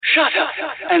Shut up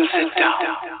and sit down.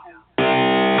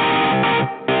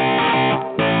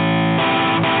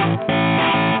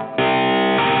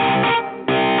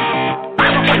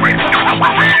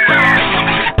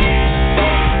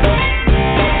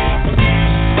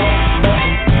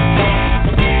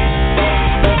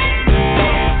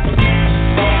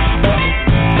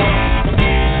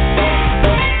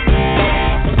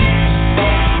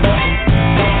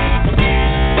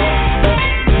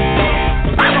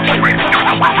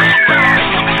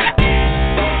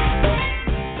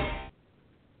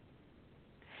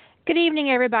 Good evening,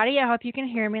 everybody. I hope you can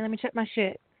hear me. Let me check my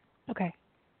shit. Okay.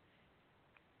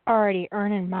 Already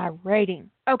earning my rating.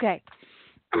 Okay.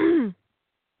 I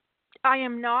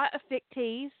am not a fic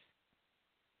tease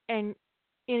and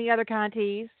any other kind of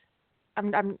tease.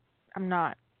 I'm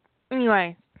not.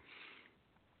 Anyways,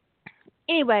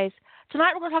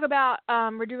 tonight we're going to talk about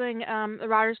we're doing the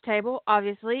writer's table,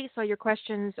 obviously. So your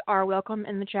questions are welcome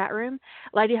in the chat room.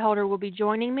 Lady Holder will be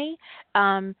joining me.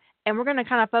 And we're going to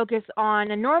kind of focus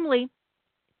on, and normally,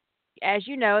 as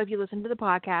you know, if you listen to the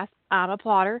podcast, I'm a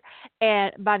plotter,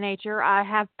 and by nature, I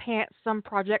have pants some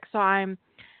projects, so I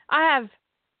have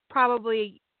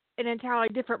probably an entirely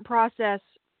different process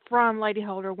from Lady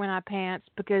Holder when I pants,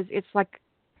 because it's like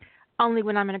only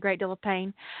when I'm in a great deal of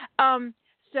pain.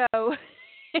 So it'll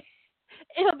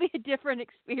be a different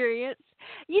experience.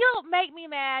 You don't make me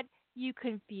mad, you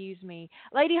confuse me.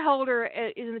 Lady Holder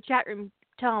is in the chat room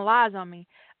telling lies on me.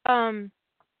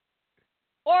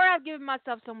 Or I've given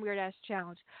myself some weird ass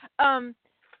challenge. So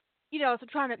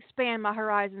trying to expand my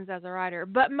horizons as a writer.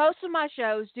 But most of my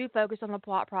shows do focus on the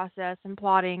plot process and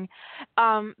plotting,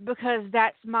 because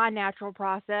that's my natural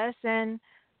process, and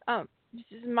this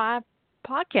is my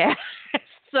podcast.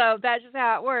 So that's just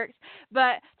how it works.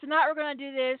 But tonight we're going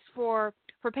to do this for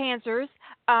pantsers,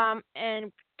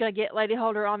 and going to get Lady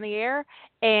Holder on the air.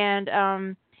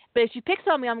 And but if she picks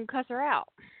on me, I'm going to cuss her out.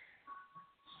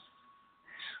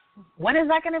 When is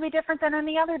that going to be different than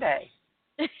any other day?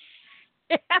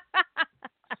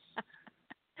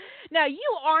 Now, you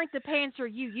aren't the pantser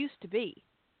you used to be.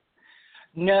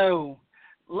 No.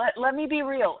 Let me be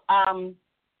real.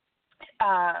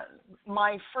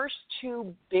 My first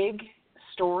two big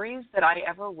stories that I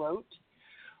ever wrote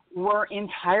were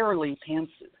entirely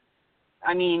pantsued.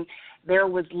 I mean, there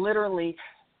was literally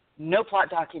no plot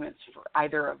documents for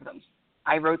either of them.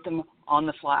 I wrote them on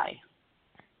the fly.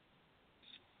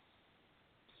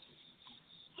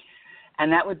 And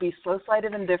that would be Slow Slide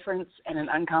of Indifference and An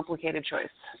Uncomplicated Choice.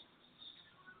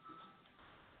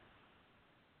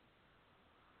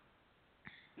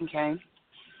 Okay.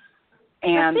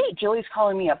 And Jilly's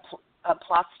calling me a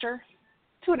plotster,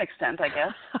 to an extent, I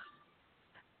guess.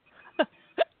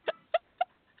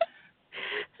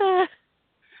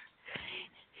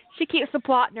 She keeps the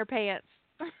plot in her pants.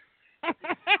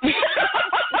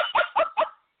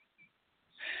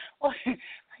 Well,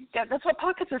 that's what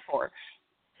pockets are for.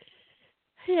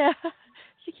 Yeah. So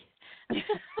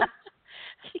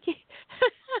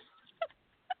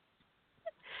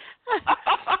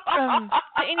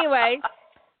anyway,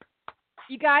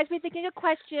 you guys be thinking of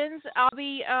questions. I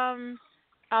need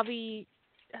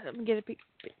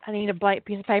a blank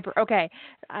piece of paper. Okay.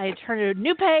 I turned a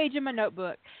new page in my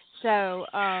notebook. So,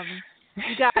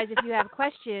 you guys, if you have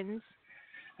questions,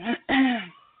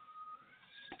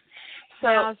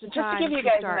 now's the just time to give you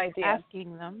guys start an idea.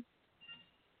 asking them.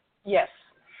 Yes.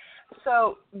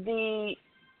 So the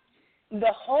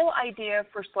whole idea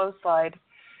for Slow Slide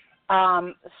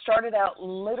started out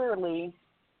literally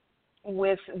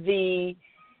with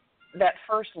that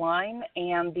first line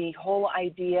and the whole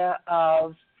idea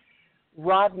of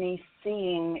Rodney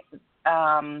seeing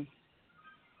the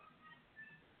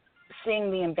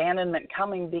abandonment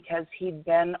coming, because he'd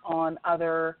been on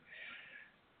other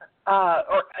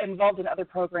or involved in other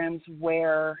programs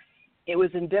where it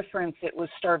was indifference, it was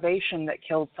starvation that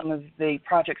killed some of the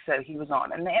projects that he was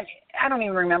on. And I don't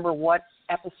even remember what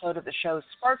episode of the show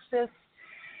sparked this.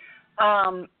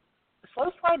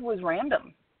 Slow Slide was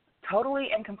random,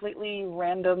 totally and completely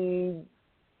random.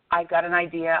 I've got an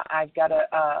idea, I've got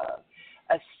a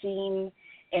scene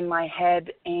in my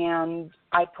head, and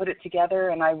I put it together,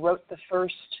 and I wrote the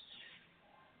first,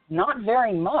 not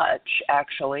very much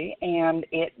actually, and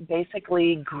it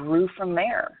basically grew from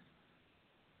there.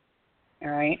 All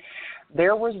right.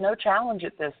 There was no challenge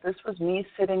at this. This was me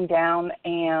sitting down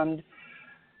and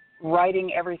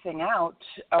writing everything out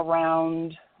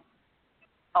around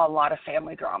a lot of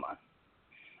family drama.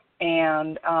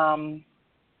 And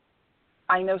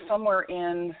I know somewhere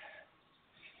in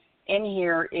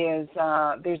here is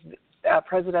there's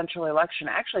presidential election.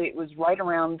 Actually, it was right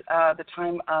around the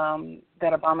time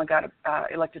that Obama got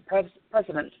elected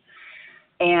president.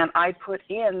 And I put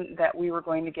in that we were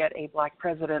going to get a black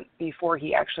president before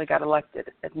he actually got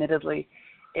elected. Admittedly,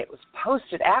 it was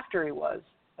posted after he was,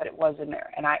 but it was in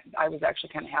there. And I was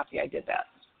actually kind of happy I did that.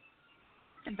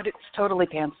 But it's totally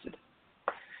pantsed.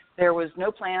 There was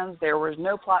no plans. There was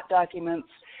no plot documents.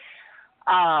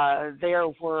 There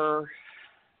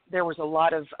was a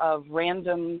lot of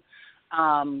random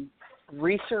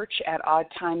research at odd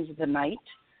times of the night.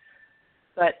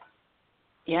 But,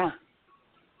 yeah,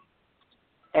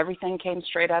 everything came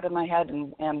straight out of my head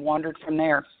and wandered from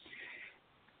there.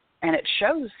 And it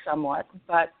shows somewhat,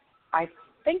 but I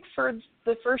think for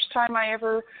the first time I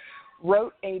ever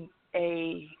wrote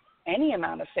any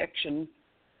amount of fiction,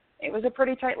 it was a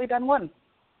pretty tightly done one.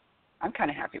 I'm kind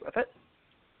of happy with it.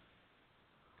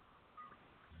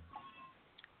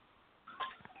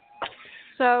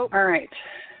 So, all right.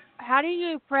 How do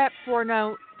you prep for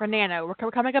Nano?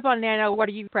 We're coming up on Nano. What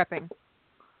are you prepping?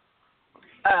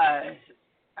 I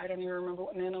don't even remember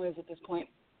what Nano is at this point.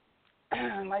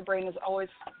 My brain is always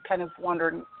kind of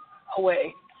wandering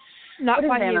away. Not what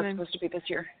quite is Nano human. supposed to be this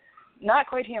year? Not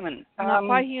quite human. Not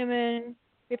quite human.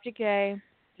 50K.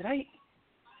 Did I?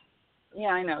 Yeah,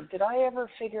 I know. Did I ever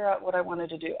figure out what I wanted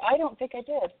to do? I don't think I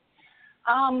did.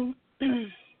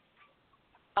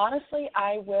 Honestly,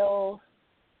 I will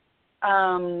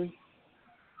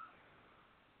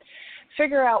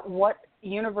figure out what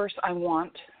universe I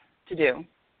want to do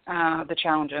the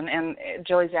challenge in. And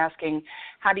Jilly's asking,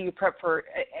 how do you prep for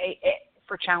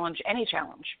any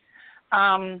challenge?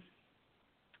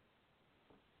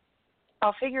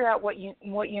 I'll figure out what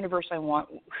universe I want,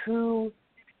 who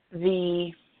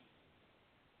the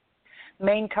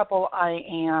main couple I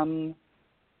am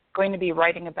going to be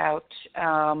writing about,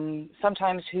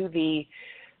 sometimes who the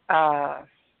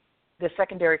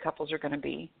secondary couples are going to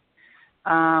be.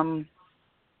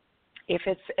 If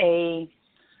it's a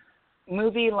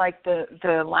movie like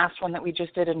the last one that we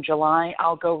just did in July,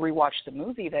 I'll go rewatch the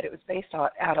movie that it was based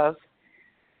out of.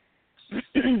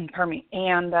 Pardon me.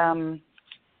 And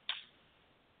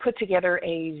put together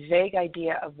a vague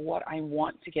idea of what I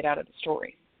want to get out of the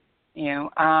story.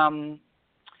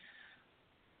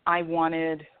 I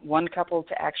wanted one couple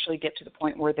to actually get to the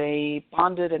point where they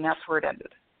bonded, and that's where it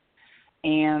ended.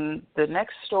 And the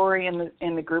next story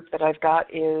in the group that I've got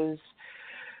is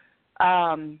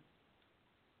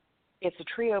it's a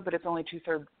trio, but it's only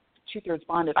two-thirds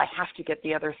bonded. I have to get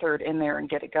the other third in there and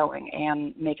get it going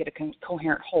and make it a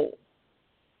coherent whole.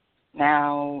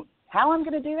 Now, how I'm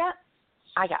going to do that?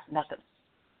 I got nothing.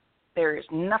 There is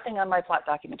nothing on my plot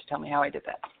document to tell me how I did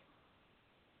that.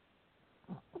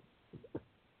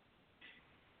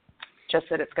 Just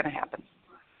that it's going to happen.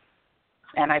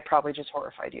 And I probably just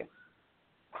horrified you.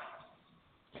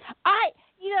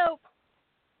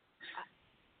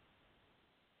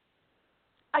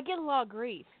 I get a lot of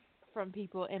grief from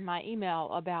people in my email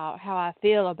about how I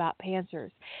feel about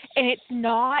Pantsers. And it's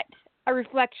not a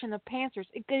reflection of Pantsers.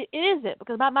 It isn't,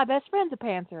 because my best friend's a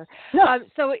Pantser. No.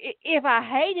 So if I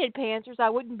hated Pantsers, I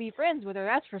wouldn't be friends with her.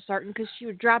 That's for certain, because she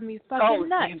would drive me fucking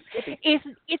nuts. It's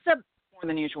more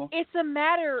than usual. It's a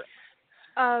matter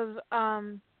of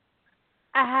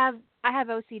I have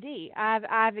OCD. I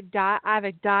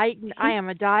am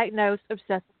a diagnosed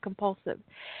obsessive compulsive,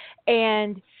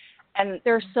 and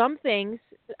there are some things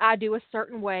I do a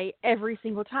certain way every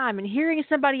single time, and hearing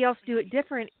somebody else do it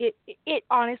different, it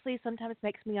honestly sometimes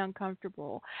makes me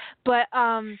uncomfortable. But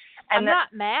I'm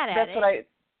not mad at it.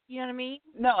 You know what I mean?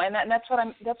 No, and that's what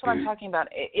I'm talking about.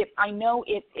 I know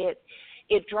it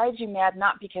drives you mad,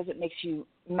 not because it makes you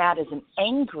mad as in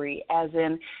angry, as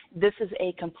in this is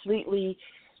a completely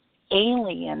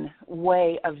alien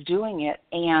way of doing it,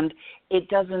 and it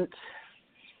doesn't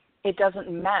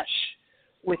mesh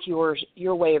with your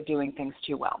way of doing things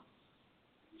too well.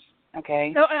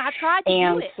 Okay. So, and I tried to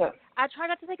do it. So, I tried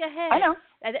not to think ahead. I know.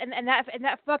 And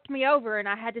that fucked me over, and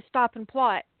I had to stop and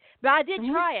plot. But I did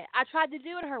try it. I tried to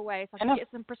do it her way, so I could get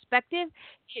some perspective.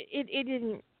 It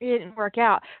didn't work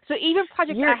out. So even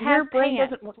Project I Have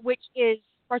Pants, which is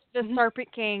the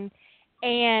Serpent King,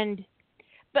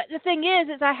 but the thing is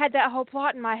I had that whole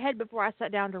plot in my head before I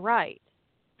sat down to write.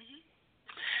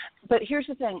 But here's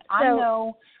the thing. I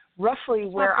know roughly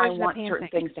where I want certain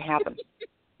things to happen.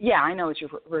 Yeah, I know it's your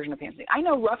version of pantsing. I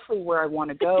know roughly where I want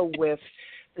to go with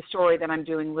the story that I'm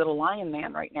doing, Little Lion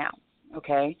Man, right now.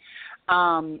 Okay?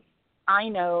 I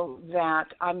know that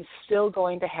I'm still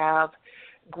going to have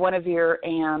Guinevere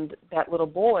and that little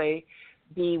boy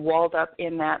be walled up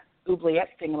in that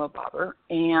oubliette thingamabobber,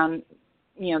 and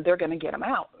they're going to get them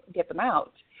out.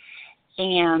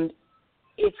 And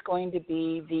it's going to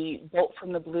be the bolt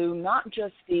from the blue, not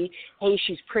just the, hey,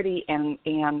 she's pretty and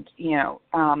you know,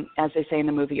 as they say in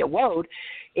the movie, a woad.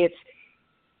 It's,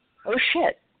 oh,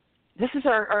 shit, this is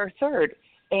our third,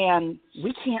 and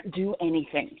we can't do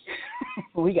anything.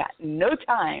 We got no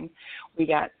time. We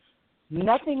got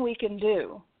nothing we can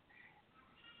do,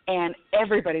 and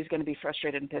everybody's going to be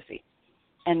frustrated and pissy,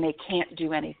 and they can't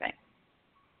do anything.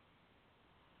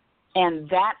 And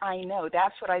that I know,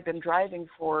 that's what I've been driving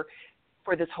for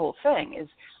this whole thing, is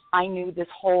I knew this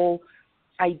whole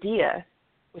idea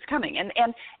was coming.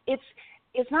 And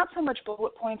it's not so much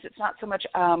bullet points, it's not so much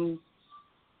a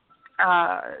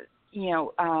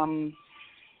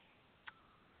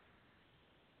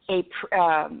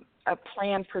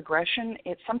planned progression.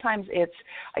 Sometimes it's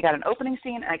I got an opening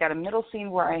scene, I got a middle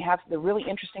scene where I have the really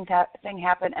interesting thing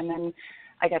happen, and then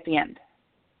I got the end.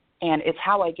 And it's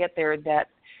how I get there that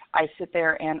I sit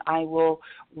there and I will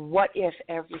what if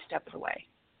every step of the way.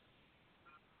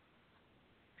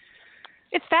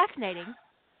 It's fascinating.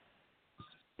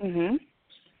 Mhm.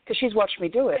 Because she's watched me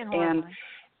do it, and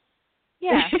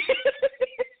yeah.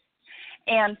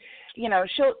 and you know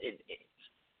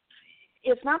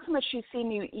it's not so much she's seen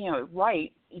me, you know,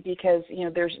 write, because you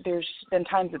know there's been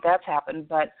times that's happened,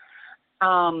 but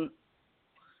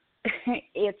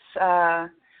it's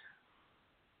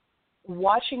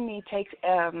watching me take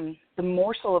the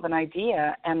morsel of an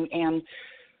idea and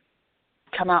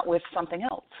come out with something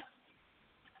else.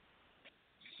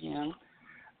 You know,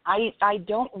 I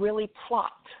don't really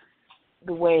plot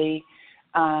the way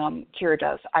Kira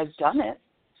does. I've done it.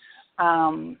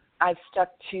 I've stuck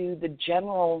to the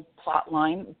general plot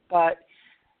line, but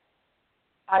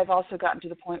I've also gotten to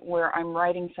the point where I'm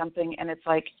writing something and it's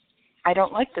like, I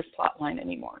don't like this plot line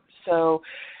anymore. So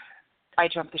I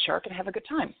jump the shark and have a good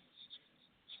time.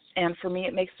 And for me,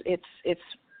 it makes it's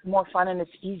more fun and it's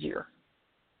easier.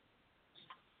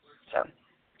 So,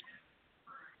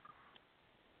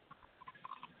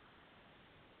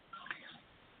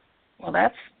 well,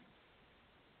 that's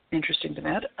interesting to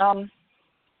Matt.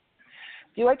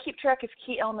 Do I keep track of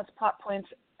key elements, plot points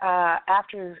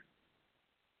after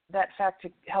that fact to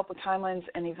help with timelines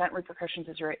and event repercussions?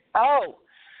 Is right. Oh,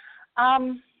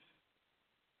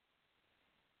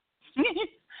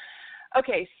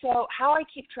 okay. So how I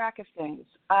keep track of things.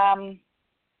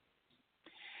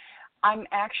 I'm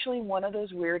actually one of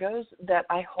those weirdos that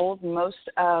I hold most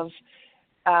of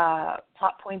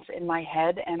plot points in my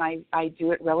head, and I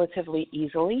do it relatively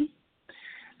easily.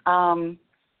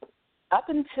 Up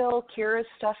until Kira's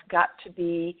stuff got to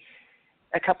be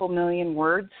a couple million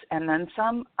words and then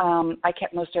some, I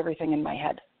kept most everything in my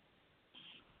head.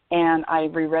 And I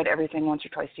reread everything once or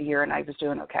twice a year, and I was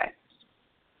doing okay.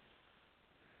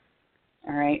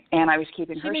 All right? And I was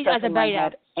keeping her stuff in my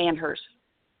head and hers.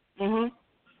 Mm-hmm.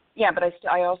 Yeah, but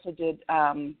I also did,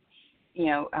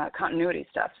 continuity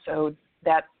stuff. So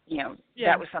that,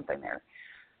 that was something there.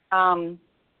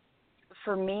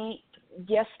 For me,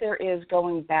 yes, there is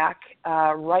going back.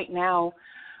 Right now,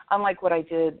 unlike what I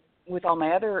did with all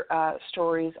my other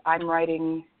stories, I'm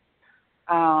writing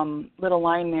Little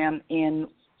Lion Man in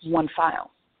one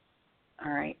file.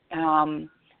 All right.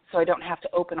 So I don't have to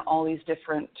open all these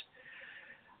different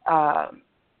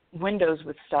windows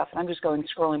with stuff. I'm just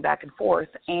scrolling back and forth,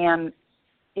 and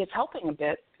it's helping a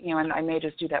bit, and I may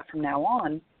just do that from now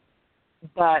on.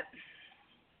 But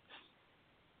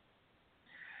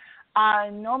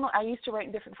normally I used to write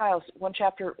in different files, one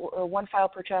chapter or one file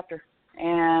per chapter,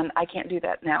 and I can't do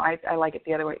that now. I like it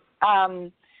the other way.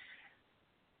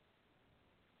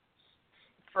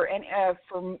 For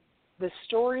the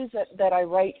stories that I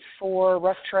write for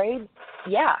Rough Trade,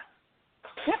 yeah.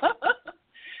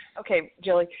 Okay,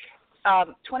 Jilly,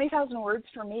 20,000 words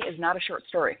for me is not a short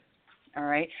story. All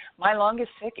right, my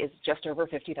longest fic is just over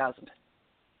 50,000.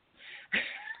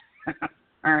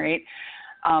 All right.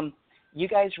 You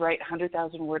guys write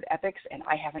 100,000 word epics, and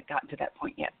I haven't gotten to that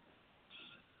point yet.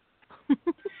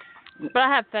 But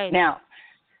I have faith. Now,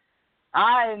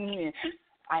 I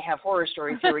have horror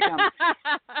stories. Here we come.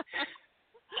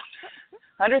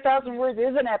 100,000 words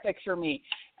is an epic for me.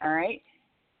 All right.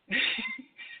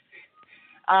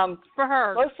 For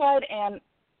her,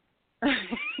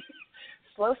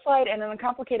 Slow Slide and An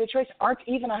Uncomplicated Choice aren't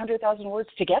even 100,000 words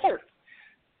together.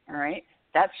 All right.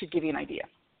 That should give you an idea.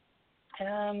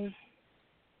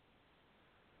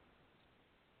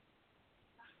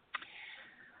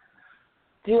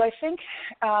 Do I think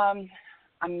I'm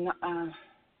not?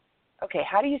 Okay,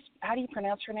 how do you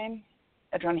pronounce her name?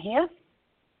 Adronhia?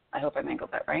 I hope I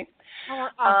mangled that right.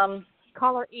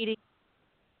 Call her Edie.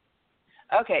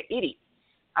 Okay, Edie.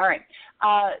 All right.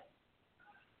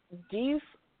 Do you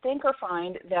think or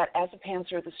find that as a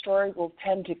pantser, the story will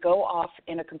tend to go off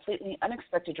in a completely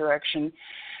unexpected direction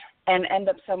and end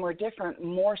up somewhere different,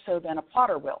 more so than a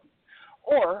plotter will?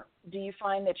 Or do you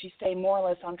find that you stay more or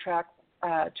less on track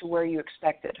to where you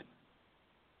expected?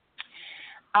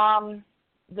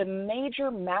 The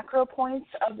major macro points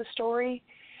of the story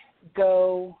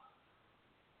go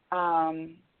as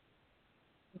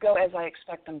I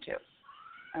expect them to.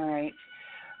 All right.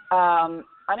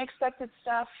 Unexpected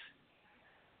stuff.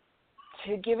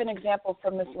 To give an example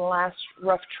from this last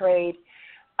rough trade,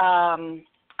 A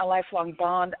Lifelong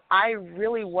Bond, I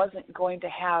really wasn't going to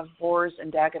have Bors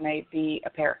and Dagonet be a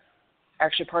pair,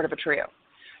 actually part of a trio.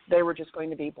 They were just going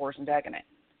to be Bors and Dagonet.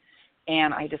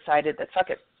 And I decided that,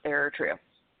 fuck it, they're a trio.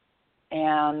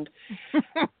 And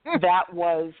that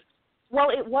was, well,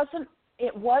 it wasn't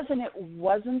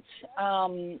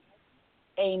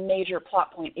a major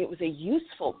plot point. It was a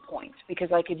useful point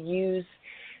because I could use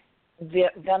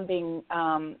them being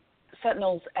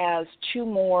Sentinels as two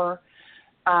more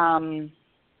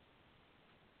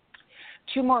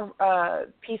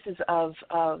pieces of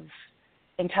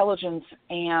intelligence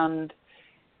and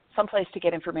someplace to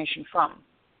get information from.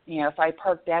 You know, if I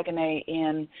parked Dagonet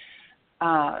in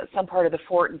some part of the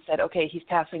fort and said, okay, he's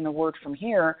passing the word from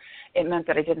here, it meant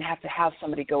that I didn't have to have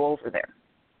somebody go over there.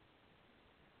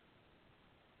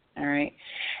 All right.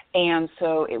 And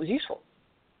so it was useful.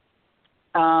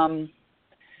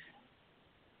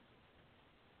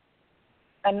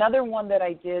 Another one that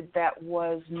I did that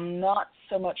was not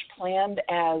so much planned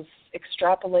as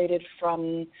extrapolated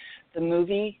from the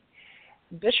movie,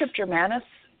 Bishop Germanus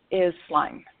is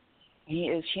slime. He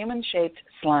is human-shaped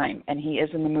slime, and he is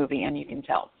in the movie, and you can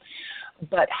tell.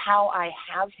 But how I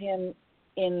have him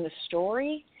in the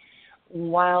story,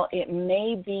 while it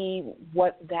may be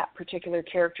what that particular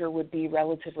character would be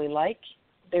relatively like,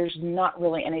 there's not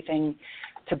really anything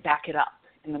to back it up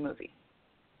in the movie.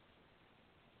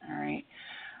 All right?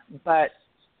 But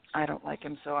I don't like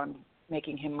him, so I'm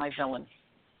making him my villain.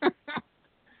 All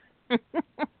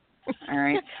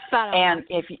right? And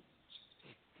if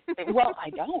well, I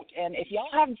don't. And if y'all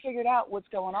haven't figured out what's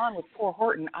going on with poor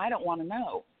Horton, I don't want to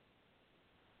know.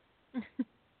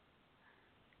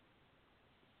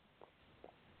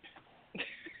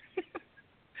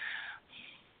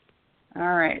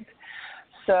 All right.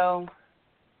 So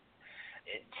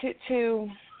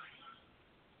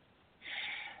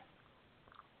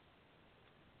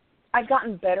I've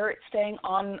gotten better at staying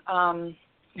on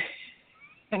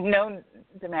no,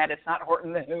 Matt, it's not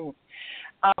Horton the Who.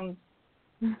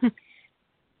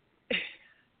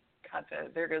 God,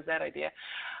 there goes that idea.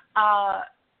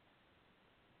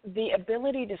 The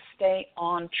ability to stay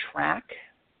on track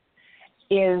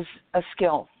is a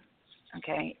skill,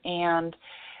 okay? And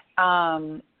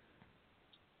I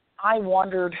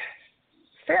wandered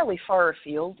fairly far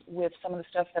afield with some of the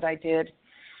stuff that I did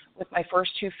with my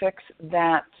first two fics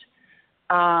that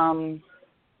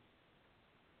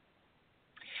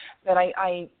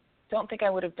I don't think I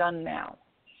would have done now.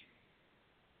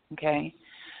 Okay,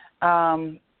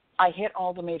 I hit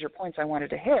all the major points I wanted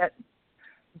to hit,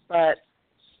 but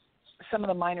some of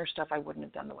the minor stuff I wouldn't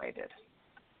have done the way I did.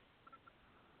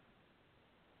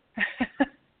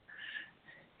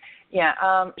 Yeah,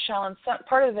 Shalyn,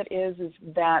 part of it is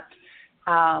that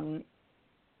for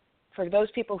those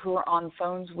people who are on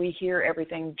phones, we hear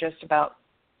everything just about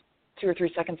 2 or 3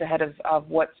 seconds ahead of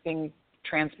what's being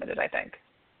transmitted, I think.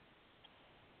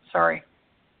 Sorry.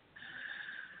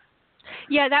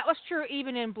 Yeah, that was true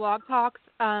even in Blog Talk's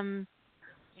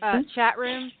chat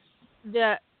room.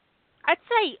 I'd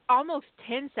say almost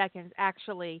 10 seconds,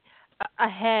 actually,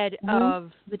 ahead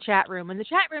of the chat room. And the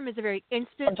chat room is a very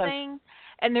instant thing,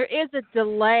 and there is a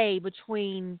delay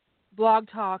between Blog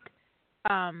Talk,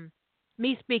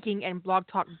 me speaking, and Blog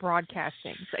Talk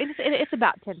broadcasting. So it's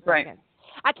about 10 seconds. Right.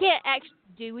 I can't actually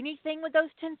do anything with those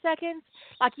 10 seconds.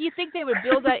 Like, you think they would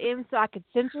build that in so I could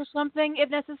censor something if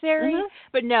necessary,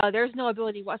 but no, there's no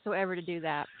ability whatsoever to do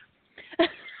that.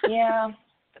 Yeah,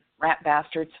 rat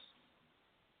bastards.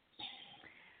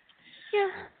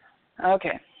 Yeah.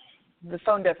 Okay. The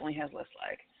phone definitely has less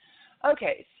lag.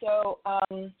 Okay, so,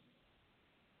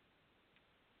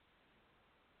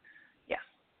 yeah.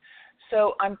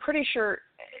 So I'm pretty sure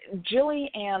Jilly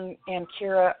and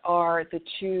Kira are the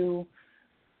two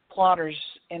plotters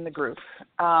in the group.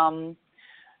 Az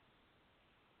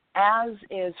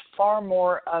is far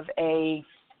more of a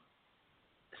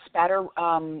spatter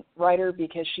writer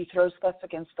because she throws stuff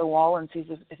against the wall and sees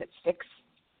if it sticks.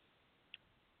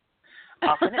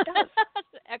 Often it does.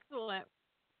 Excellent.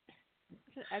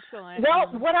 Excellent. Well,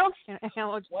 what else?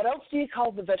 What else do you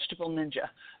call the vegetable ninja?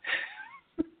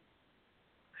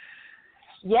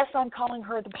 Yes, I'm calling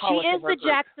her the Pollock. She is of our the group.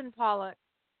 Jackson Pollock.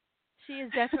 She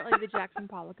is definitely the Jackson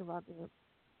Pollock of our group.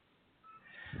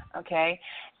 Okay,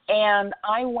 and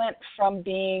I went from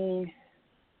being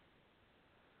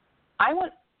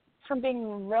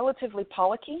relatively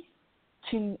Pollocky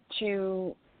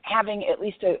to having at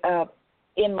least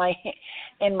in my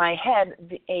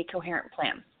head a coherent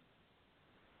plan.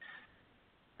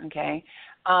 Okay.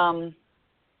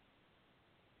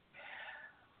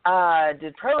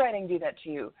 Did pro writing do that to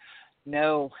you?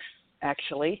 No,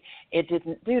 actually, it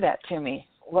didn't do that to me.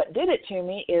 What did it to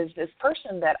me is this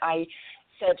person that I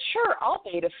said, sure, I'll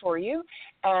beta for you,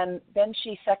 and then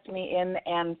she sucked me in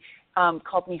and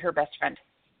called me her best friend.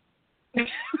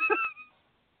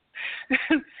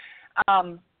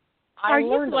 Are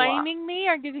you blaming me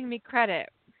or giving me credit?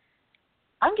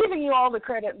 I'm giving you all the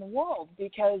credit in the world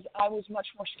because I was much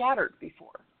more scattered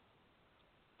before.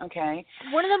 Okay.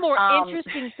 One of the more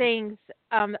interesting things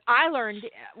I learned,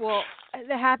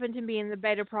 that happened to me in the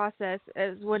beta process,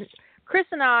 is when Chris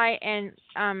and I and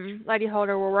Lady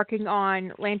Holder were working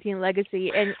on Lantean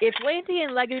Legacy. And if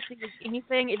Lantean Legacy is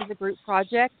anything, it is a group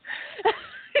project.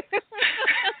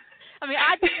 I mean,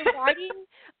 I did the writing,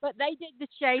 but they did the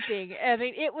shaping. I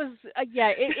mean, it was,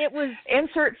 it was...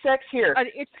 Insert sex here. An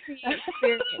interesting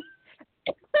experience.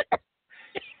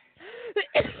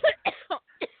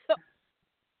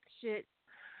 Shit.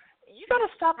 You got to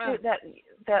stop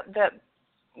that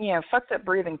fuck that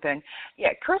breathing thing.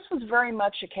 Yeah, Chris was very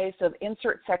much a case of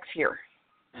insert sex here.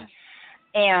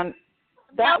 And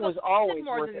that was always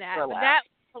more worth than it that, for a but laugh. that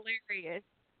was hilarious.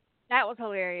 That was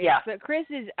hilarious. Yeah. But Chris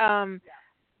is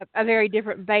a very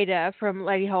different beta from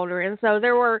Lady Holder, and so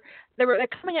they're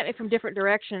coming at me from different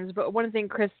directions. But one thing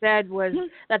Chris said was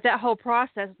that whole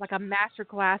process is like a master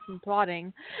class in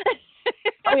plotting.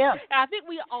 Oh yeah. And I think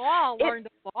we all learned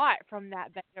a lot from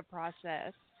that beta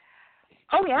process.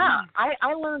 Oh yeah,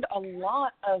 I learned a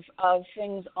lot of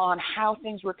things on how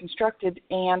things were constructed,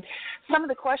 and some of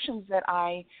the questions that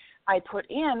I put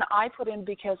in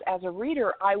because as a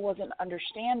reader I wasn't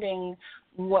understanding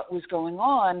what was going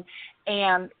on,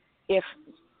 and if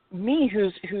me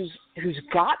who's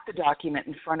got the document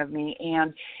in front of me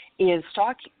and is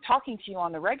talking to you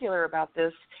on the regular about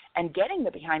this and getting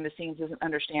the behind the scenes isn't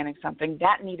understanding something,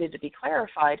 that needed to be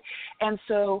clarified. And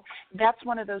so that's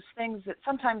one of those things that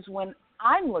sometimes when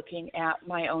I'm looking at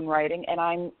my own writing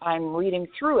and I'm reading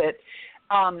through it,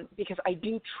 because I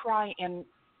do try and,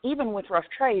 even with Rough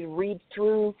Trade, read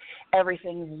through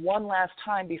everything one last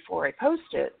time before I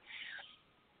post it.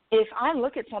 If I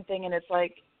look at something and it's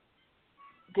like,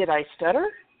 did I stutter?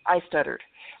 I stuttered.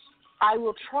 I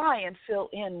will try and fill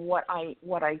in what I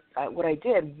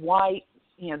did. Why,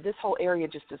 this whole area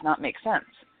just does not make sense.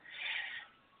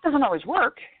 Doesn't always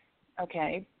work,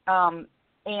 okay.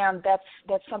 And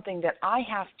that's something that I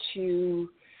have to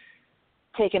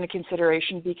take into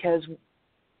consideration because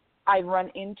I run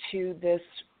into this,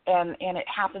 and it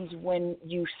happens when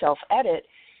you self-edit.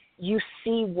 You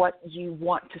see what you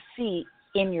want to see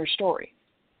in your story.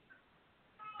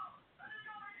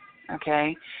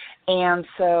 Okay? And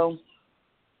so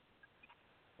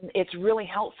it's really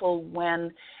helpful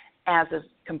when, as a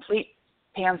complete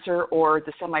pantser or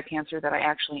the semi-pantser that I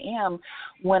actually am,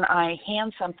 when I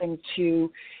hand something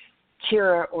to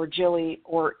Kira or Jilly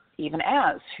or even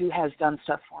Az, who has done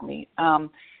stuff for me,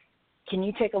 can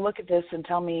you take a look at this and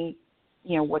tell me,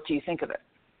 what do you think of it?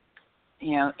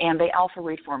 And they alpha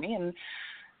read for me, and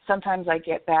sometimes I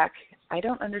get back, I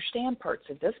don't understand parts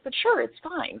of this, but sure, it's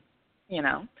fine,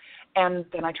 and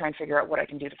then I try and figure out what I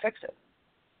can do to fix it.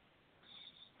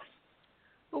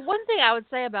 Well, one thing I would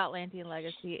say about Lantean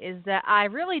Legacy is that I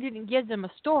really didn't give them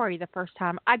a story the first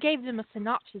time. I gave them a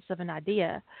synopsis of an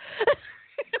idea.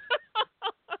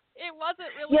 It wasn't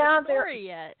really a story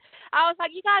yet. I was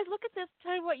like, you guys, look at this,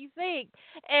 tell me what you think.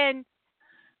 And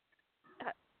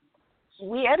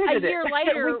we edited a year it.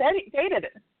 Later, we dated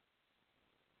it.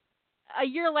 A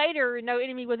year later, No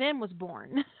Enemy Within was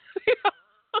born.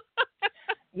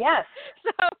 Yes.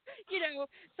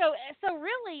 So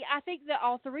really, I think that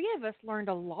all three of us learned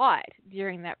a lot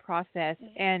during that process.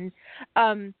 And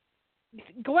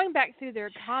going back through their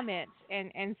comments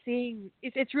and seeing,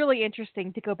 it's really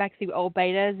interesting to go back through old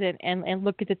betas and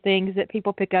look at the things that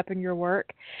people pick up in your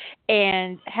work.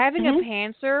 And having a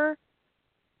pantser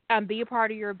be a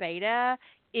part of your beta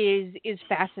is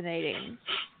fascinating.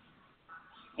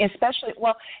 Especially,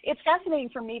 well, it's fascinating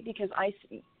for me because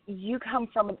you come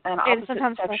from an opposite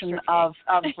section of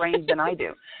brains than I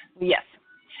do. Yes.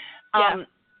 Yeah.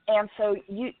 And so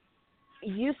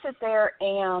you sit there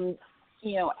and,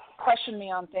 question me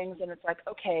on things, and it's like,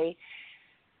 okay,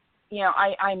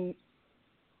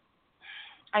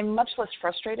 I'm much less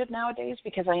frustrated nowadays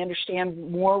because I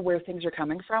understand more where things are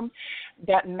coming from.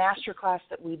 That master class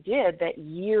that we did, that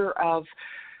year of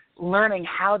learning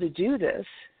how to do this,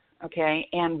 okay,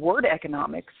 and word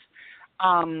economics,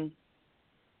 I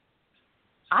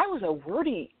was a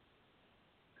wordy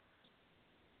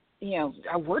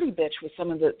bitch with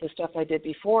some of the stuff I did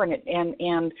before,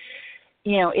 and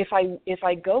if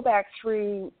I go back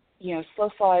through Slow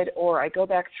Slide, or I go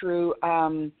back through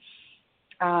an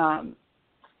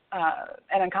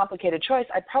Uncomplicated Choice,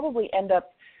 I'd probably end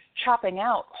up chopping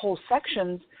out whole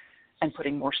sections and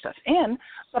putting more stuff in,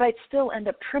 but I'd still end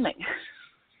up trimming,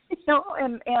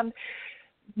 and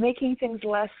making things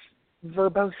less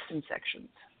verbose in sections.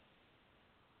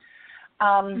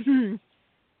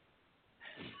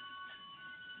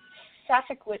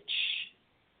 Sapphic Witch,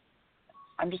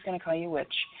 I'm just going to call you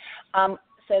Witch,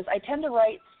 says, I tend to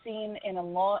write scene in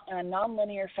a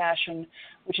non-linear fashion,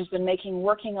 which has been making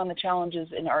working on the challenges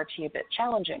in RT a bit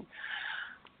challenging.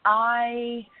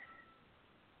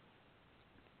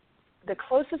 The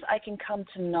closest I can come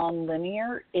to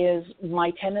non-linear is my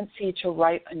tendency to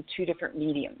write in two different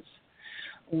mediums,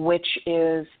 which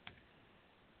is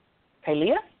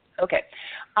Kalia? Okay.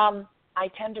 I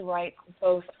tend to write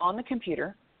both on the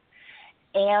computer,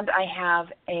 and I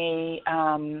have a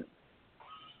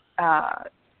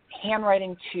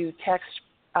handwriting to text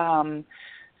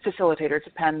facilitator. It's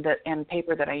a pen and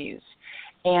paper that I use.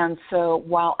 And so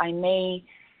while I may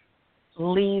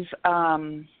leave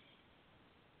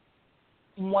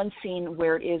one scene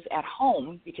where it is at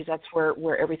home, because that's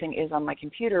where everything is on my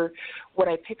computer, what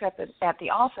I pick up at the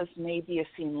office may be a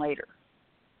scene later.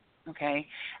 Okay?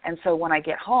 And so when I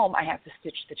get home, I have to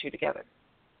stitch the two together.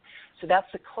 So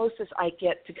that's the closest I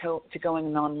get to going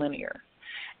nonlinear.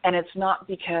 And it's not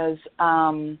because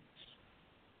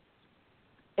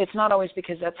it's not always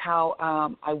because that's how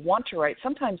I want to write.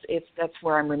 Sometimes that's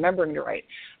where I'm remembering to write.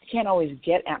 I can't always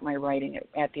get at my writing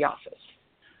at the office.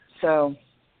 So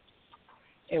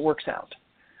it works out.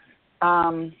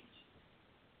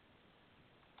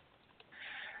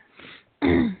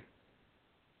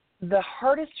 The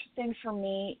hardest thing for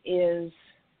me is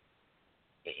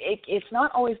it's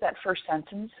not always that first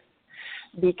sentence,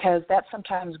 because that's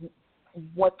sometimes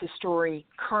what the story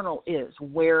kernel is,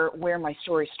 where my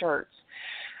story starts.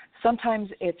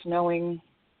 Sometimes it's knowing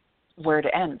where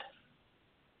to end.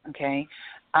 Okay?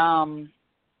 I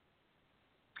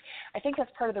think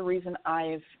that's part of the reason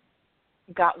I've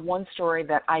got one story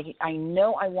that I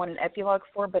know I want an epilogue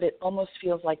for, but it almost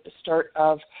feels like the start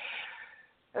of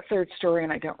a third story,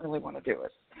 and I don't really want to do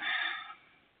it.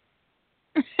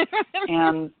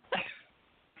 and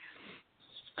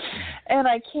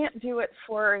I can't do it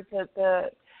for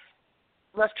the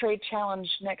Rough Trade Challenge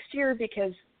next year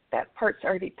because that part's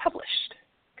already published,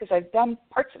 because I've done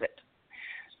parts of it.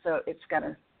 So it's going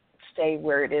to stay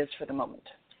where it is for the moment.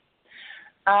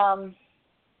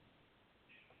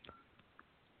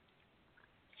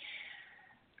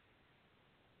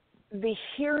 The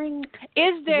hearing...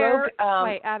 Is there... Rogue,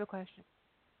 wait, I have a question.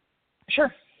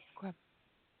 Sure. Go ahead.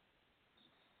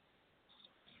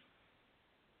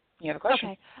 You have a question?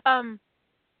 Okay. I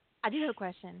do have a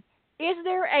question. Is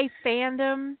there a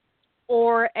fandom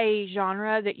or a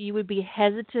genre that you would be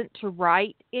hesitant to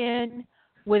write in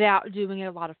without doing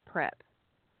a lot of prep?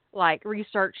 Like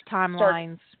research,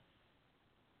 timelines?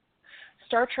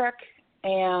 Star Trek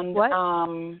and... What?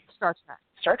 Star Trek.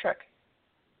 Star Trek.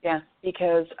 Yeah,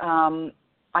 because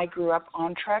I grew up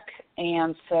on Trek,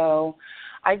 and so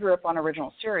I grew up on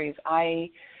original series.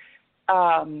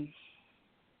 And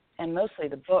mostly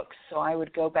the books, so I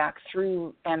would go back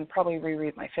through and probably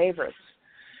reread my favorites.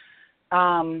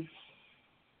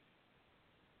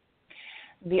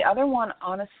 The other one,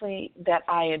 honestly, that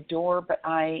I adore, but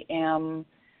I am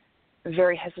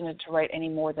very hesitant to write any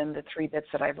more than the 3 bits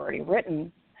that I've already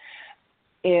written,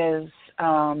 is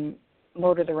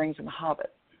Lord of the Rings and The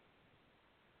Hobbit.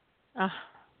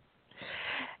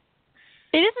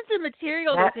 It isn't the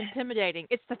material that's intimidating.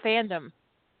 It's the fandom.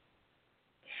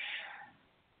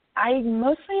 I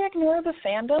mostly ignore the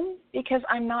fandom because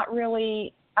I'm not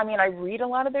really... I mean, I read a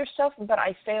lot of their stuff, but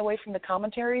I stay away from the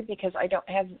commentary because I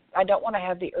don't want to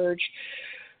have the urge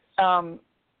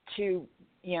to,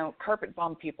 carpet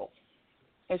bomb people.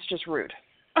 It's just rude.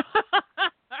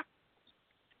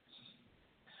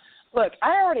 Look,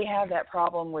 I already have that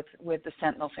problem with the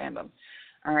Sentinel fandom.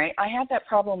 All right, I have that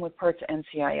problem with parts of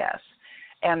NCIS,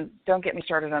 and don't get me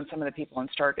started on some of the people in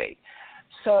Stargate.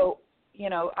 So,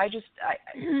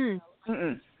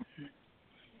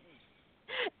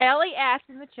 Ellie asked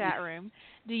in the chat room,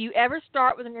 do you ever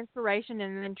start with an inspiration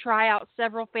and then try out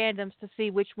several fandoms to see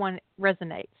which one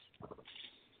resonates?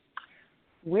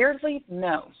 Weirdly,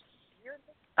 no.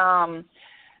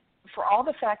 For all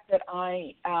the fact that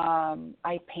I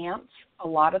pants a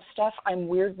lot of stuff, I'm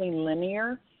weirdly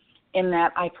linear in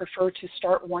that I prefer to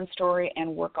start one story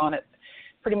and work on it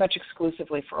pretty much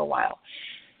exclusively for a while.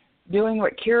 Doing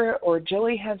what Kira or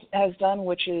Jilly has done,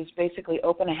 which is basically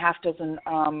open a half dozen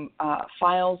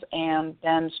files and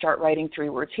then start writing 3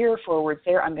 words here, 4 words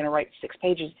there. I'm going to write 6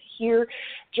 pages here,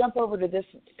 jump over to this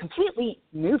completely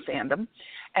new fandom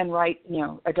and write,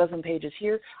 a dozen pages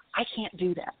here. I can't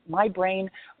do that. My brain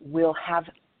will have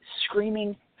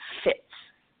screaming fits.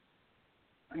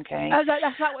 Okay?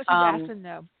 That's not what she's asking,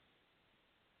 though.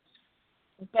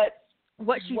 But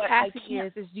what she's asking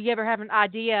is do you ever have an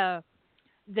idea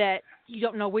that you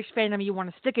don't know which fandom you want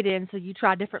to stick it in, so you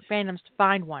try different fandoms to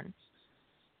find one?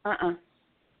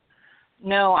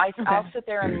 No, I'll sit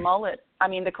there and mull it. I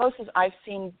mean, the closest I've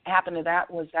seen happen to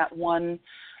that was that one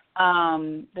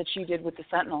that you did with the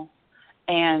Sentinel,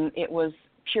 and it was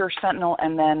pure Sentinel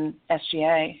and then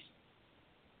SGA.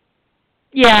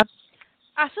 Yeah.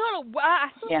 I still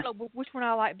don't know which one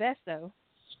I like best, though,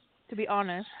 to be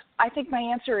honest. I think my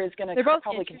answer is going to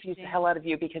probably confuse the hell out of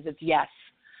you because it's yes.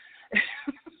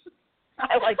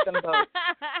 I like them both.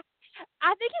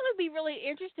 I think it would be really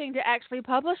interesting to actually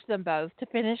publish them both, to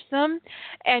finish them,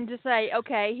 and to say,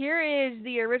 okay, here is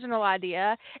the original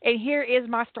idea, and here is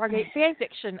my Stargate fan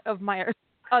fiction of my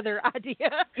other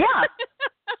idea. Yeah,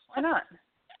 why not?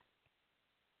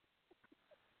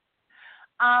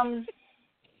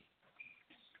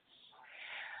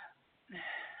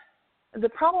 The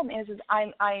problem is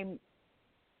I'm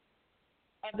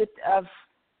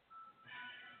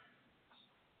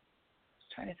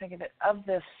trying to think of it. Of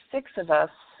the 6 of us,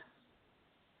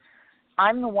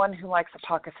 I'm the one who likes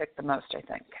Apocryphic the most, I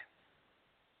think.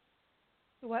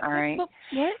 What? All right. What?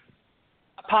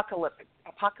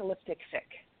 Apocalyptic fic.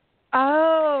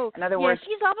 Oh. In other words,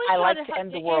 she's always I like to to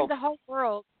end the world. End the whole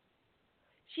world.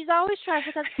 She's always trying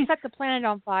to set the planet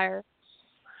on fire.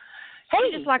 Hey,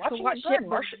 she just likes to watch shit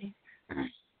burn.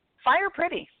 Fire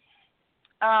pretty.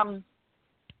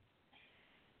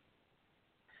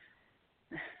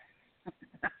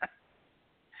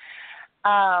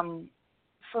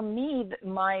 For me,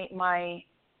 my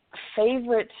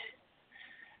favorite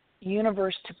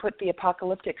universe to put the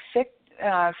apocalyptic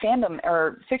fandom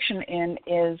or fiction in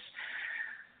is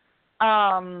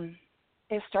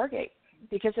Stargate.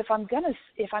 Because if I'm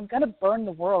gonna burn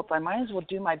the world, I might as well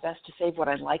do my best to save what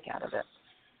I like out of it.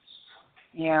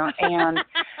 And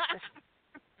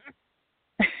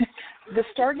the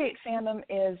Stargate fandom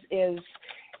is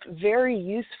very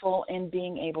useful in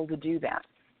being able to do that.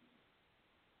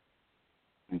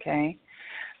 Okay.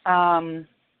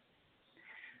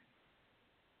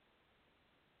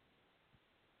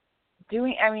 The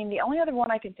only other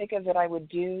one I can think of that I would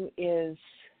do is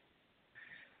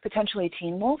potentially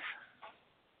Teen Wolf,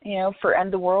 for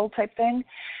end the world type thing.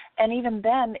 And even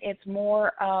then, it's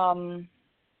more,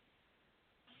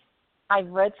 I've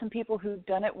read some people who've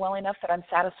done it well enough that I'm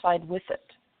satisfied with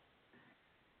it.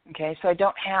 Okay, so I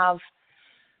don't have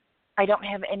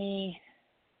any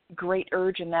great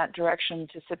urge in that direction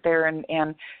to sit there and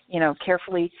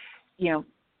carefully,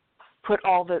 put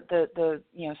all the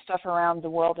stuff around the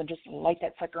world and just light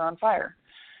that sucker on fire.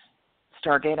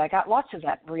 Stargate, I got lots of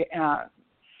that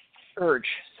urge,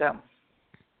 so.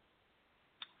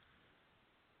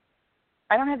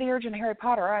 I don't have the urge in Harry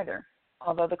Potter either,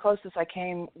 although the closest I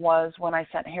came was when I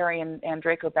sent Harry and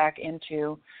Draco back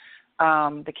into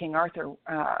the King Arthur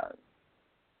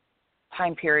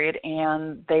time period,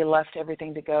 and they left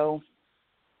everything to go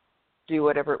do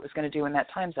whatever it was going to do in that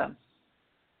time zone.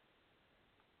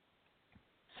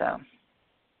 So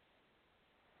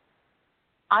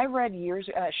I read years,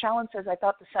 Shallon says, I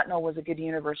thought the Sentinel was a good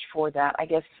universe for that, I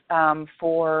guess,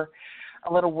 for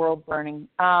a little world burning.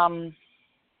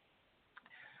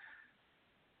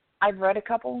 I've read a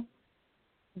couple.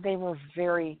 They were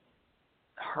very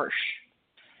harsh.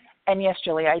 And yes,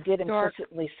 Julie, I did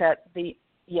implicitly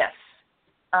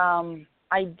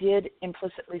I did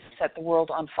implicitly set the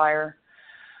world on fire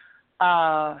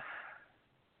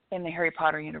in the Harry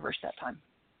Potter universe that time.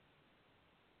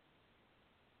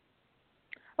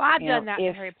 Well, I've done that in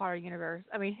the Harry Potter universe.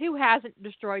 I mean, who hasn't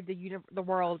destroyed the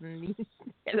world in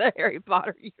the Harry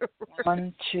Potter universe?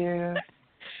 1, 2.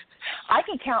 I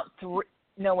can count 3.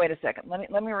 No, wait a second. Let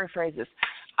me rephrase this.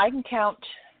 I can count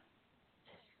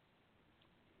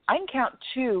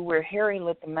 2 where Harry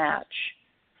lit the match,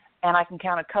 and I can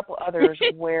count a couple others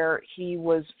where he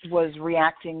was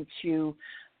reacting to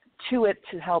it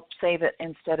to help save it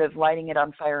instead of lighting it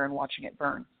on fire and watching it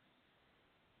burn.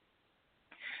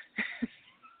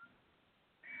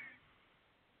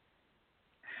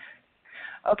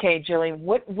 Okay, Jilly,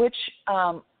 which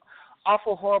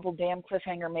awful, horrible, damn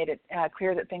cliffhanger made it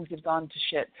clear that things had gone to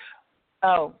shit?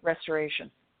 Oh,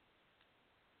 Restoration.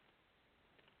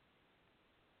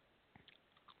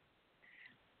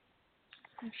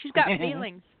 She's got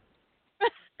feelings.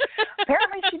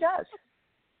 Apparently she does.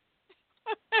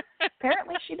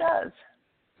 Apparently she does.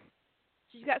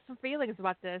 She's got some feelings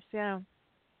about this, yeah.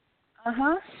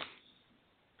 Uh-huh.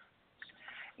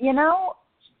 You know,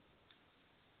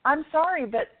 I'm sorry,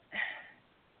 but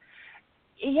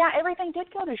yeah, everything did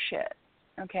go to shit,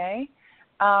 okay?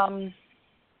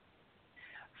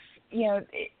 You know,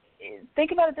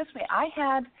 think about it this way. I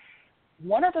had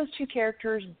one of those two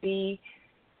characters be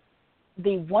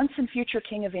the once and future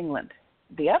King of England.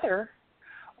 The other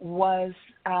was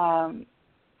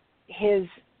his,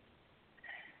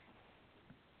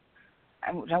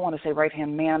 I don't want to say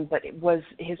right-hand man, but it was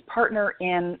his partner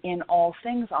in all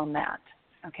things on that,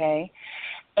 okay?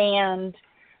 And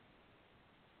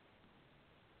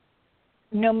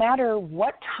no matter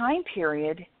what time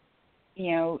period,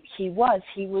 you know, he was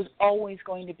always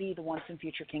going to be the once and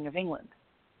future King of England.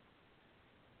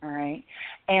 All right?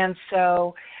 And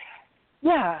so,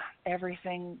 yeah,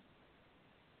 everything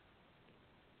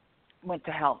went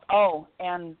to hell. Oh,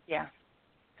 and, yeah,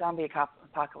 zombie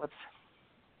apocalypse.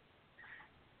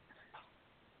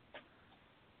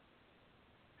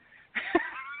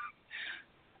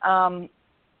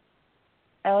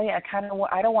 Ellie, I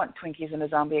don't want Twinkies in a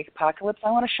zombie apocalypse.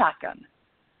 I want a shotgun.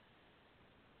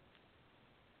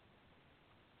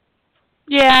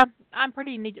 Yeah, I'm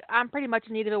pretty much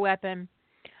in need of a weapon.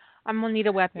 I'm gonna need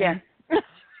a weapon. Yeah.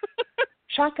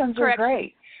 Shotguns are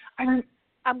great. I'm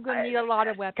gonna need a lot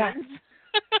of weapons.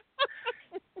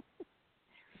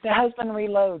 The husband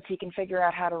reloads. He can figure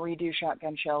out how to redo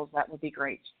shotgun shells. That would be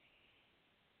great.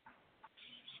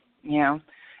 You know,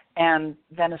 and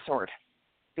then a sword,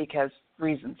 because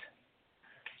reasons.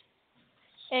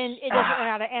 And it doesn't run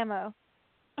out of ammo.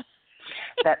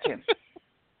 That too.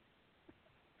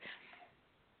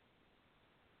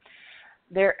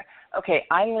 Okay,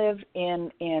 I live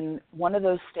in one of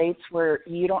those states where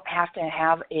you don't have to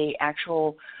have a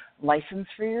actual license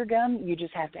for your gun. You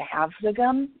just have to have the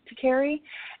gun to carry.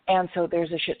 And so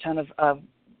there's a shit ton of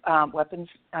weapons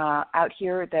out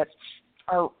here that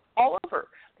are all over.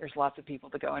 There's lots of people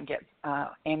to go and get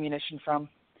ammunition from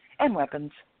and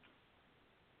weapons.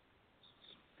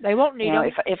 They won't need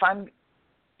them. If I'm,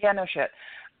 yeah, no shit.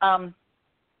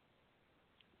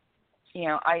 You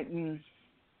know,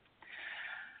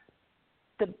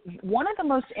 one of the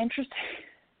most interesting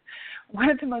I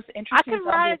could zombie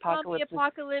write a zombie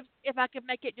apocalypse if I could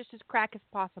make it just as crack as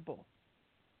possible.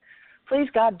 Please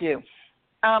God do.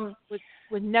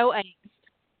 With no angst.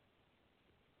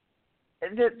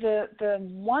 The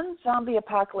one zombie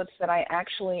apocalypse that I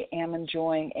actually am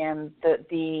enjoying, and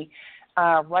the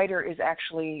writer is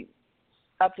actually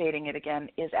updating it again,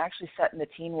 is actually set in the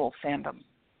Teen Wolf fandom.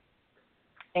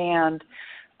 And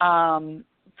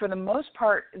for the most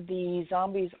part, the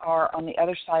zombies are on the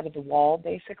other side of the wall,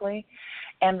 basically,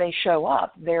 and they show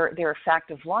up. They're a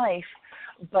fact of life,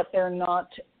 but they're not.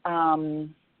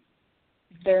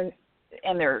 They're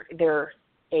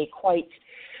a quite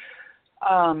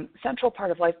central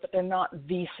part of life, but they're not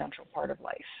the central part of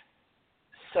life.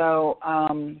 So,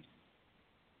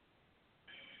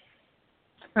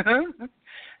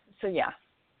 so yeah.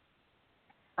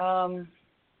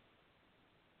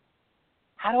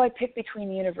 How do I pick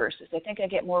between universes? I think I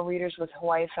get more readers with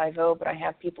Hawaii Five-0, but I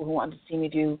have people who want to see me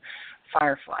do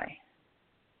Firefly.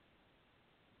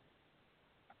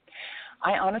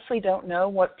 I honestly don't know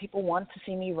what people want to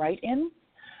see me write in,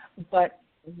 but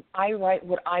I write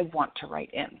what I want to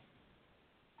write in.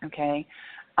 Okay?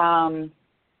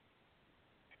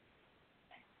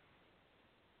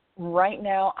 Right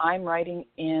now, I'm writing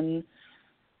in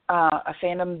a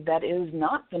fandom that is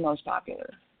not the most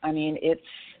popular. I mean, it's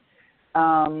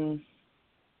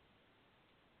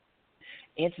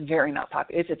very not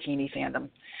popular. It's a teeny fandom,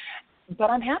 but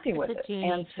I'm happy with it.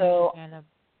 And so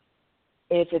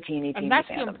it's a teeny fandom. And that's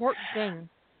the important thing,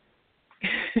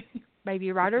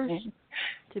 baby writers,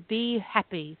 to be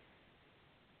happy.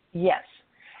 Yes,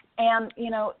 and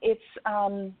it's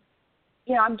I'm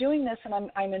doing this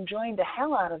and I'm enjoying the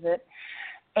hell out of it,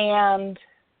 and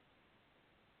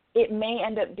it may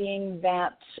end up being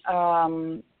that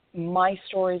my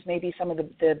stories may be some of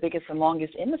the biggest and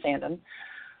longest in the fandom.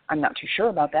 I'm not too sure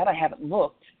about that. I haven't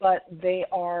looked, but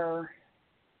they're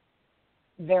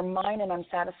mine, and I'm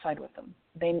satisfied with them.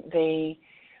 They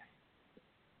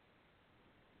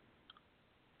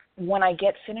when I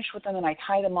get finished with them and I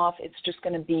tie them off, it's just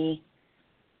going to be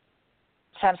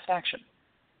satisfaction.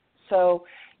 So,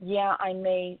 yeah, I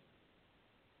may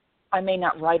I may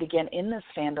not write again in this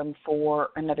fandom for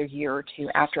another year or two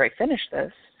after I finish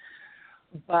this,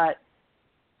 but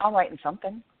I'll write in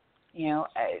something.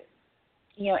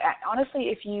 Honestly,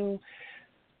 if you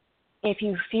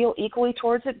feel equally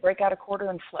towards it, break out a quarter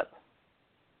and flip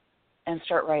and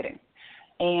start writing.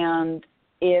 And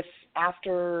if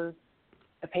after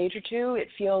a page or two it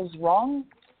feels wrong,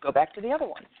 go back to the other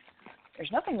one.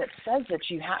 There's nothing that says that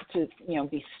you have to,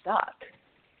 be stuck.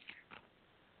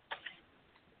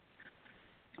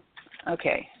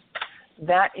 Okay,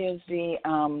 that is the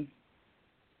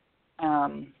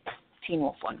Teen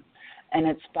Wolf one, and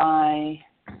it's by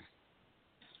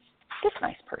this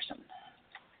nice person.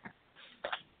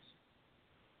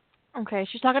 Okay,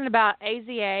 she's talking about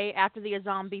AZA After the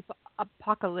Zombie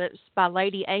Apocalypse by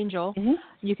Lady Angel. Mm-hmm.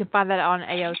 You can find that on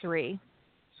AO3.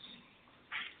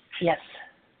 Yes.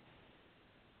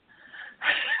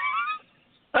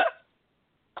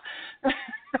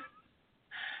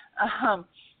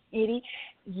 Edie,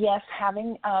 yes,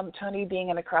 having Tony being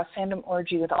in a cross-fandom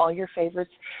orgy with all your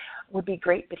favorites would be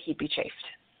great, but he'd be chafed.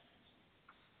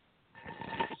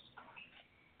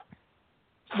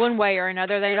 One way or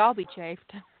another, they'd all be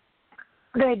chafed.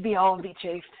 They'd all be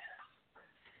chafed.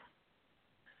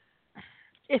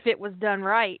 If it was done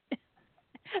right.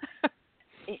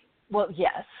 Well,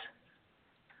 yes.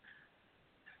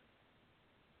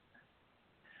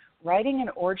 Writing an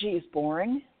orgy is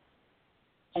boring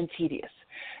and tedious.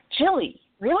 Jilly,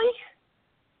 really?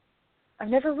 I've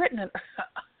never written an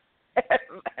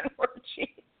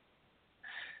orgy.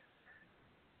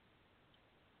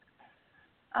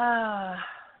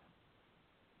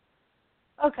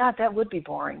 Oh, God, that would be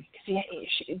boring.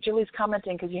 Jilly's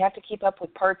commenting because you have to keep up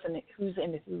with parts and who's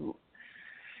into who.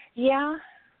 Yeah.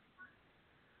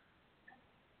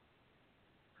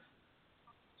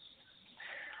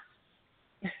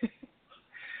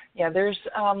 Yeah, there's,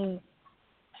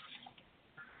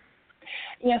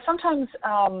 sometimes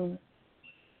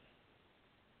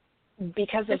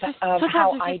because of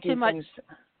how I do things.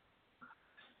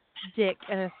 Dick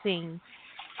in a scene.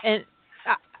 And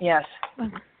yes.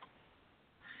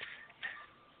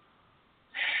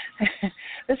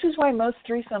 This is why most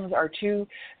threesomes are two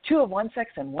of one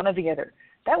sex and one of the other.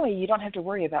 That way you don't have to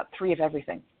worry about three of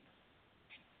everything.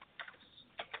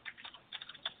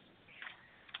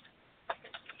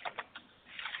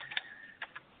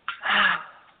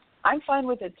 I'm fine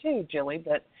with it too, Jilly,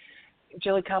 but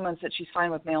Jilly comments that she's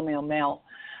fine with male, male, male.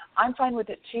 I'm fine with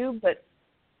it too, but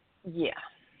yeah.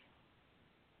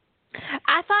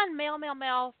 I find male, male,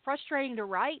 male frustrating to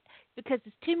write because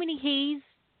there's too many he's.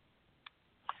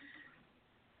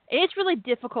 It's really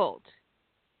difficult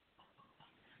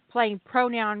playing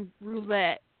pronoun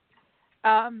roulette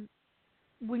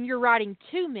when you're writing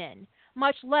two men,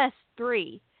 much less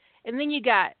three. And then you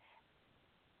got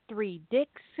three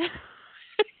dicks.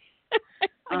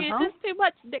 I mean, it's just too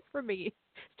much dick for me.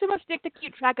 It's too much dick to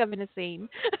keep track of in a scene.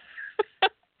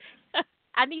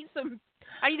 I need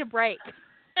a break.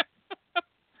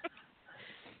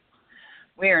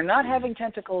 We are not having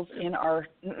tentacles in our...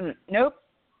 Nope.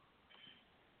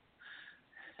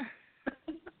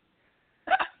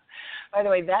 By the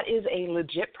way, that is a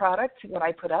legit product, what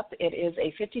I put up. It is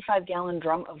a 55-gallon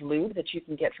drum of lube that you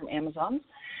can get from Amazon,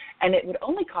 and it would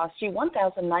only cost you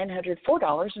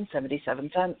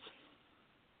 $1,904.77.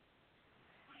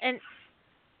 And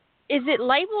is it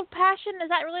labeled Passion? Is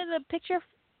that really the picture?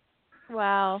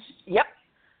 Wow. Yep.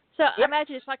 So I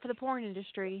imagine it's like for the porn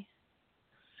industry.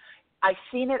 I've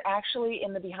seen it actually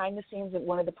in the behind the scenes at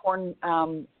one of the porn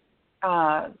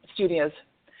studios,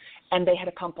 and they had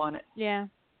a pump on it. Yeah.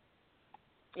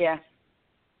 Yeah.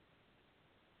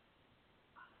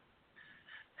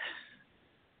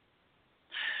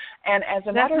 And as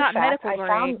a matter of fact,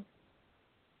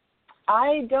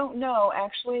 I don't know,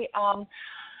 actually.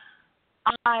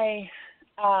 I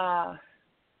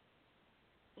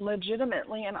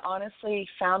legitimately and honestly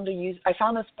found I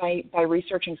found this by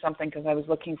researching something because I was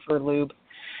looking for lube,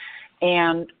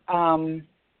 and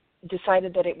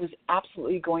decided that it was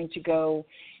absolutely going to go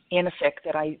in a fic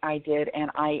that I did,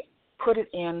 and I put it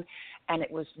in, and it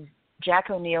was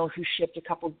Jack O'Neill who shipped a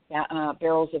couple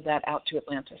barrels of that out to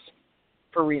Atlantis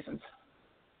for reasons.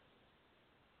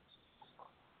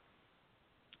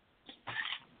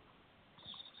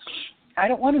 I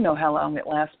don't want to know how long it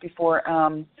lasts before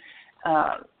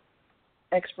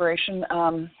expiration.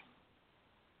 I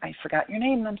forgot your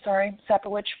name, I'm sorry,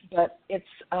 Sapowich, but it's,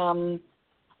 I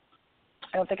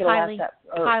don't think it'll last that.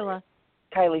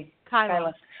 Kylie.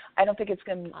 I don't think it's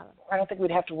going to, I don't think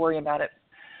we'd have to worry about it.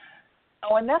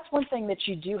 Oh, and that's one thing that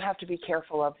you do have to be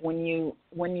careful of when you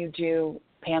do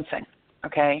pantsing,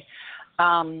 okay?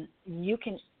 You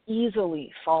can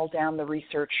easily fall down the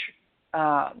research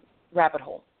rabbit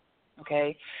hole,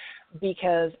 okay,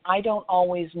 because I don't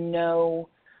always know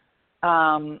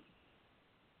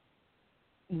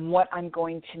what I'm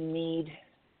going to need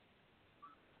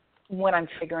when I'm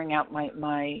figuring out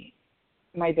my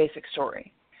basic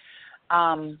story.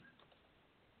 And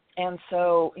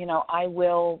so, I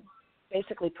will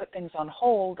basically put things on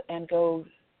hold and go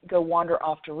wander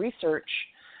off to research,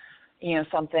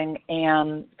 something,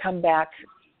 and come back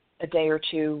a day or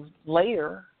two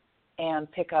later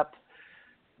and pick up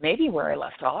maybe where I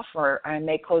left off, or I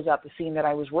may close out the scene that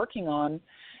I was working on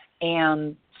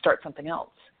and start something else.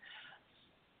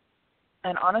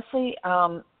 And honestly,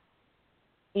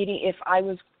 Edie, if I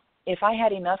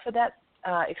had enough of that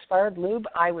expired lube,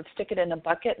 I would stick it in a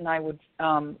bucket and I would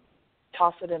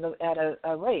toss it at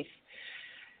a wraith.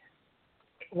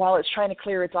 While it's trying to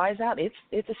clear its eyes out,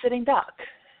 it's a sitting duck.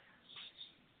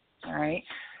 All right?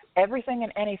 Everything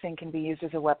and anything can be used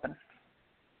as a weapon.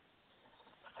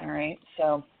 All right?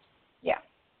 So, yeah.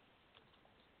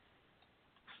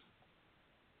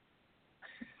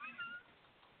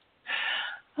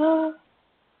 Oh,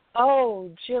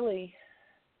 Jilly.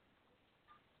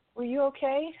 Were you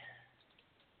okay?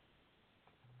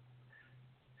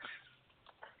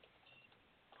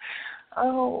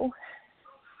 Oh.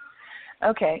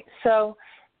 Okay, so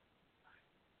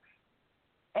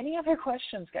any other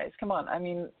questions, guys? Come on. I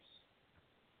mean,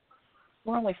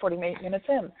 we're only 48 minutes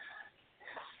in.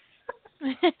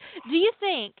 Do you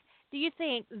think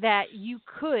that you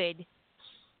could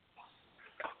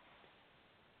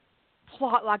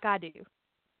plot like I do?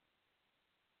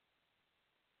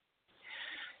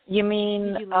 You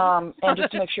mean, and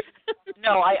just to make sure,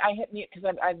 no, I hit mute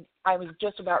because I was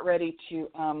just about ready to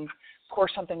pour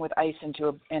something with ice in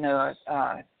a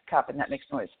cup, and that makes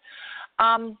noise.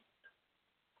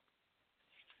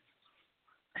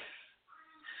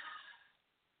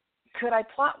 Could I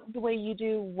plot the way you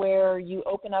do, where you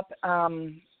open up?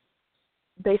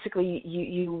 Basically,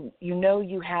 you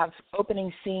have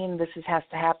opening scene. This has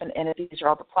to happen, and these are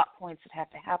all the plot points that have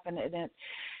to happen in it.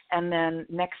 And then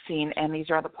next scene, and these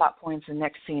are the plot points, and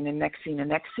next scene, and next scene, and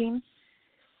next scene.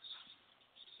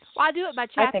 Well, I do it by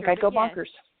chapter. I think I'd go bonkers.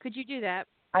 Could you do that?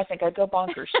 I think I'd go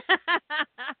bonkers.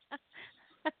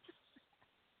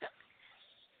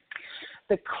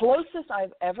 The closest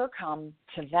I've ever come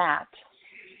to that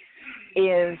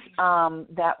is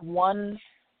that one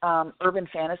urban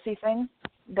fantasy thing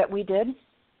that we did,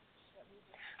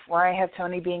 where I have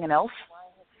Tony being an elf.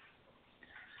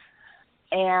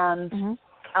 And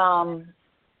I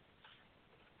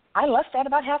left that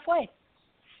about halfway.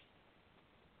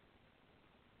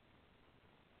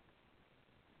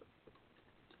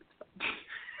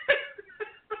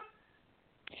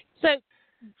 So,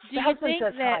 do the you think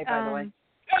says that? Hi, by the way.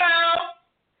 Hello.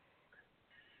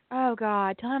 Oh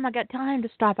God! Tell him to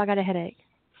stop. I got a headache.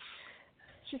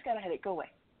 She's got a headache. Go away.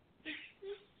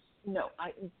 No,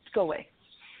 go away.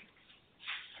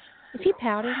 Is he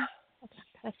pouting?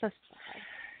 That's so sad.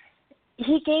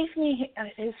 He gave me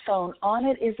his phone. On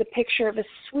it is a picture of a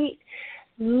sweet,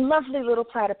 lovely little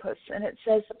platypus, and it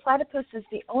says the platypus is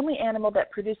the only animal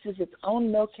that produces its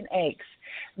own milk and eggs.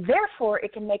 Therefore,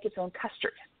 it can make its own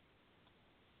custard.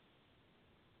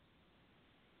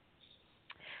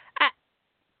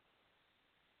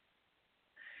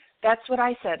 That's what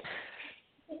I said.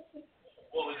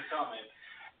 What was the comment?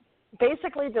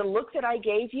 Basically, the look that I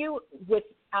gave you with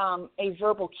a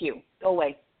verbal cue. Go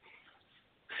away.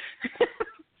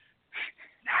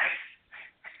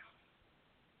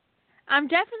 I'm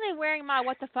definitely wearing my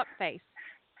what the fuck face.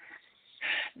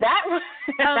 That was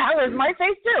my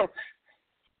face too.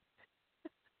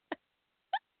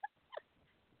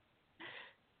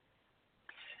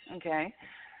 Okay.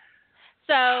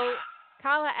 So,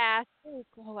 Kyla asked,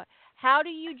 how do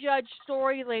you judge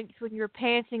story length when you're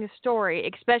pantsing a story,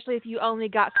 especially if you only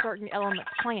got certain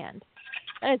elements planned?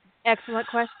 That is an excellent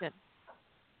question.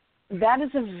 That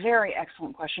is a very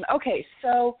excellent question. Okay,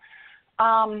 so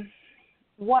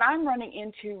what I'm running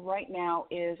into right now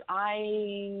is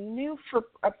I knew for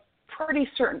a pretty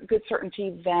good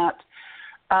certainty that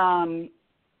in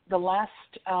the last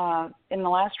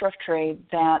rough trade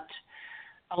that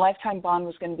a lifetime bond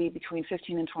was going to be between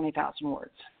 15 and 20,000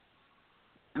 words.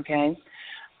 Okay,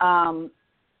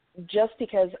 just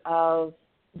because of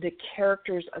the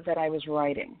characters that I was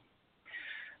writing.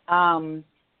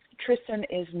 Tristan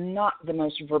is not the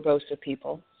most verbose of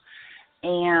people,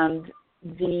 and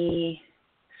the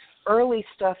early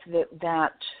stuff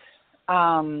that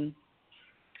I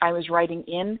was writing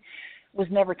in was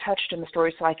never touched in the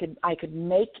story, so I could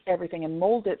make everything and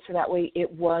mold it so that way it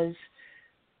was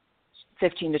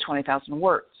 15 to 20,000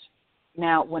 words.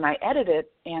 Now, when I edit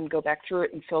it and go back through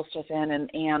it and fill stuff in,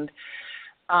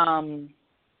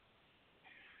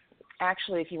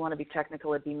 actually, if you want to be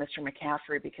technical, it'd be Mr.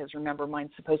 McCaffrey, because remember,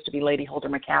 mine's supposed to be Lady Holder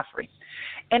McCaffrey.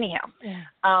 Anyhow,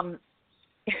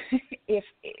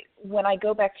 when I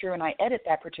go back through and I edit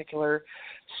that particular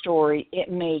story,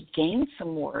 it may gain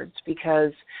some words,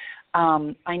 because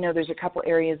I know there's a couple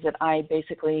areas that I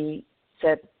basically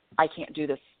said I can't do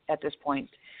this at this point,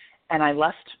 and I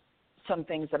left some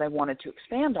things that I wanted to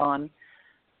expand on,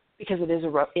 because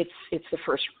it's the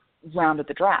first round of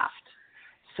the draft.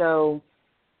 So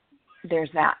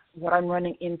there's that. What I'm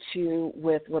running into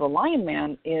with Little Lion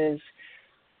Man is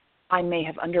I may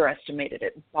have underestimated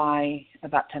it by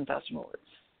about 10,000 words.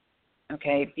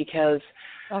 Okay, because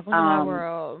welcome to my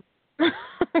world.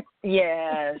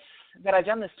 yes, but I've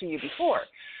done this to you before.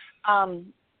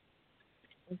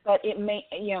 But it may,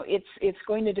 it's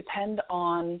going to depend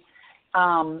on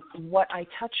what I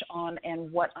touch on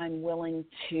and what I'm willing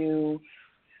to,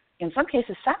 in some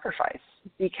cases, sacrifice.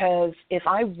 Because if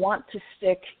I want to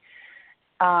stick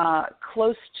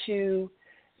close to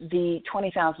the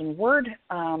 20,000 word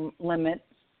limit,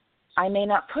 I may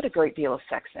not put a great deal of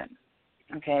sex in.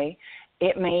 Okay,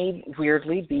 it may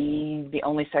weirdly be the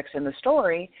only sex in the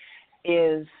story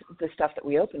is the stuff that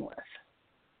we open with.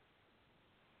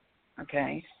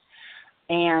 Okay,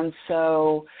 and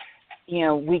so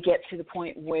we get to the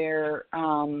point where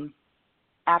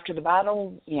after the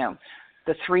battle,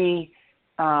 the three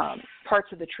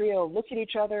parts of the trio look at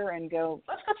each other and go,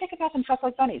 let's go take a bath and fuck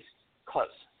like bunnies. Close.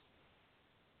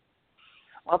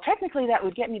 Well, technically that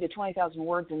would get me to 20,000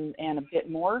 words and a bit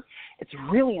more. It's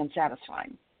really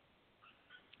unsatisfying.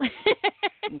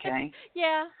 Okay?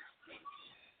 Yeah.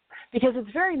 Because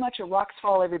it's very much a rocks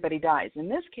fall, everybody dies. In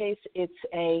this case, it's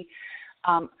a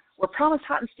we're promised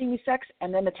hot and steamy sex,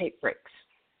 and then the tape breaks.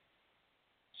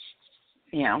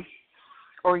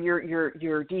 Or your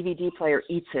DVD player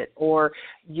eats it, or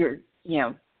the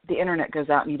internet goes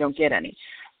out and you don't get any,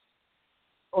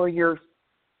 or your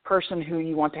person who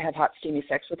you want to have hot steamy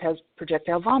sex with has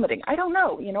projectile vomiting. I don't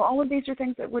know. All of these are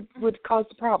things that would cause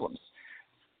the problems.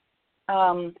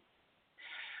 But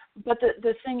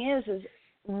the thing is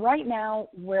right now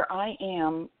where I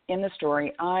am in the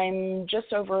story, I'm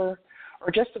just over or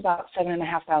just about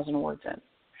 7,500 words in,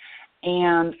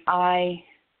 and I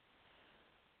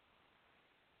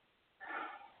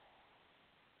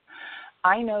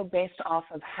know based off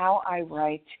of how I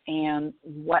write and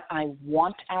what I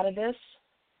want out of this,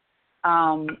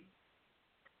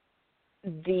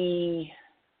 the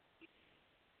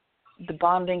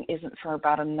bonding isn't for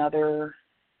about another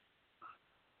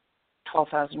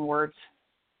 12,000 words,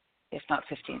 if not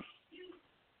 15,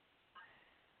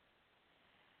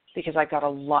 because I've got a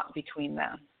lot between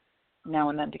now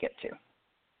and then to get to,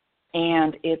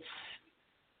 and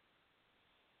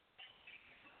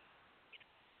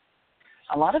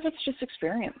a lot of it's just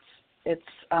experience. It's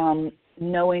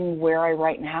knowing where I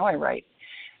write and how I write.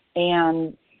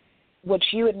 And what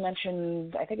you had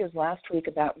mentioned, I think it was last week,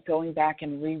 about going back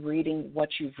and rereading what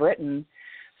you've written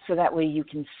so that way you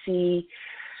can see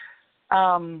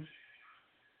a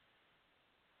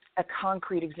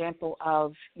concrete example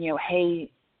of,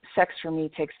 hey, sex for me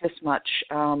takes this much,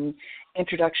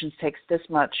 introductions takes this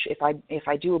much. If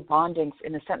I do a bonding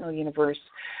in the Sentinel universe,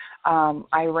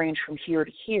 I range from here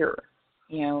to here.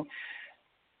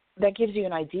 That gives you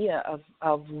an idea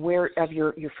of your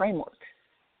framework.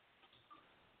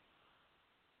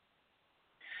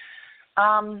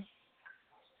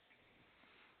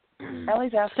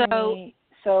 Ellie's asking me.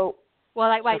 So,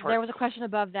 well, wait. There was a question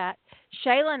above that.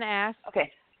 Shaylin asked. Okay.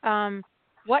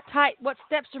 What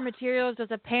steps or materials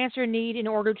does a pantser need in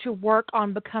order to work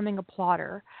on becoming a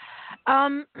plotter?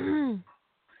 First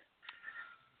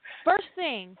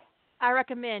thing I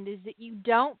recommend is that you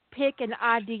don't pick an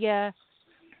idea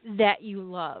that you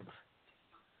love.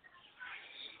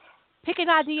 Pick an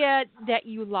idea that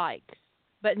you like,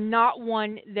 but not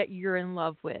one that you're in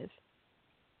love with.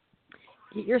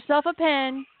 Get yourself a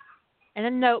pen and a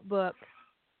notebook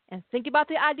and think about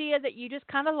the idea that you just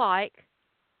kind of like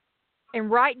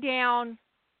and write down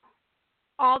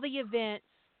all the events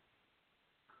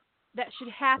that should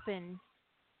happen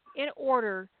in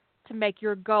order to make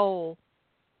your goal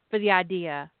for the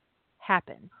idea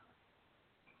happen.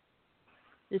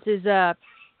 This is a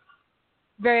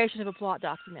variation of a plot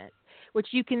document, which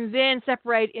you can then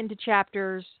separate into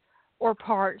chapters or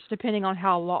parts depending on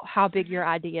how big your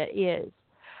idea is.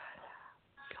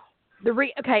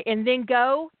 And then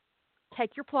go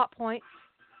take your plot points,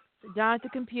 sit down at the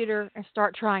computer, and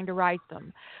start trying to write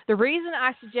them. The reason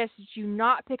I suggest that you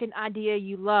not pick an idea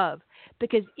you love,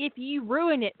 because if you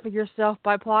ruin it for yourself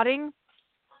by plotting,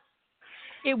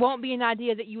 It won't be an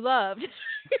idea that you loved.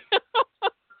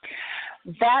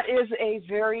 That is a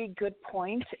very good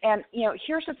point. And,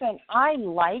 here's the thing. I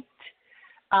liked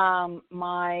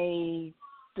my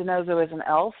DiNozzo as an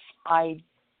elf. I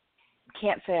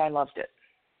can't say I loved it.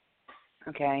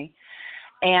 Okay?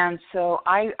 And so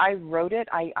I wrote it.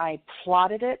 I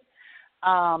plotted it.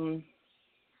 And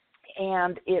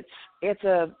it's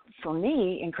a, for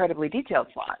me, incredibly detailed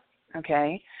plot.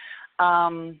 Okay?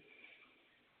 I'm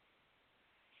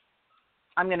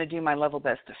going to do my level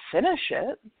best to finish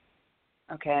it.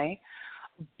 Okay,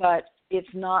 but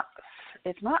it's not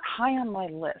high on my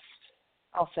list.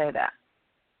 I'll say that.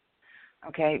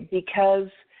 Okay, because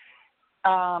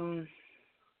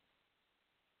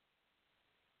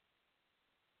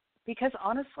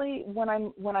honestly, when I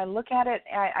look at it,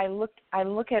 I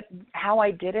look at how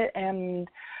I did it, and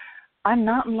I'm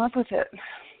not in love with it.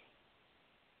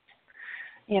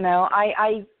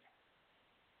 I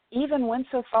even went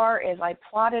so far as I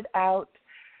plotted out,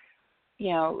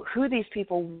 who these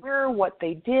people were, what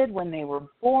they did when they were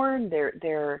born,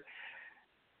 their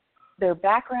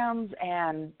backgrounds,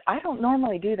 and I don't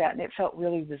normally do that, and it felt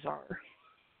really bizarre.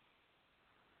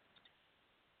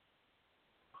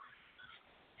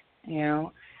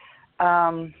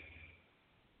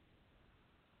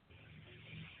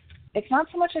 It's not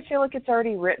so much I feel like it's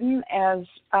already written as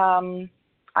I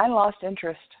lost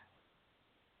interest.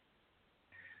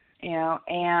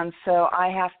 And so I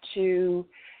have to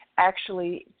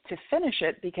actually, to finish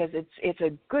it, because it's a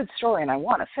good story and I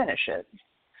want to finish it,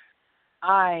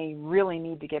 I really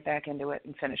need to get back into it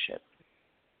and finish it.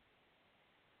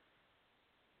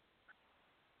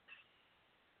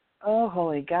 Oh,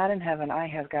 holy God in heaven, I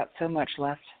have got so much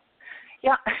left.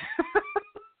 Yeah.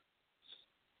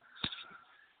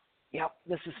 Yep,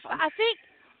 this is fun. I think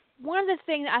one of the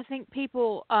things I think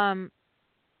people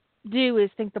do is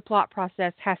think the plot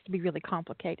process has to be really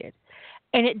complicated.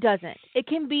 And it doesn't. It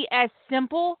can be as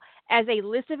simple as a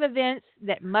list of events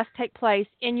that must take place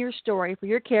in your story for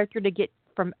your character to get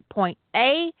from point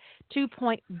A to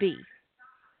point B.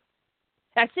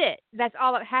 That's it. That's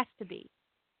all it has to be.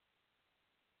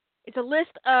 It's a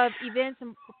list of events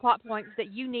and plot points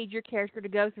that you need your character to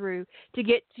go through to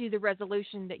get to the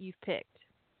resolution that you've picked.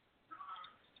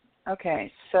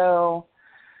 Okay, so...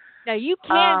 Now, you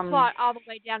can plot all the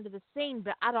way down to the scene,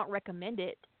 but I don't recommend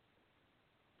it.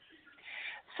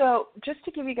 So just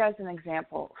to give you guys an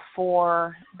example,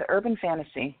 for the urban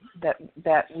fantasy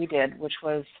that we did, which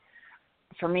was,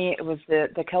 for me, it was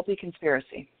the Kelpie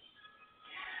Conspiracy.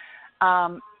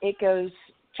 It goes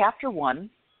chapter 1,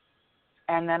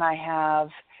 and then I have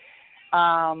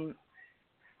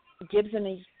Gibbs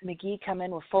and McGee come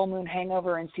in with full moon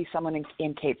hangover and see someone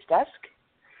in Kate's desk.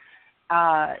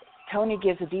 Tony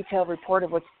gives a detailed report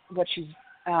of what she's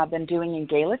been doing in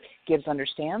Gaelic. Gibbs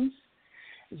understands.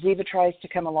 Ziva tries to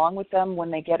come along with them when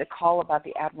they get a call about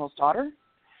the Admiral's daughter.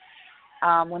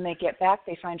 When they get back,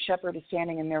 they find Shepard is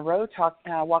standing in their row,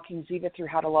 walking Ziva through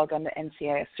how to log on to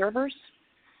NCIS servers.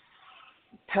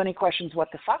 Tony questions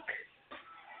what the fuck.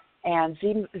 And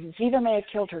Ziva may have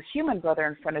killed her human brother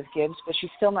in front of Gibbs, but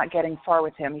she's still not getting far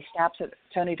with him. He snaps at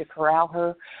Tony to corral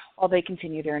her while they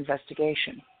continue their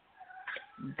investigation.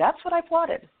 That's what I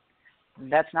plotted.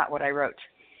 That's not what I wrote.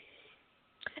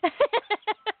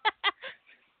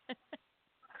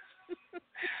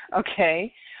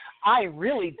 Okay, I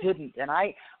really didn't, and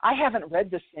I haven't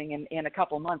read this thing in a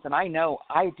couple months, and I know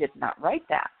I did not write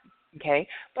that, okay,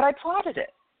 but I plotted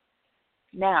it.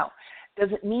 Now, does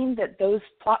it mean that those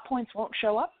plot points won't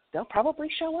show up? They'll probably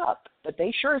show up, but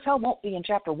they sure as hell won't be in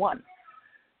chapter 1,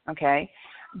 okay,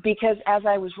 because as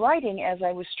I was writing, as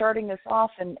I was starting this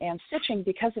off and stitching,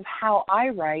 because of how I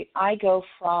write, I go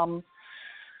from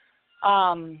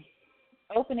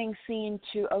opening scene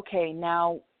to, okay,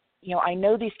 now, I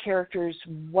know these characters,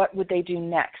 what would they do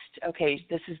next? Okay,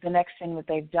 this is the next thing that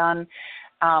they've done.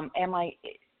 Honest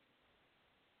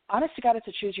to God, it's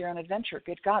a choose your own adventure.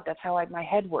 Good God, that's how my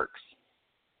head works.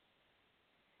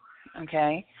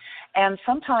 Okay? And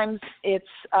sometimes it's,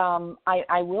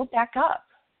 I will back up,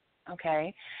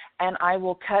 okay? And I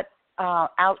will cut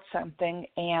out something,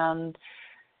 and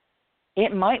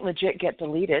it might legit get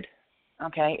deleted,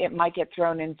 okay? It might get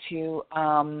thrown into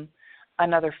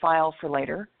another file for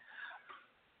later.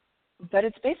 But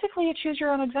it's basically a choose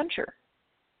your own adventure,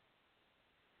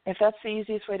 if that's the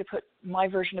easiest way to put my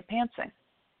version of pantsing.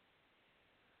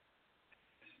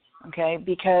 Okay,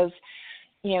 because,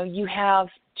 you have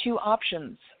two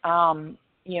options.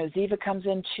 Ziva comes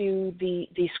into the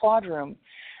squad room,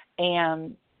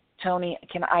 and Tony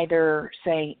can either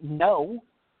say no,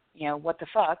 what the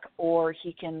fuck, or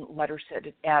he can let her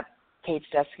sit at Kate's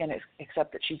desk and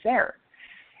accept that she's there.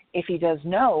 If he does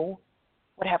no,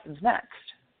 what happens next?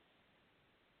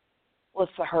 Well,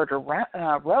 it's the harder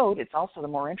road. It's also the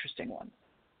more interesting one.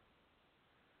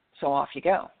 So off you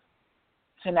go.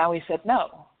 So now he said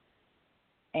no.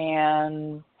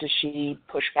 And does she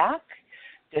push back?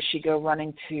 Does she go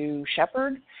running to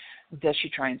Shepard? Does she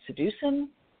try and seduce him?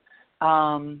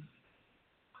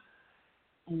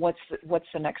 What's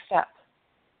the next step?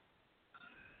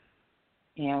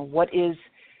 What is...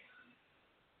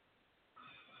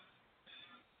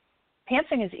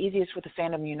 Pantsing is easiest with the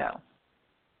fandom you know.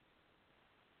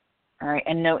 All right,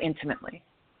 and know intimately.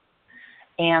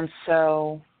 And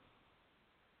so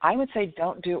I would say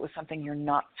don't do it with something you're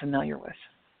not familiar with.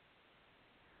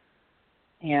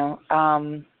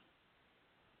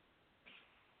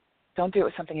 Don't do it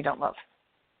with something you don't love.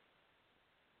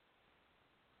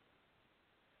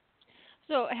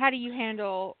 So how do you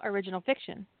handle original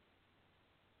fiction?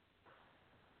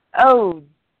 Oh,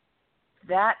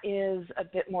 that is a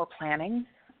bit more planning.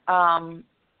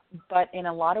 But in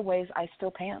a lot of ways, I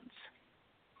still pants.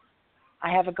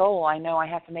 I have a goal. I know I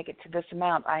have to make it to this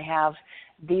amount. I have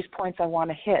these points I want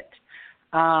to hit.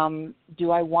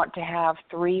 Do I want to have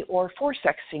 3 or 4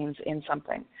 sex scenes in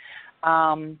something?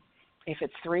 If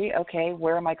it's 3, okay,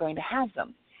 where am I going to have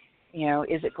them?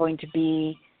 Is it going to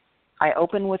be I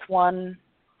open with one,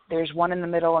 there's one in the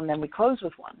middle, and then we close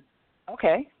with one?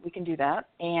 Okay, we can do that.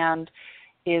 And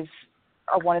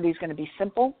are one of these going to be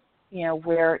simple,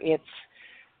 where it's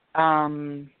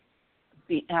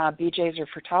BJ's or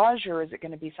frottage, or is it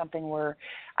going to be something where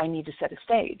I need to set a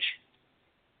stage?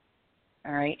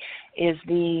 All right. Is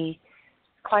the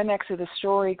climax of the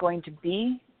story going to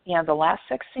be, the last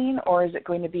sex scene, or is it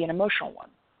going to be an emotional one?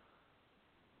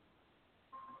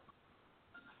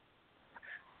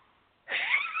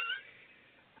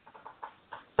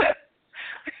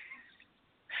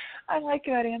 I like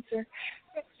that answer.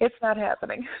 It's not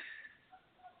happening.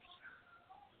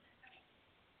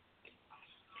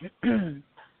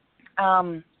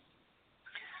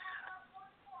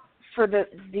 For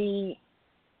the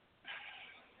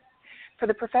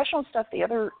professional stuff, the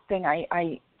other thing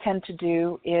I tend to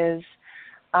do is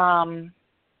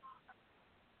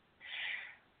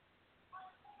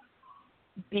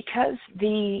because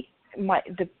the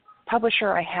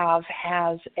publisher I have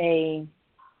has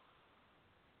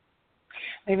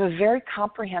they have a very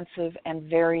comprehensive and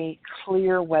very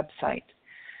clear website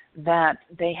that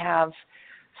they have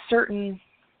certain,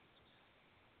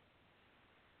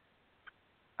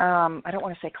 I don't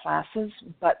want to say classes,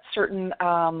 but certain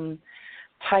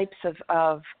types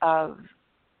of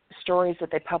stories that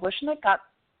they publish, and they've got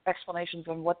explanations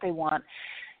on what they want.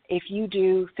 If you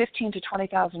do 15 to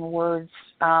 20,000 words,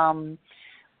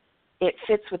 it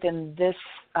fits within this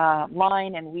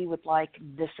line, and we would like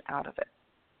this out of it.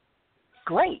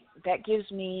 Great. That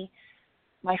gives me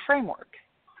my framework.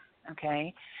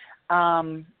 Okay.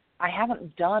 I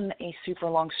haven't done a super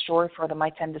long story for them. I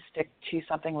tend to stick to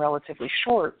something relatively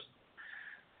short,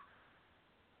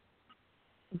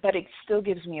 but it still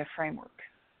gives me a framework.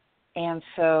 And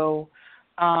so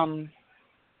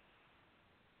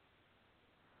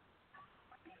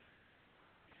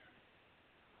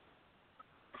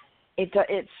it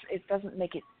doesn't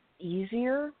make it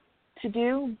easier to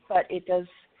do, but it does.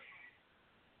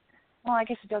 Well, I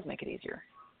guess it does make it easier.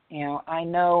 I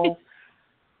know.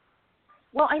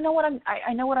 Well, I know what I'm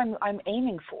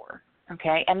aiming for.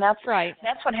 Okay, and that's right.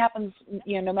 That's what happens.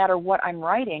 No matter what I'm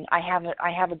writing, I have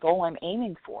a goal I'm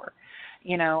aiming for.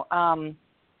 Hot,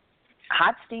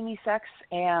 steamy sex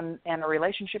and a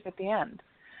relationship at the end.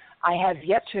 I have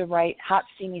yet to write hot,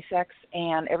 steamy sex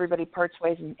and everybody parts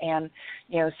ways and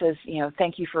says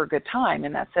thank you for a good time,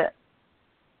 and that's it.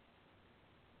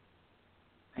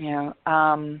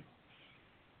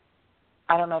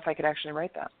 I don't know if I could actually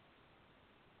write that.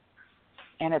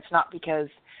 And it's not because,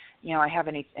 I have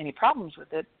any problems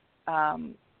with it. I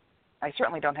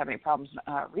certainly don't have any problems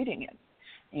reading it.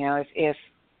 If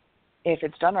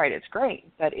it's done right, it's great,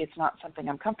 but it's not something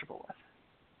I'm comfortable with.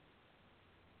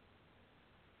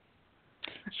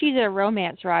 She's a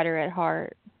romance writer at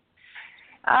heart.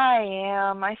 I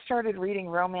am. I started reading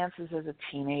romances as a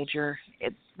teenager.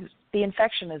 The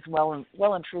infection is well and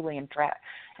truly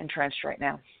entrenched right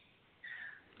now.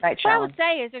 What I would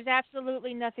say is there's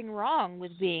absolutely nothing wrong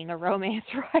with being a romance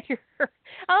writer.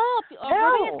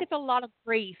 Romance gets a lot of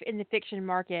grief in the fiction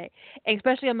market,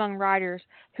 especially among writers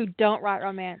who don't write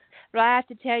romance. But I have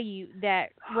to tell you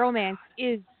that romance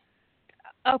is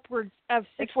upwards of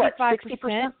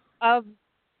 65% of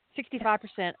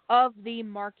 65% of the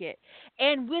market.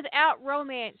 And without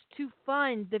romance to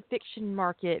fund the fiction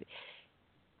market,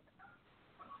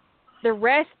 the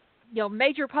rest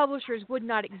major publishers would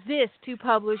not exist to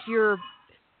publish your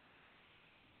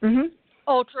Mhm.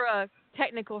 ultra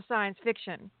technical science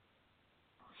fiction.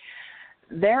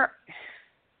 There's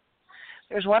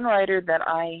one writer that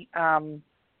I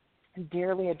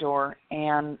dearly adore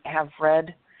and have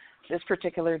read this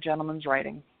particular gentleman's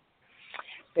writing,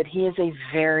 but he is a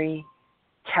very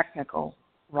technical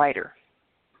writer.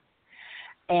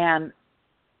 And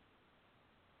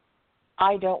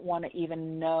I don't want to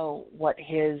even know what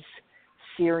his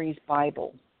series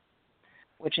Bible,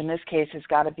 which in this case has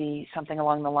got to be something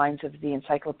along the lines of the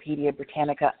Encyclopedia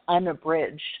Britannica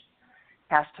unabridged,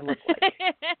 has to look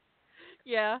like.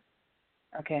 Yeah.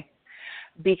 Okay.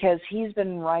 Because he's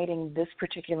been writing this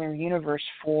particular universe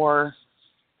for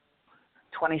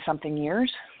 20-something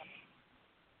years.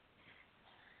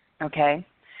 Okay.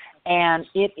 And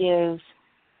it is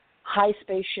high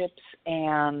spaceships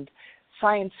and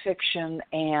science fiction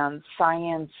and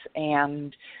science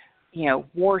and,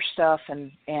 war stuff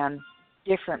and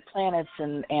different planets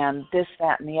and this,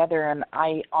 that, and the other. And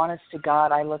I, honest to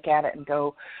God, I look at it and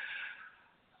go,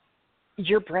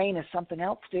 your brain is something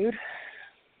else, dude.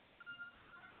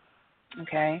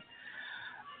 Okay.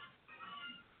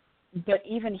 But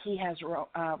even he has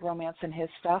romance in his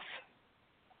stuff.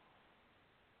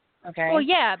 Okay. Well,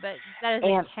 yeah, but that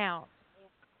doesn't count.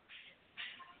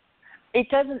 It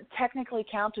doesn't technically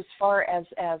count as far as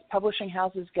publishing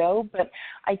houses go, but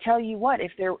I tell you what,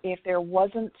 if there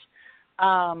wasn't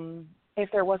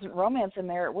romance in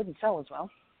there, it wouldn't sell as well.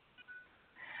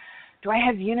 Do I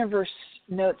have universe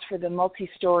notes for the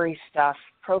multi-story stuff,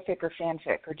 profic or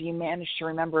fanfic, or do you manage to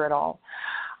remember it all?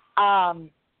 I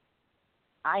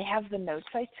have the notes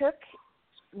I took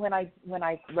when I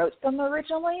wrote them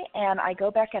originally, and I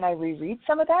go back and I reread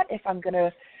some of that if I'm going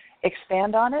to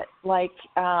expand on it. Like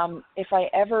if I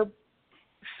ever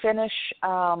finish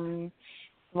Lion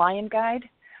Guide,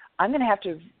 I'm going to have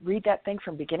to read that thing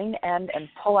from beginning to end and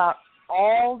pull out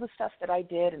all the stuff that I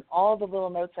did and all the little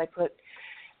notes I put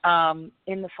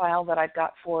in the file that I've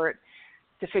got for it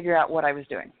to figure out what I was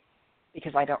doing,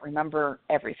 because I don't remember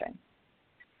everything.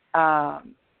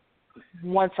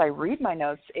 Once I read my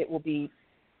notes, it will be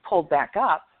pulled back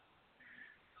up.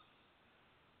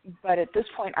 But at this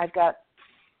point, I've got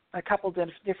a couple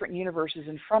different universes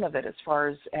in front of it as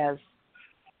far as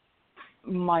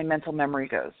my mental memory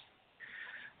goes.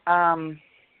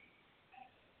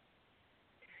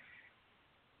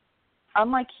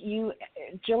 Unlike you,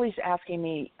 Jilly's asking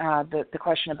me the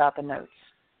question about the notes.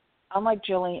 Unlike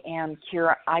Jilly and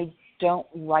Kira, I don't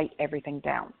write everything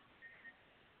down.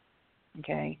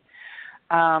 Okay.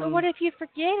 But what if you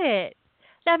forget it?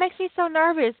 That makes me so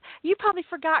nervous. You probably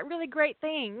forgot really great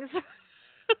things.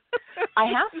 I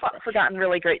have forgotten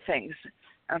really great things.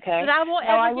 Okay. That I won't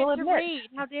now, ever I will get to admit, read.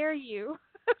 How dare you?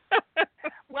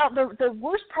 Well, the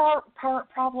worst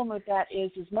problem with that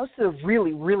is most of the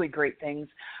really, really great things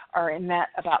are in that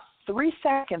about 3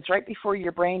 seconds right before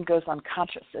your brain goes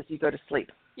unconscious as you go to sleep.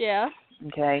 Yeah.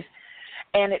 Okay.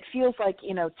 And it feels like,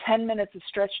 10 minutes of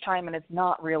stretch time, and it's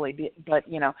not really. But,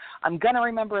 I'm going to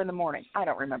remember in the morning. I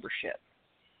don't remember shit.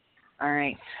 All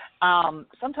right.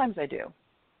 Sometimes I do.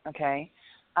 Okay.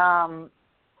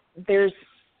 There's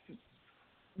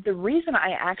the reason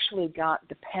I actually got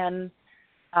the pen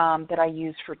that I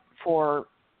use for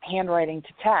handwriting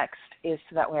to text is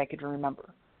so that way I could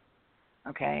remember.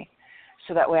 Okay.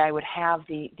 So that way I would have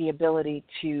the ability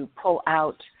to pull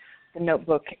out the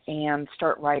notebook and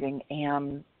start writing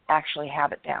and actually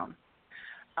have it down.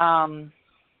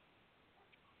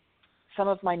 Some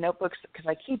of my notebooks, because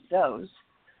I keep those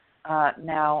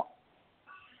now,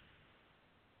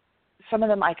 some of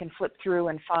them I can flip through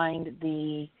and find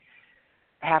the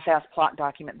half-assed plot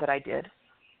document that I did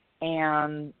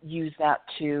and use that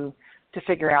to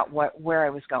figure out where I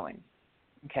was going.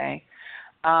 Okay.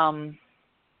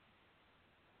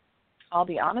 I'll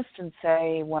be honest and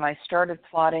say when I started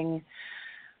plotting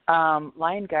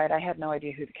Lion Guide, I had no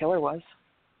idea who the killer was.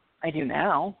 I do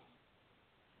now.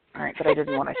 All right, but I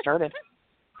didn't when I started.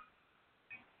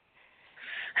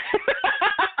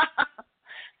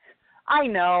 I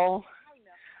know.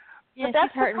 Yeah, but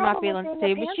that's she's hurting my feelings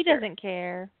too, but she pantser. doesn't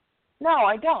care. No,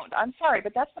 I don't. I'm sorry,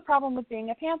 but that's the problem with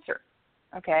being a pantser.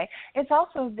 Okay? It's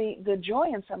also the joy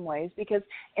in some ways, because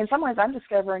in some ways I'm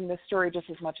discovering this story just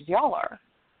as much as y'all are.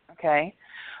 Okay?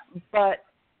 But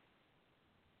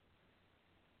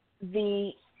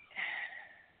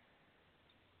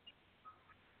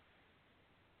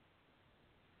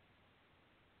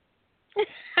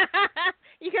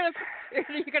you're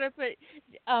gonna put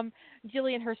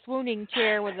Jilly in her swooning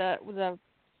chair with a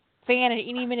fan at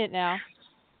any minute now.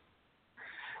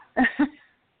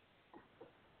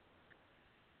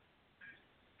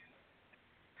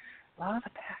 Law of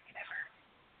the Pack, never.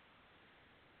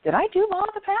 Did I do Law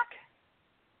of the Pack?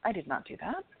 I did not do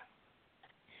that.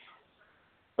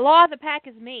 The Law of the Pack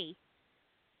is me.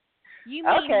 You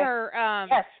mean Okay. her?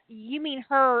 Yes. You mean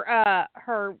her?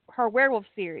 Her werewolf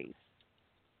series.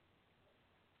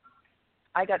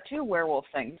 I got 2 werewolf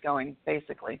things going,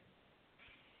 basically.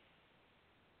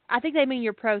 I think they mean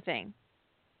your pro thing.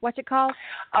 What's it called?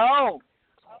 Oh,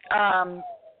 the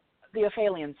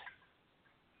Ophelians.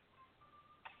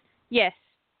 Yes.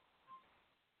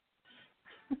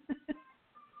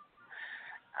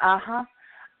 Uh-huh.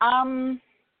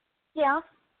 Yeah.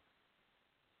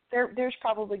 There's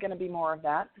probably going to be more of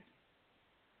that.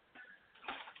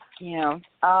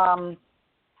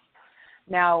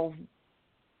 Now,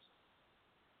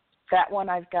 that one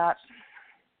I've got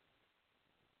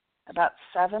about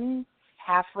 7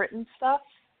 half-written stuff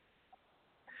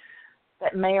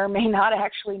that may or may not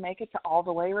actually make it to all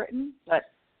the way written,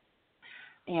 but,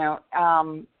 yeah.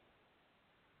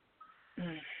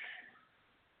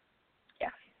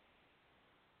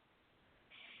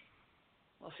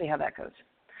 We'll see how that goes.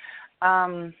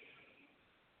 I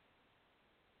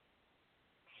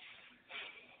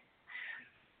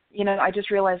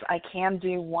just realized I can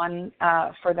do one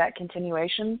for that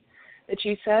continuation that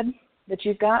you said that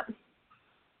you've got.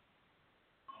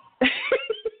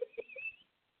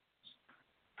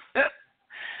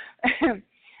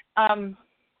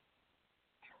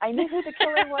 I knew who the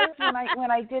killer was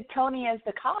when I did Tony as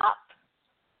the cop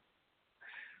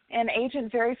and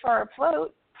Agent Very Far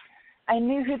Afloat. I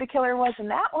knew who the killer was in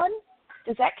that one.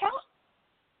 Does that count?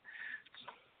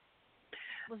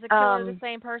 Was the killer the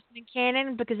same person in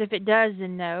canon? Because if it does,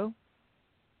 then no.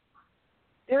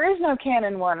 There is no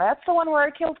canon one. That's the one where I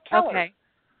killed Keller. Okay.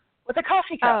 With a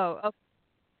coffee cup. Oh,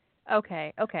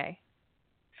 okay.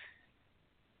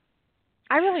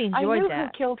 I really enjoyed that. I knew who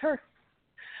killed her.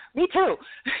 Me too.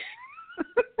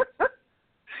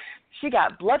 She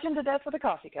got bludgeoned to death with a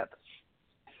coffee cup.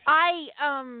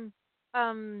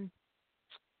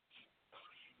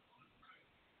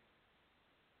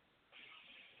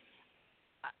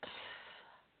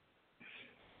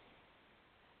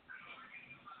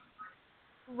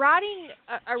 Writing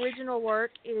original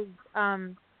work is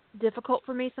difficult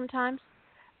for me sometimes.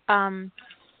 I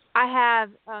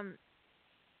have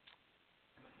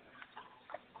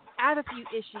a few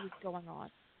issues going on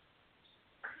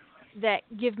that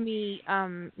give me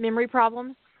memory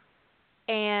problems,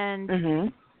 and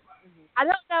I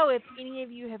don't know if any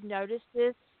of you have noticed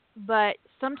this, but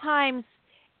sometimes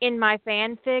in my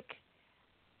fanfic,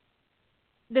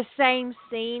 the same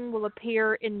scene will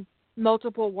appear in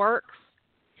multiple works.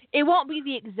 It won't be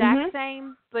the exact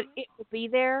same, but it will be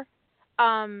there.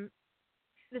 The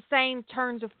same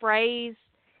turns of phrase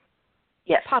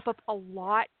pop up a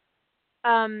lot.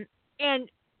 And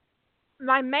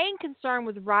my main concern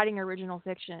with writing original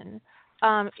fiction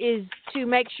is to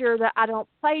make sure that I don't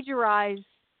plagiarize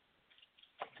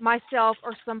myself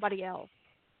or somebody else.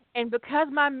 And because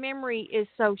my memory is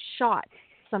so shot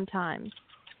sometimes,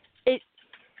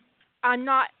 I'm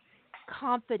not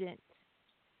confident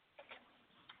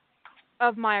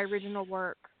of my original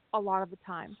work a lot of the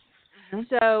time.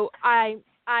 So I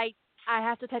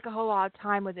have to take a whole lot of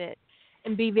time with it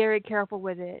and be very careful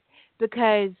with it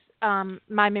because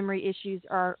my memory issues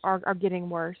are getting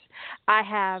worse. I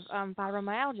have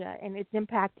fibromyalgia, and it's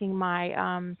impacting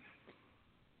my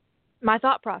my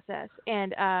thought process,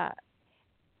 and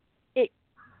it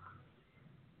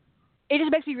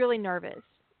just makes me really nervous.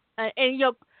 And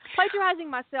plagiarizing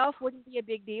myself wouldn't be a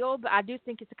big deal, but I do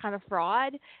think it's a kind of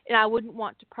fraud, and I wouldn't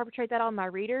want to perpetrate that on my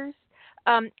readers.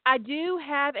 I do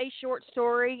have a short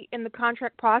story in the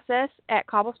contract process at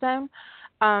Cobblestone.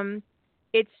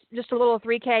 It's just a little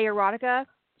 3K erotica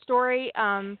story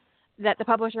that the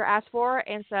publisher asked for,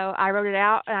 and so I wrote it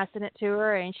out, and I sent it to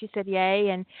her, and she said yay,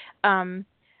 and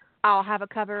I'll have a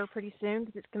cover pretty soon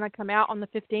because it's going to come out on the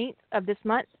 15th of this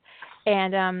month.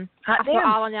 And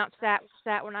I'll announce that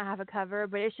when I have a cover,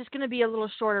 but it's just going to be a little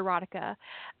short erotica.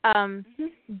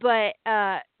 But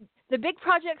the big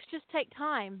projects just take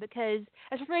time because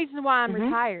that's the reason why I'm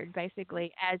retired,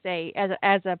 basically, as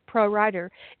a pro writer,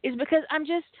 is because I'm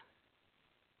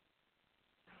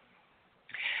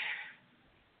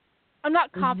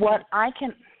not confident.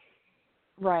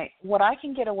 What I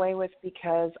can get away with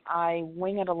because I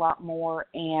wing it a lot more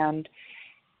and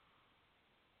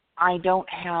I don't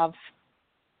have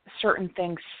certain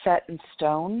things set in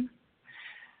stone.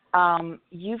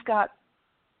 You've got,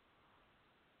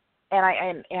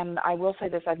 and I will say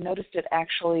this, I've noticed it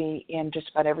actually in just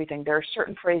about everything. There are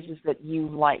certain phrases that you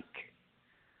like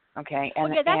Okay,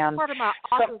 Well, yeah, that's and part of my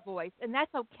so, author voice, and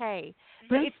that's okay.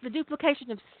 But Mhm. it's the duplication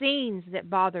of scenes that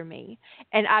bother me,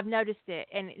 and I've noticed it.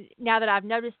 And now that I've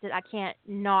noticed it, I can't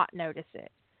not notice it.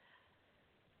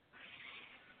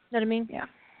 Know what I mean? yeah.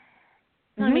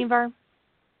 Know what I mean, Ver?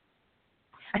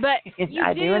 But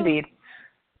I do indeed.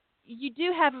 you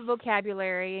do have a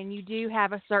vocabulary, and you do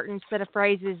have a certain set of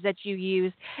phrases that you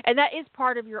use, and that is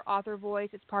part of your author voice.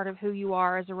 It's part of who you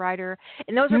are as a writer,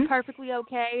 and those are Mhm. perfectly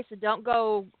okay. So don't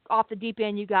go off the deep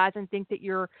end, you guys, and think that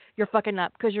you're fucking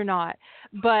up, because you're not.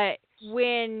 But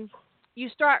when you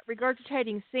start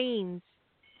regurgitating scenes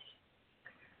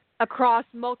across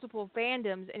multiple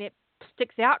fandoms, and it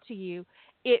sticks out to you,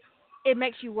 it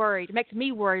makes you worried. It makes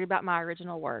me worried about my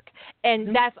original work, and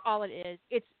Mhm. that's all it is.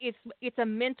 It's a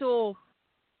mental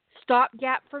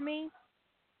stopgap for me.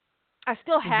 I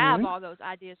still have Mhm. all those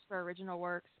ideas for original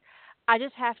works. I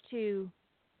just have to.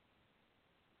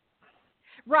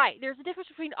 Right, there's a difference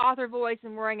between author voice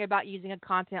and worrying about using a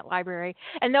content library.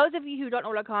 And those of you who don't know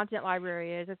what a content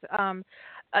library is,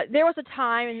 there was a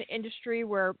time in the industry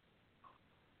where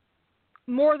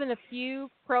more than a few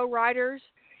pro writers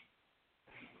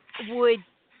would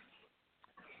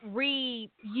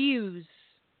reuse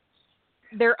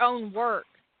their own work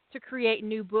to create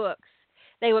new books.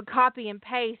 They would copy and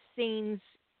paste scenes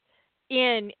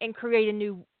in and create a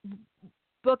new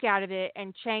book out of it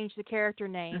and change the character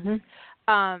names. Mhm.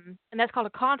 And that's called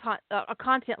a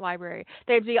content library.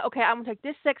 They'd be, okay, I'm gonna take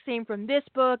this sex scene from this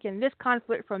book and this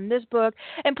conflict from this book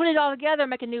and put it all together,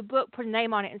 make a new book, put a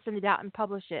name on it, and send it out and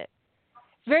publish it.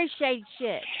 It's very shady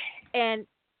shit, and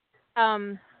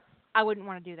I wouldn't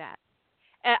want to do that.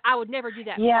 I would never do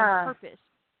that on Yeah. purpose.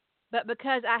 But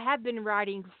because I have been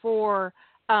writing for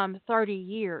 30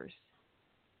 years,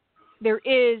 there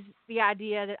is the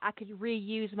idea that I could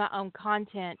reuse my own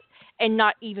content and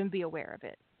not even be aware of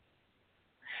it.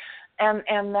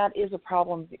 And that is a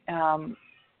problem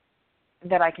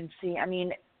that I can see. I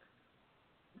mean,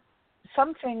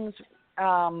 some things,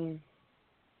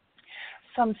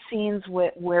 some scenes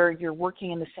where you're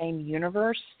working in the same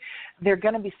universe, they're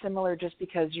going to be similar just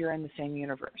because you're in the same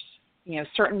universe. You know,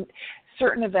 certain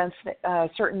events,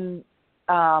 certain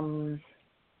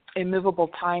immovable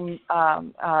time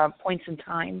points in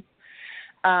time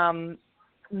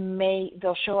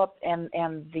they'll show up and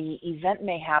the event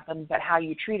may happen, but how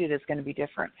you treat it is going to be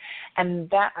different. And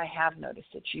that I have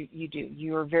noticed that you do.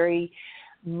 You are very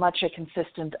much a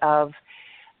consistent of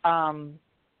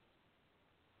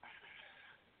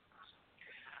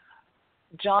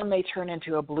John may turn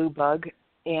into a blue bug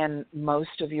in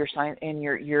most of your Stargate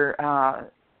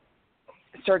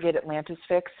Atlantis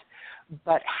fics,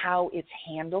 but how it's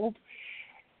handled,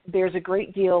 there's a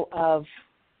great deal of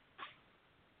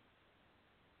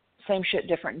same shit,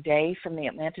 different day from the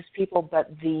Atlantis people, but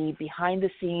the behind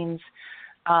the scenes,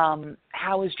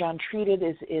 how is John treated?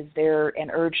 Is there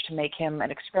an urge to make him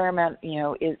an experiment? You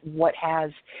know, what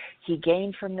has he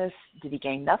gained from this? Did he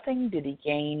gain nothing? Did he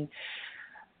gain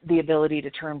the ability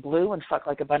to turn blue and fuck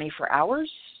like a bunny for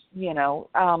hours? You know,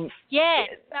 yes,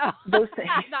 no, those things.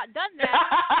 I've not done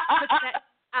that.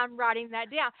 I'm writing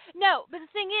that down. No, but the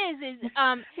thing is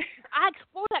I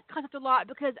explore that concept a lot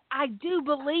because I do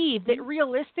believe that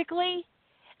realistically,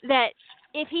 that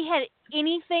if he had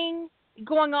anything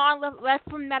going on left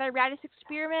from that Aratus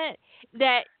experiment,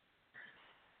 that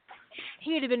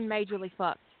he would have been majorly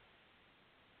fucked.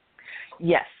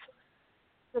 Yes.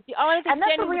 But the only thing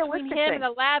standing between him thing. and the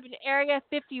lab in Area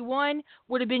 51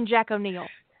 would have been Jack O'Neill.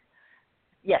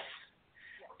 Yes.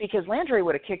 Because Landry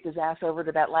would have kicked his ass over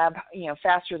to that lab, you know,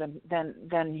 faster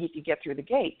than he could get through the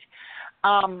gate.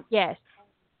 Yes.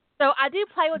 So I do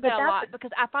play with that a lot that's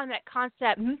because I find that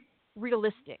concept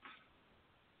realistic.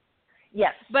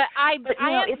 Yes. But I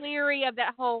am leery of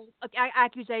that whole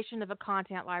accusation of a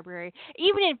content library.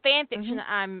 Even in fan fiction,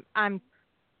 I'm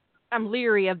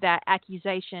leery of that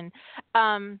accusation.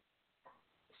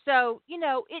 So you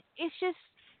know, it's just.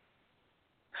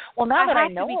 Well, now that I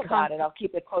know about it, I'll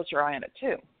keep a closer eye on it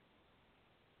too.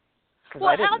 Well,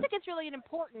 I don't think it's really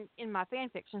important in my fan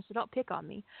fiction, so don't pick on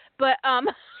me. But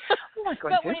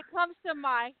but when it comes to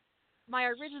my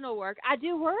original work, I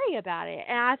do worry about it,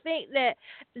 and I think that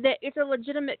it's a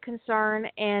legitimate concern,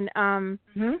 and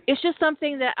it's just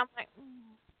something that I'm like,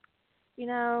 you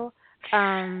know.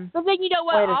 But then you know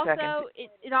what? Also,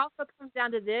 it also comes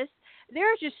down to this: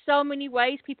 there are just so many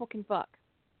ways people can fuck.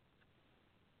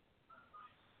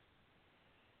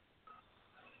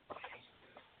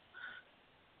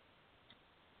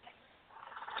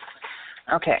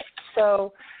 Okay,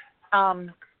 so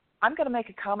I'm going to make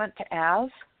a comment to Az.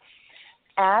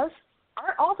 Az,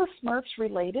 aren't all the Smurfs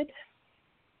related?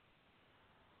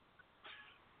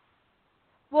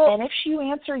 Well, And if you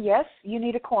answer yes, you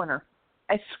need a corner.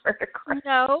 I swear to Christ.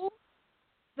 no,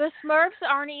 the Smurfs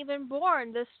aren't even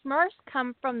born. The Smurfs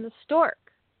come from the stork.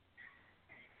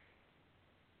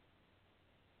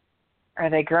 Are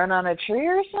they grown on a tree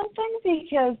or something?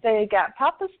 Because they got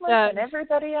Papa Smurf and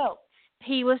everybody else.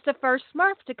 He was the first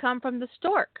Smurf to come from the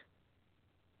stork.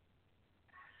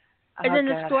 And then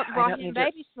the stork brought him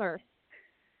baby Smurf.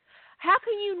 How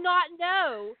can you not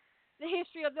know the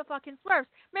history of the fucking Smurfs?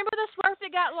 Remember the Smurf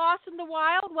that got lost in the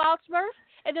wild Smurf?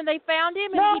 And then they found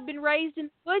him and he'd been raised in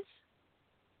the woods?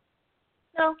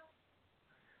 No.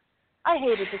 I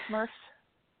hated the Smurfs.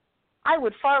 I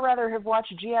would far rather have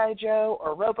watched G.I. Joe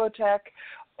or Robotech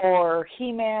or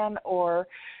He-Man or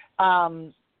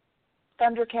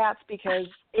Thundercats because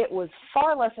it was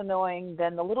far less annoying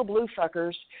than the little blue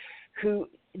fuckers who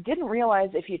didn't realize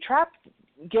if you trapped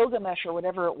Gilgamesh or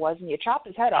whatever it was and you chopped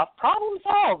his head off, problem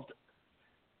solved.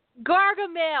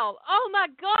 Gargamel. Oh, my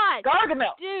God.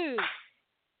 Gargamel. Dude,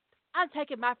 I'm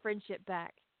taking my friendship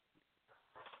back.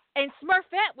 And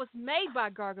Smurfette was made by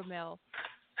Gargamel.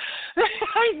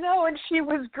 I know, and she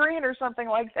was green or something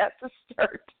like that to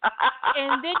start.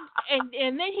 and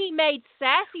then he made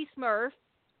Sassy Smurf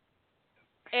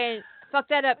and fucked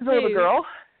that up too. Little girl.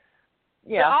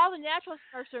 Yeah. So all the natural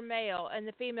Smurfs are male, and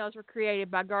the females were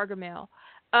created by Gargamel.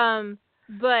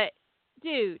 But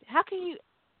dude, how can you?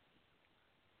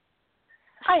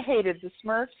 I hated the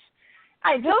Smurfs.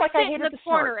 I hated in the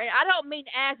corner, Smurfs. and I don't mean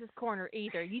Az's corner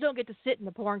either. You don't get to sit in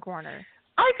the porn corner.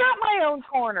 I got my own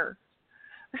corner.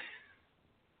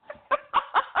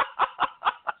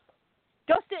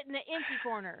 Go sit in the empty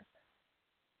corner.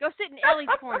 Go sit in Ellie's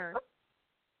corner.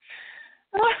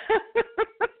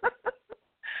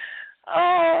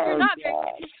 Oh, You're not God.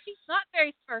 she's not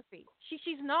very Smurfy.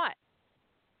 She's not.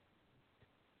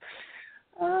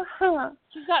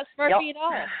 She's not Smurfy at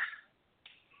all.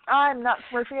 I'm not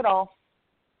Smurfy at all.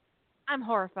 I'm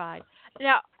horrified.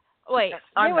 Now, wait.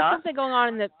 I'm there was not. something going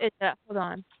on in the hold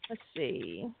on. Let's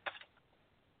see.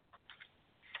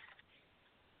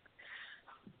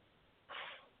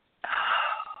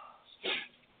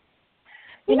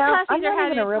 You know, I'm not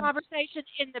having even a conversation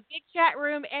in the big chat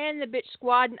room and the bitch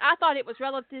squad, and I thought it was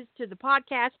relative to the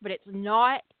podcast, but it's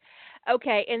not.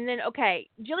 Okay, and then,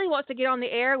 Jilly wants to get on the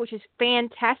air, which is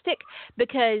fantastic,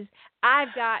 because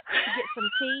I've got to get some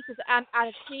tea, because I'm out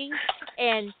of tea,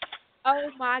 and, oh,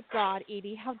 my God,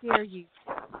 Edie, how dare you?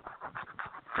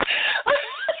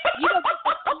 You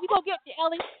go get to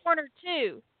Ellie's corner,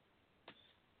 too,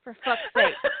 for fuck's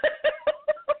sake.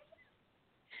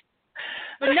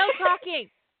 But no talking.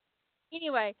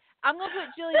 Anyway, I'm going to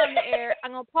put Jilly on the air.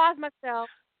 I'm going to pause myself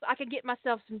so I can get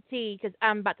myself some tea because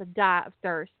I'm about to die of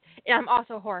thirst. And I'm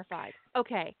also horrified.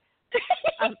 Okay.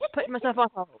 I'm putting myself on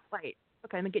hold. Wait.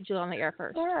 Okay, let me get Jilly on the air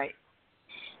first. All right.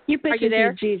 You bitches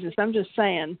there? need Jesus. I'm just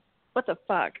saying. What the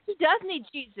fuck? He does need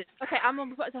Jesus. Okay, I'm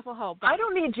going to put myself on hold. I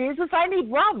don't need Jesus. I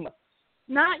need rum.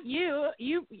 Not you.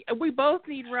 We both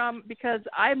need rum because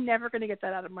I'm never going to get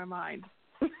that out of my mind.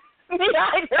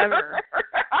 Ever.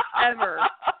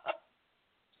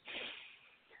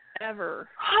 Ever.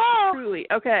 Truly.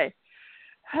 Okay.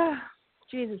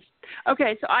 Jesus.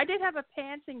 Okay, so I did have a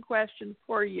pantsing question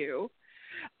for you.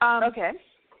 Okay.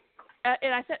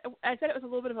 And I said it was a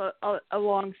little bit of a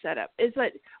long setup. Is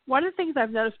that one of the things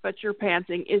I've noticed about your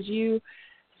pantsing is you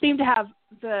seem to have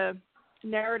the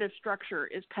narrative structure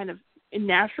is kind of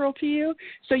natural to you.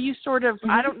 So you sort of,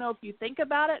 I don't know if you think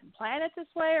about it and plan it this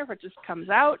way or if it just comes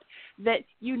out, that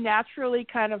you naturally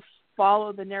kind of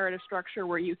follow the narrative structure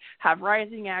where you have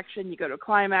rising action, you go to a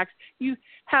climax, you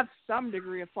have some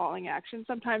degree of falling action.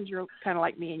 Sometimes you're kind of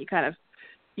like me and you kind of,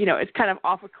 it's kind of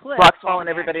off a cliff. Rocks falling,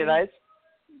 everybody dies.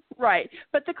 Right.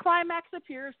 But the climax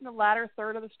appears in the latter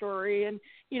third of the story and,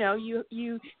 you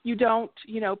don't,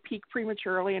 peak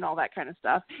prematurely and all that kind of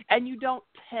stuff. And you don't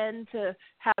tend to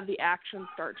have the action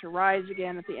start to rise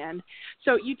again at the end.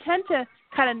 So you tend to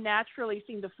kind of naturally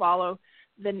seem to follow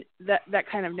that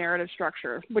kind of narrative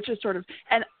structure, which is sort of,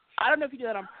 and I don't know if you do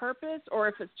that on purpose or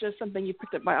if it's just something you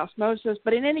picked up by osmosis,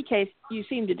 but in any case, you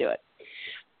seem to do it.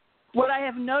 What I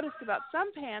have noticed about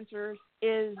some pantsers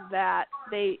is that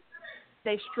they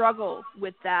struggle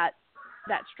with that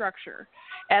structure.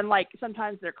 And like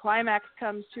sometimes their climax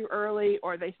comes too early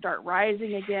or they start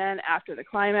rising again after the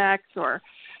climax or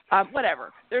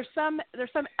whatever. There's some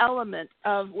element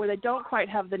of where they don't quite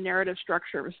have the narrative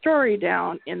structure of a story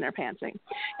down in their pantsing.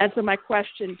 And so my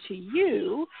question to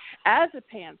you as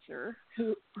a pantser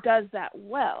who does that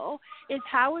well is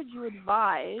how would you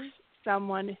advise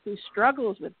someone who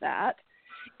struggles with that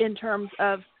in terms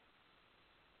of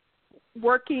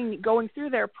going through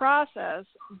their process,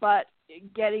 but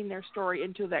getting their story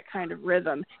into that kind of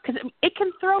rhythm, because it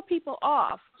can throw people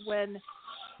off when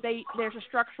there's a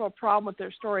structural problem with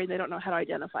their story and they don't know how to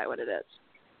identify what it is.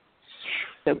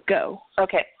 So go.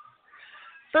 Okay.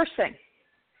 First thing,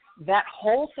 that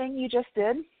whole thing you just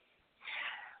did,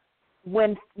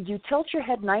 when you tilt your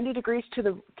head 90 degrees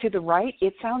to the right,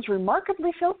 it sounds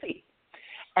remarkably filthy.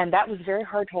 And that was very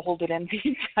hard to hold it in the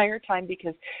entire time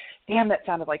because, damn, that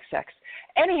sounded like sex.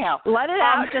 Anyhow. Let it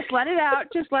out. Just let it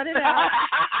out. Just let it out.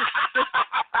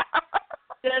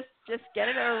 Just get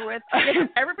it over with.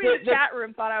 Everybody in the chat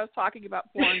room thought I was talking about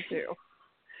porn, too.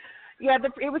 Yeah,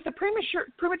 it was the premature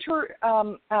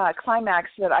climax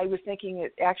that I was thinking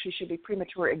it actually should be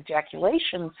premature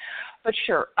ejaculation. But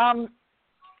sure.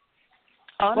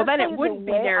 Well, then it wouldn't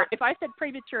be there. If I said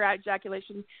premature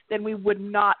ejaculation, then we would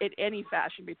not in any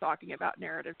fashion be talking about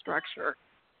narrative structure.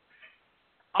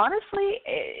 Honestly,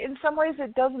 in some ways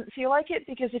it doesn't feel like it,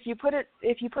 because if you put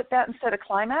that instead of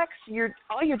climax,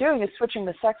 all you're doing is switching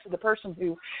the sex of the person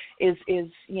who is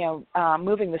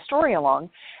moving the story along,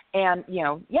 and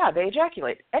they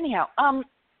ejaculate. Anyhow,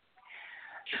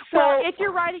 well, if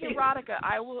you're writing erotica,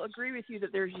 I will agree with you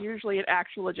that there's usually an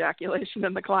actual ejaculation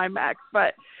in the climax,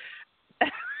 but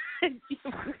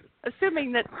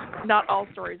assuming that not all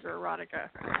stories are erotica.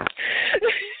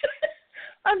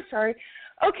 I'm sorry.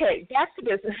 Okay, back to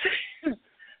business.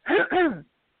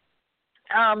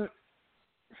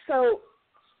 So,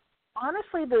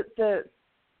 honestly,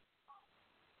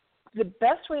 the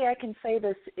best way I can say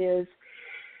this is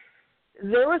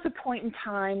there was a point in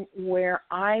time where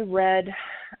I read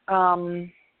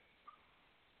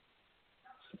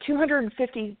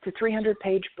 250 to 300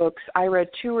 page books. I read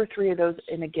 2 or 3 of those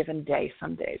in a given day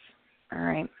some days. All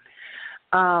right.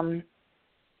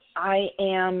 I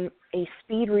am a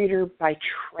speed reader by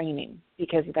training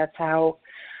because that's how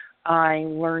I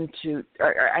learned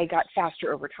I got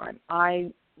faster over time.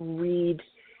 I read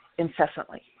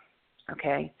incessantly.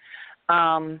 Okay.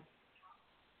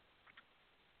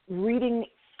 Reading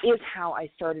is how I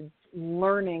started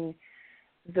learning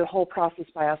the whole process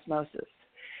by osmosis.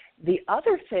 The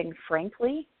other thing,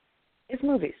 frankly, is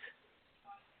movies.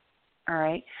 All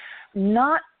right?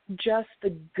 Not just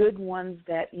the good ones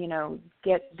that,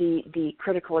 get the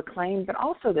critical acclaim, but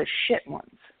also the shit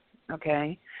ones,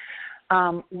 okay?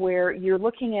 Where you're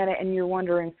looking at it and you're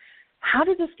wondering, how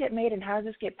did this get made and how did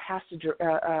this get past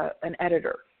an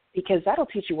editor? Because that'll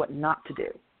teach you what not to do,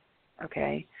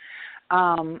 okay?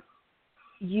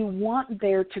 You want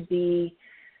there to be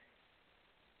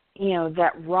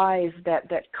that rise,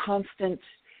 that constant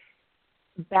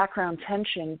background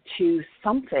tension to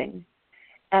something,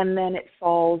 and then it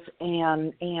falls,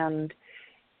 and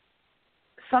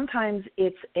sometimes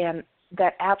it's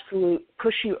that absolute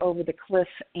push you over the cliff,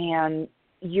 and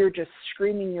you're just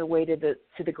screaming your way to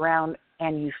the ground,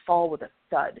 and you fall with a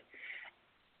thud.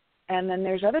 And then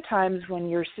there's other times when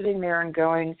you're sitting there and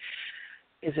going,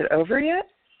 is it over yet?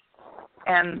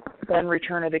 And then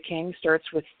Return of the King starts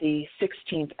with the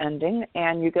 16th ending,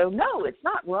 and you go, no, it's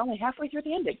not. We're only halfway through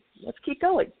the ending. Let's keep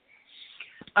going.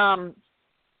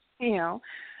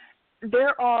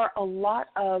 There are a lot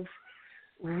of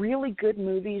really good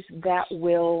movies that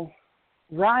will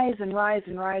rise and rise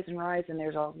and rise and rise, and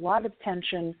there's a lot of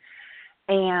tension,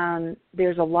 and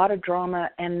there's a lot of drama,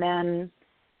 and then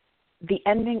the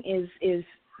ending is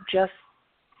just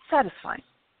satisfying.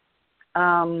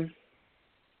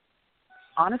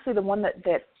 Honestly, the one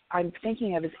that I'm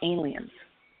thinking of is Aliens.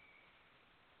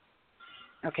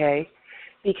 Okay?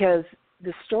 Because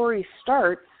the story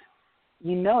starts,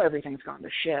 everything's gone to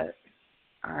shit.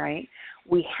 All right?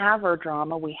 We have our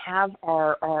drama. We have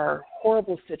our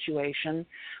horrible situation.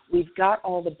 We've got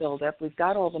all the buildup. We've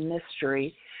got all the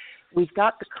mystery. We've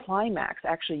got the climax.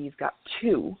 Actually, you've got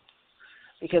 2.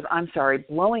 Because, I'm sorry,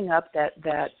 blowing up that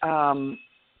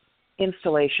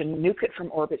installation, nuke it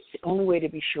from orbit, the only way to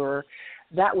be sure.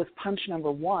 That was punch number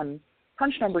 1.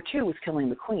 Punch number 2 was killing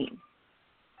the Queen.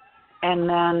 And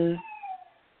then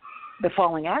the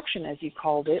falling action, as you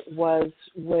called it, was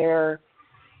where,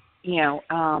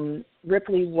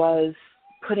 Ripley was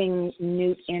putting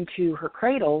Newt into her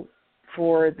cradle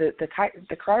for the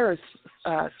cryo's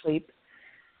sleep,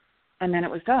 and then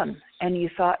it was done. And you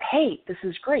thought, hey, this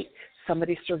is great.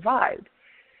 Somebody survived.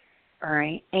 All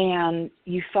right? And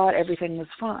you thought everything was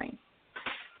fine.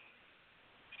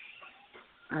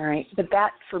 All right, but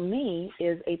that for me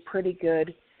is a pretty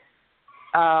good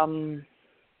primer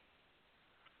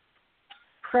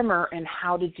in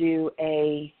how to do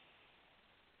an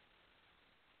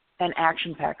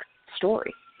action-packed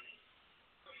story.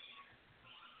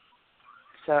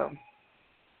 So,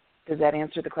 does that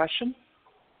answer the question?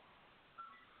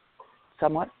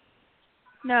 Somewhat?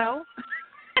 No.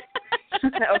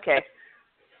 Okay.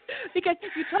 Because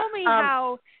you told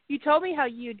me how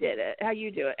you did it, how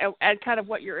you do it, and kind of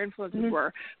what your influences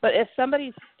were. But if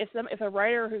a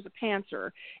writer who's a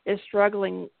pantser is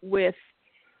struggling with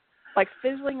like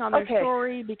fizzling on their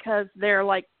story because they're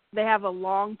like they have a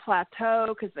long plateau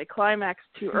because they climax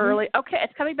too early. Okay,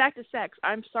 it's coming back to sex.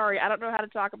 I'm sorry, I don't know how to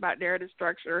talk about narrative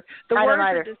structure. The words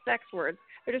are just sex words.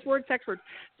 They're just sex words.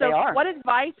 So what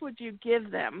advice would you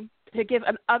give them to give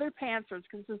other pantsers,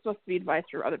 because this is supposed to be advice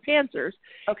for other pantsers,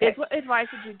 what advice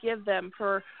would you give them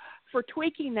for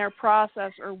tweaking their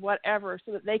process or whatever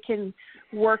so that they can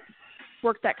work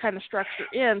that kind of structure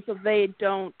in so they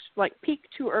don't like peak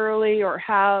too early or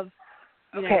have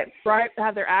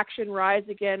have their action rise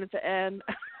again at the end?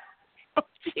 Oh,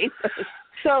 Jesus.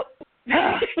 So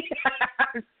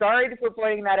I'm sorry for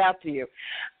pointing that out to you.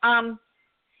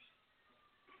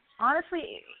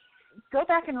 Honestly, go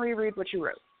back and reread what you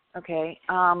wrote. Okay.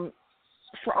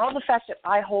 For all the fact that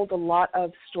I hold a lot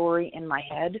of story in my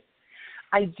head,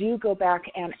 I do go back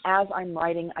and as I'm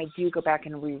writing, I do go back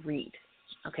and reread.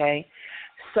 Okay.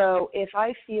 So if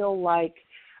I feel like,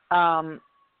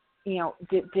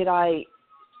 did I,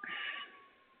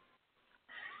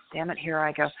 damn it, here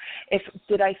I go.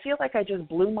 Did I feel like I just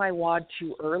blew my wad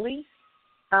too early?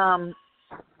 Oh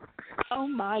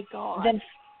my God.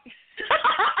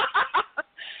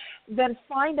 Then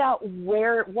find out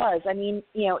where it was. I mean,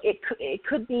 it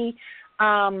could be,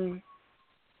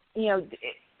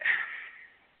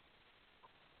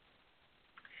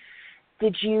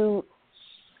 did you,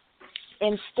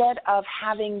 instead of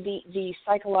having the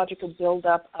psychological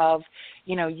buildup of,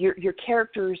 your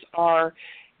characters are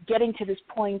getting to this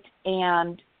point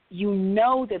and you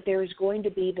know that there's going to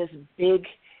be this big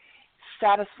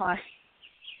satisfying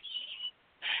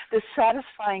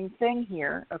thing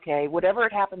here, okay, whatever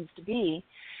it happens to be,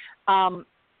 and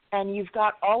you've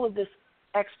got all of this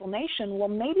explanation, well,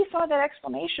 maybe some of that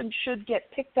explanation should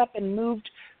get picked up and moved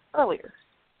earlier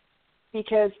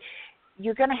because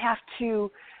you're going to have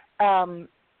to,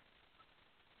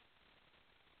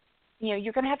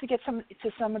 you're going to have to get some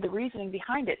of the reasoning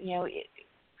behind it.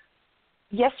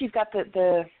 Yes, you've got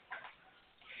the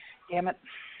damn it.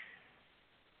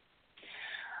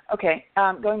 Okay,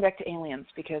 going back to Aliens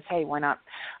because, hey, why not?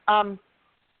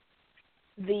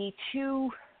 The two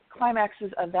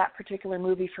climaxes of that particular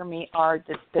movie for me are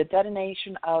the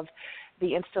detonation of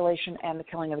the installation and the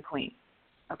killing of the Queen.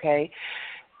 Okay?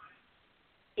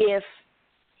 If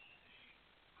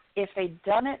they'd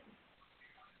done it,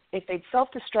 if they'd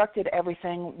self-destructed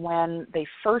everything when they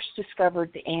first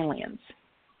discovered the aliens,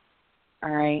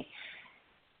 all right,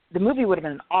 the movie would have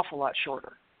been an awful lot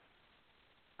shorter.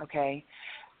 Okay?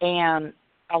 And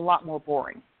a lot more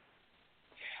boring.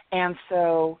 And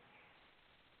so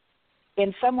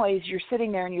in some ways you're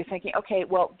sitting there and you're thinking, okay,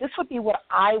 well, this would be what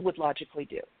I would logically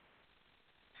do.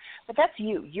 But that's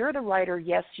you. You're the writer.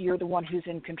 Yes, you're the one who's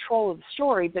in control of the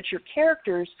story, but your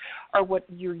characters are what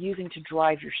you're using to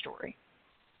drive your story.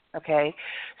 Okay?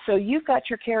 So you've got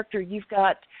your character. You've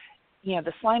got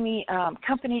the slimy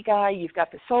company guy. You've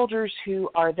got the soldiers who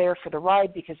are there for the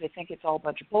ride because they think it's all a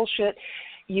bunch of bullshit.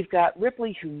 You've got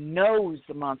Ripley who knows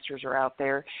the monsters are out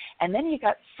there. And then you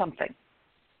got something,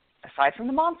 aside from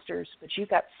the monsters, but you've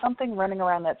got something running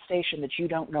around that station that you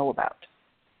don't know about.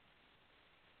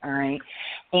 All right?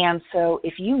 And so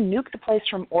if you nuke the place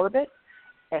from orbit,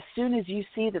 as soon as you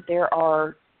see that there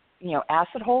are,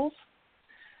 acid holes,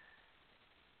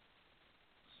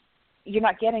 you're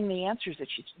not getting the answers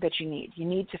that you need. You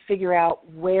need to figure out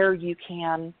where you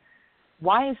can.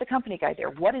 Why is the company guy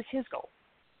there? What is his goal?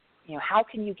 How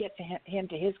can you get to him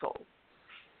to his goal?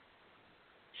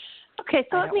 Okay,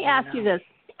 so let me ask you this: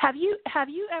 Have you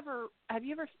ever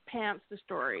pantsed a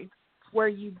story where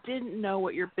you didn't know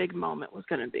what your big moment was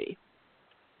going to be?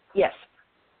 Yes.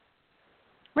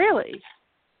 Really?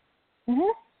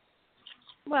 Mhm.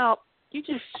 Well, you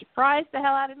just surprised the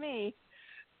hell out of me.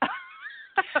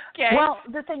 Okay. Well,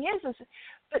 the thing is,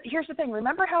 but here's the thing.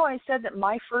 Remember how I said that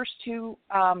my first two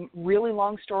really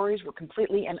long stories were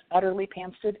completely and utterly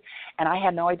pantsed, and I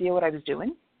had no idea what I was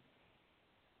doing?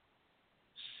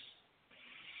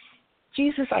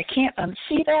 Jesus, I can't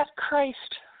unsee that.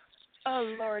 Christ.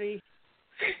 Oh, Lordy.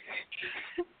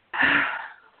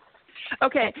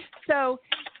 Okay, so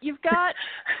you've got,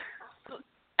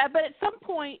 but at some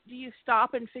point, do you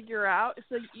stop and figure out?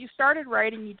 So you started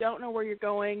writing, you don't know where you're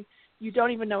going, you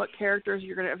don't even know what characters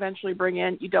you're going to eventually bring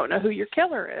in, you don't know who your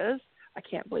killer is. I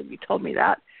can't believe you told me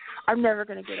that. I'm never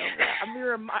going to get over that.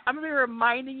 I'm going to be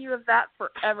reminding you of that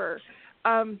forever.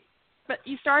 But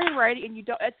you started writing, and you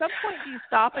don't. At some point, do you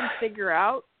stop and figure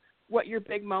out what your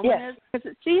big moment is?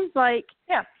 Because it seems like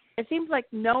it seems like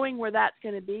knowing where that's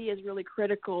going to be is really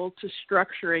critical to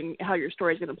structuring how your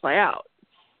story is going to play out.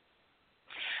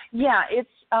 Yeah, it's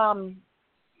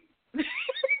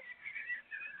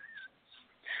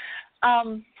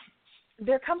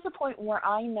there comes a point where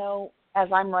I know as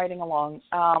I'm writing along,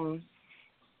 and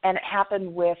it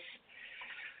happened with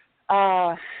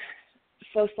Slow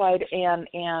Slide and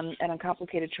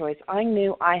Uncomplicated Choice. I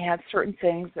knew I had certain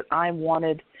things that I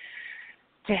wanted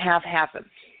to have happen.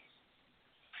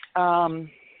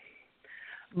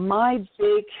 My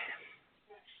big,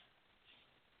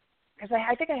 because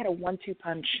I think I had a 1-2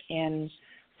 punch in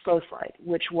Slow Slide,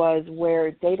 which was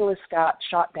where Daedalus got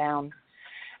shot down,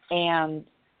 and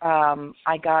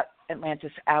I got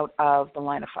Atlantis out of the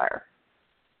line of fire.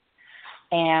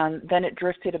 And then it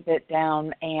drifted a bit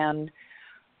down, and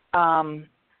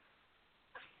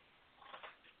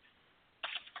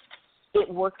it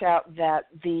worked out that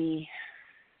the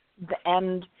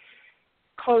end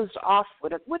closed off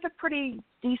with a pretty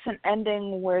decent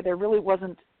ending where there really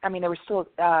wasn't, I mean, there were still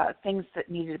things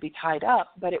that needed to be tied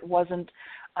up, but it wasn't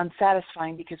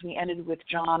unsatisfying because we ended with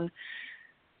John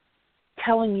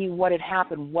telling you what had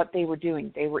happened, what they were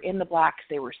doing. They were in the blacks.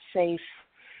 They were safe.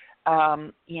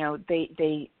 You know,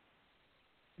 they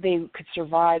could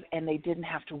survive, and they didn't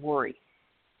have to worry.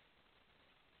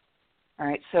 All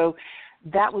right, so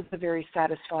that was a very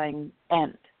satisfying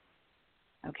end.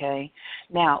 Okay,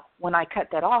 now when I cut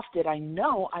that off, did I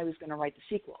know I was going to write the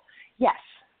sequel? Yes.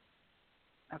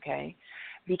 Okay,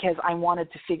 because I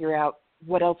wanted to figure out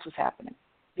what else was happening,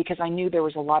 because I knew there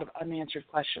was a lot of unanswered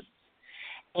questions.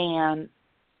 And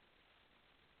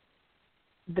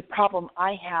the problem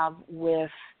I have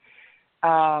with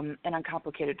An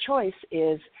Uncomplicated Choice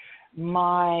is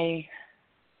my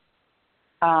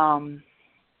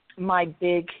my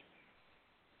big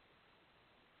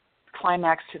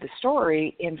climax to the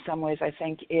story, in some ways, I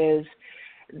think, is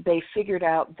they figured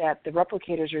out that the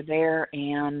replicators are there,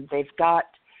 and they've got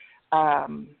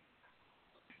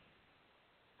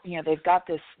they've got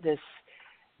this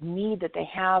need that they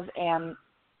have, and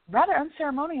rather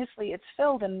unceremoniously it's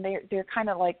filled, and they're kind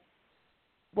of like,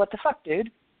 what the fuck, dude?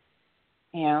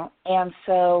 You know, and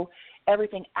so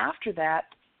everything after that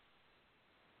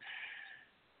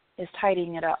is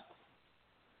tidying it up.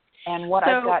 And what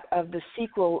I've got of the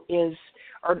sequel is,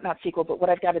 or not sequel, but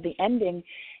what I've got of the ending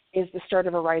is the start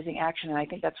of a rising action, and I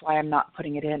think that's why I'm not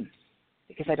putting it in,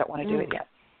 because I don't want to do it yet.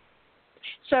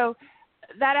 So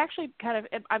that actually kind of,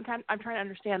 I'm trying to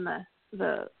understand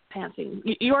the pantsing,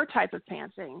 your type of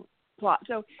pantsing plot.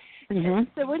 So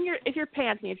so when if you're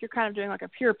pantsing, if you're kind of doing like a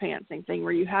pure pantsing thing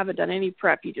where you haven't done any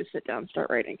prep, you just sit down and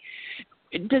start writing.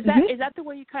 Does that is that the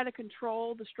way you kind of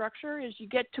control the structure? Is you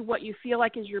get to what you feel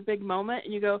like is your big moment,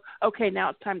 and you go, okay, now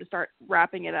it's time to start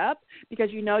wrapping it up,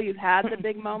 because you know you've had the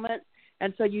big moment,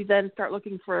 and so you then start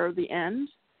looking for the end?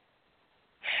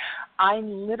 I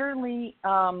literally,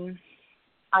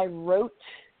 I wrote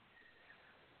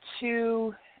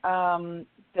to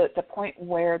the point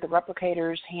where the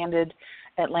replicators handed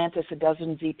Atlantis a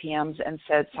dozen ZPMs and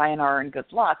said sayonara and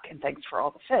good luck and thanks for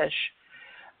all the fish.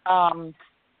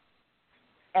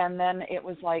 And then it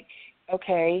was like,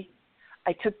 okay,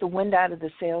 I took the wind out of the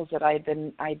sails that I'd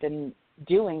been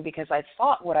doing, because I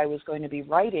thought what I was going to be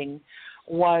writing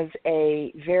was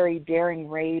a very daring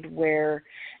raid where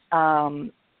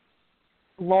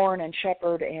Lauren and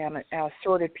Shepard and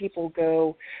assorted people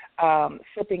go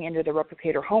flipping into the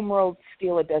replicator homeworld,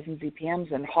 steal a dozen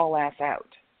ZPMs, and haul ass out.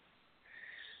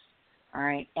 All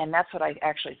right, and that's what I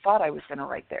actually thought I was going to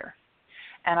write there.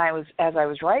 And as I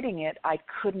was writing it, I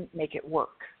couldn't make it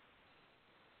work.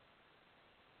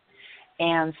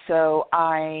 And so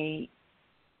I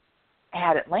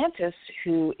had Atlantis,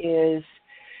 who is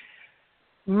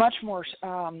much more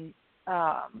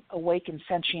awake and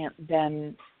sentient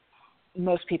than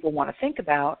most people want to think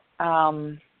about,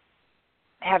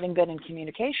 having been in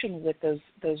communication with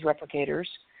those replicators,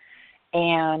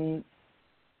 and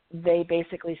they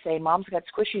basically say, Mom's got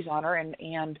squishies on her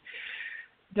and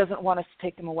doesn't want us to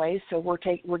take them away, so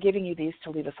we're giving you these to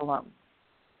leave us alone.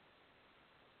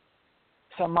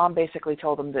 So Mom basically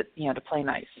told them that, to play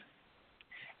nice.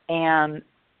 And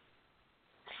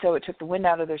so it took the wind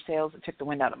out of their sails. It took the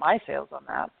wind out of my sails on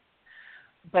that,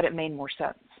 but it made more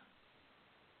sense.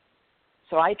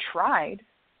 So I tried.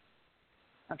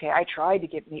 Okay, I tried to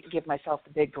give myself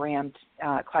the big grand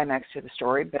climax to the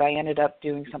story, but I ended up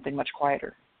doing something much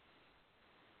quieter.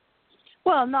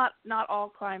 Well, not all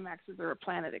climaxes are a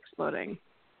planet exploding.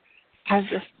 I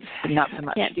just not so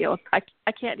much. Can't deal with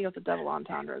I can't deal with the double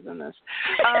entendres in this.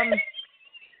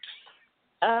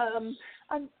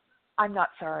 I'm not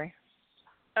sorry.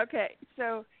 Okay,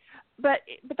 so but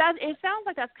that it sounds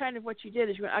like that's kind of what you did.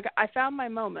 Is you went, I found my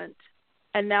moment,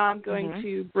 and now I'm going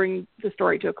to bring the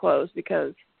story to a close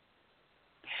because.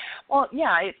 Well,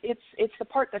 yeah, it's the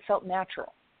part that felt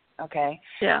natural. Okay.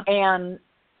 Yeah. And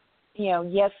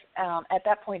yes, at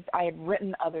that point I had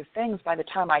written other things. By the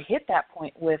time I hit that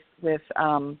point with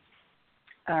an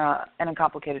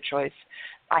Uncomplicated Choice,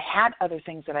 I had other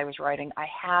things that I was writing. I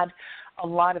had a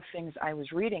lot of things I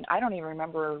was reading. I don't even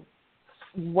remember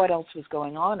what else was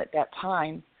going on at that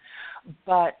time,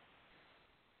 but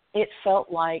it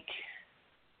felt like,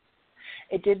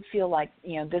 it did feel like,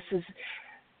 this is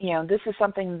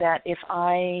something that if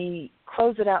I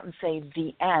close it out and say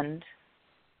the end,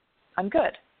 I'm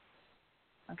good.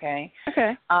 Okay.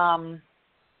 Okay. I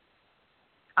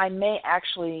may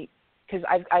actually, because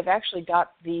I've actually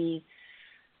got the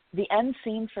end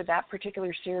scene for that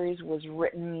particular series was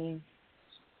written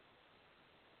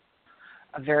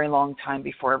a very long time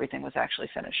before everything was actually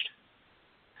finished.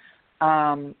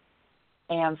 And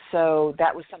so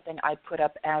that was something I put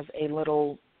up as a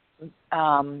little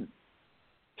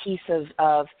piece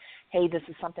of, hey, this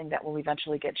is something that will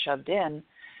eventually get shoved in,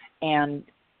 and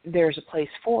there's a place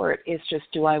for it. It's just,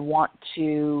 do I want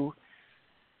to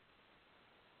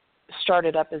start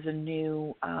it up as a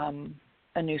new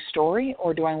story,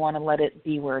 or do I want to let it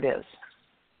be where it is?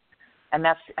 And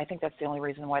I think that's the only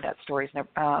reason why that story's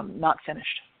not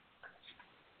finished.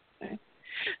 Okay.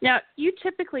 Now, you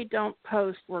typically don't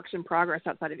post works in progress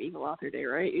outside of Evil Author Day,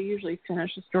 right? You usually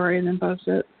finish the story and then post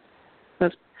it.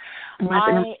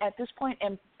 I, at this point,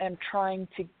 am trying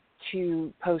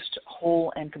to post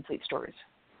whole and complete stories.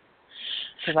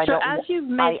 Because I don't.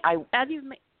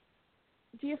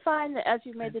 Do you find that as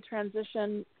you've made the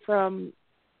transition from,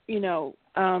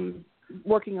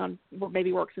 working on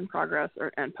maybe works in progress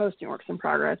and posting works in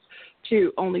progress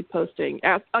to only posting,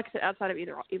 like I said, outside of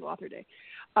either Evil Author Day,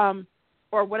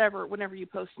 or whatever, whenever you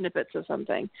post snippets of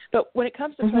something. But when it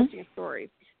comes to posting a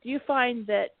story, do you find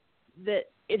that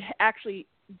it actually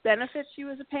benefits you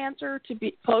as a pantser to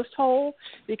be post whole,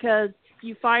 because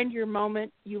you find your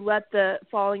moment, you let the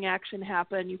falling action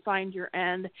happen, you find your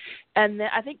end, and then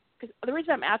I think the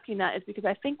reason I'm asking that is because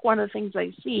I think one of the things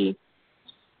I see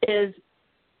is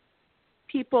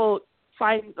people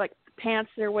find like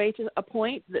pants their way to a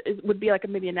point that would be like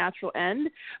maybe a natural end,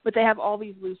 but they have all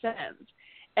these loose ends,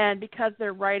 and because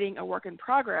they're writing a work in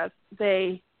progress,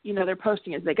 they're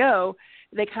posting as they go.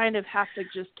 They kind of have to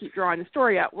just keep drawing the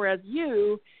story out. Whereas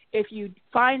you, if you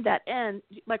find that end,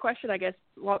 my question, I guess,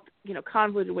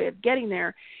 convoluted way of getting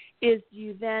there is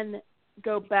you then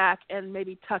go back and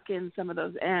maybe tuck in some of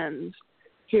those ends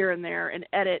here and there and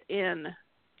edit in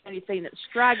anything that's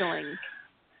straggling,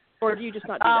 or do you just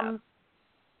not do that?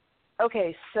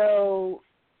 Okay, so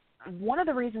one of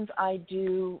the reasons I'm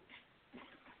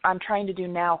trying to do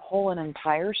now whole and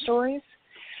entire stories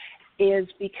is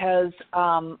because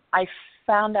I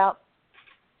found out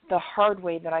the hard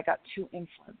way that I got too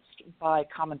influenced by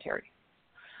commentary.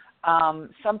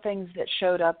 Some things that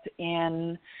showed up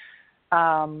in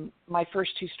my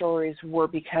first two stories were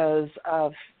because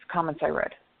of comments I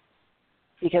read.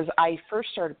 Because I first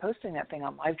started posting that thing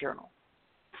on LiveJournal.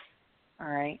 All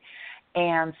right.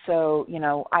 And so,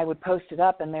 I would post it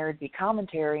up and there would be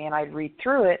commentary and I'd read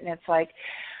through it and it's like,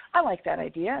 I like that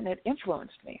idea and it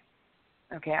influenced me.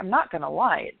 Okay, I'm not going to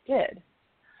lie, it did.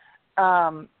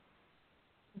 So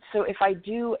if I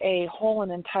do a whole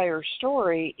and entire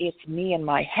story, it's me in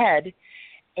my head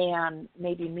and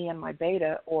maybe me and my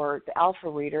beta or the alpha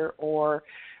reader or,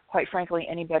 quite frankly,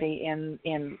 anybody in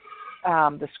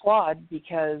the squad,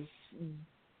 because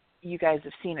you guys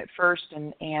have seen it first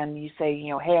and you say,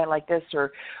 hey, I like this,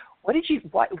 or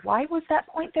why was that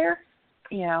point there?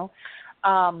 And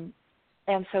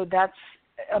so that's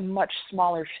a much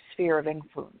smaller sphere of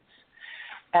influence.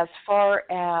 As far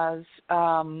as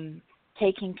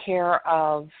taking care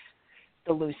of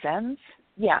the loose ends,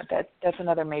 yeah, that's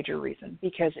another major reason,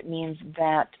 because it means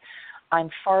that I'm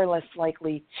far less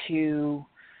likely to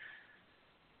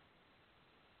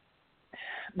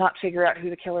not figure out who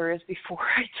the killer is before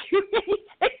I do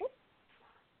anything.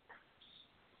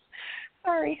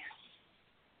 Sorry.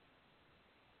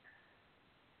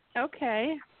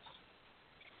 Okay.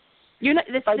 You not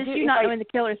knowing the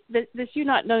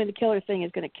killer thing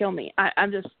is going to kill me.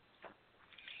 I'm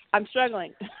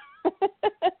struggling.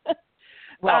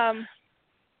 Well,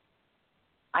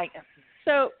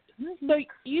 So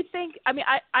you think? I mean,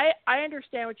 I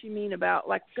understand what you mean about,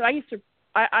 like, 'cause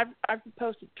I've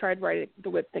tried writing the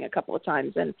whip thing a couple of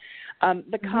times, and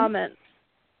the comments,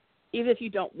 even if you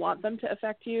don't want them to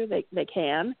affect you, they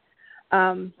can.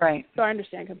 Right. So I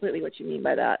understand completely what you mean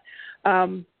by that.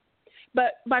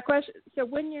 But my question, so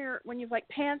when you've like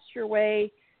pantsed your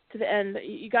way to the end,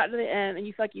 you got to the end and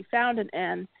you feel like you found an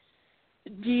end,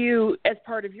 do you, as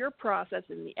part of your process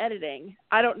in the editing,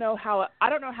 I don't know how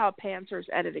a pantser's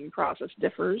editing process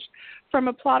differs from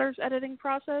a plotter's editing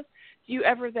process. Do you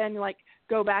ever then like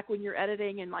go back when you're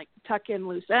editing and like tuck in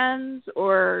loose ends,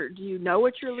 or do you know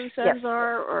what your loose ends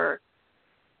are, or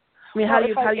I mean, how do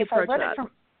you approach that?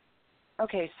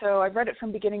 Okay, so I've read it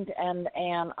from beginning to end,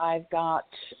 and I've got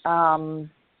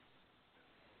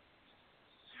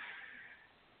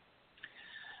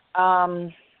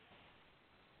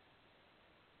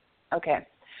okay.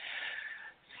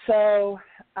 So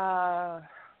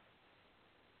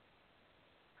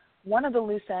one of the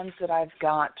loose ends that I've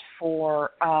got for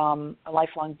a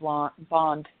lifelong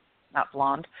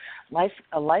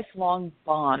a lifelong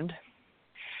bond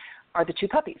are the two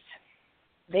puppies.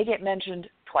 They get mentioned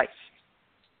twice.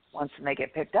 Once when they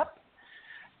get picked up,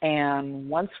 and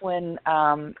once when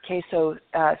Queso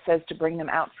says to bring them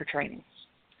out for training.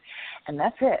 And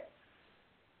that's it.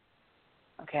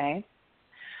 Okay?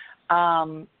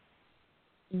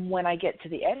 When I get to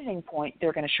the editing point,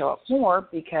 they're going to show up more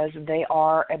because they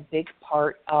are a big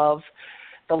part of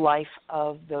the life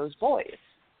of those boys.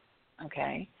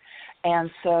 Okay? And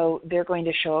so they're going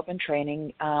to show up in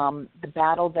training. The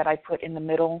battle that I put in the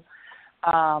middle,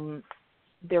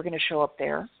 they're going to show up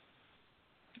there.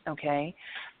 Okay.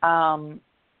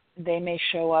 They may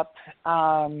show up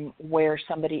where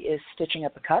somebody is stitching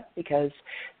up a cut because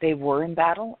they were in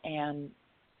battle and,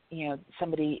 you know,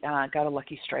 somebody got a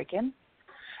lucky strike in.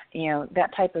 You know,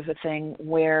 that type of a thing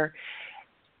where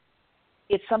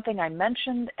it's something I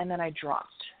mentioned and then I dropped,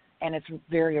 and it's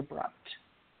very abrupt.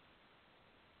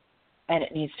 And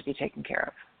it needs to be taken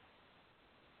care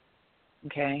of.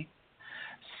 Okay?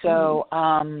 So,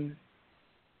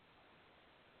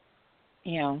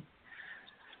 you know,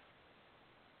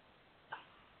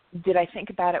 did I think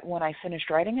about it when I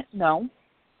finished writing it? No,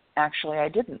 actually I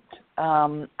didn't.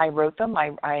 I wrote them,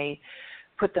 I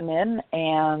put them in,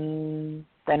 and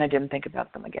then I didn't think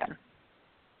about them again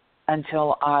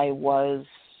until I was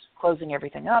closing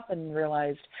everything up and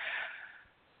realized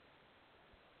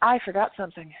I forgot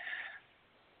something.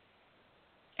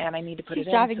 And I need to put it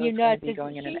in, so it's going to be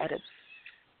going in an edit.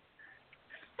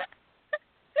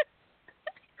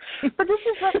 But this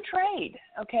is like a trade,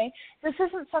 okay? This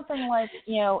isn't something like,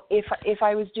 you know, if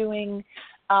I was doing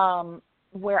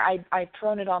where I'd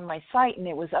thrown it on my site and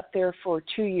it was up there for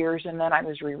 2 years and then I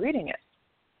was rereading it.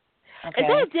 Okay? Is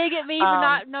that a dig at me for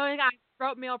not knowing I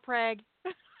wrote Mel Preg?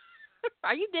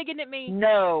 Are you digging at me?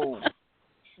 No,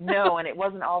 and it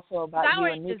wasn't also about you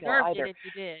and Nico either. It if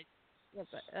you did. Yeah,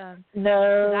 but,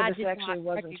 no, this actually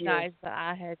wasn't you. I did not recognize that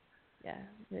I had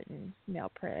written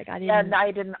Mel Preg. I didn't. And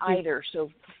I didn't either. So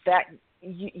that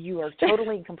you are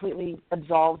totally and completely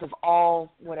absolved of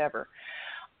all whatever.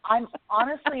 I'm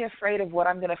honestly afraid of what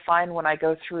I'm going to find when I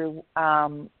go through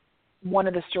one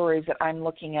of the stories that I'm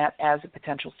looking at as a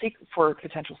potential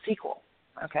sequel.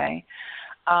 Okay,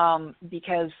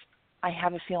 because I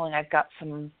have a feeling I've got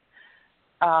some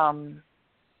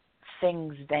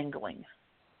things dangling,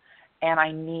 and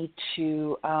I need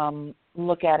to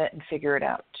look at it and figure it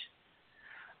out.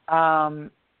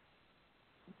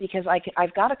 Because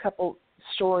I've got a couple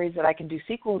stories that I can do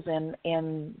sequels in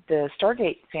the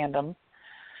Stargate fandom.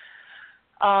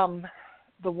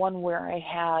 The one where I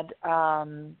had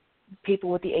people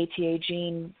with the ATA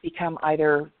gene become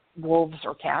either wolves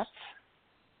or cats.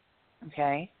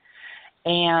 Okay.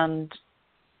 And,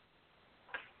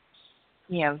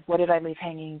 you know, what did I leave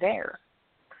hanging there?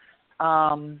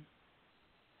 I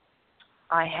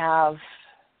have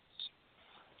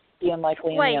the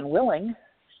unlikely and the unwilling.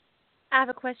 I have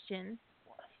a question.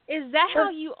 Is that how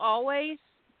you always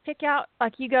pick out,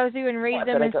 like you go through and read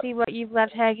them and see what you've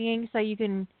left hanging so you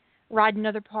can write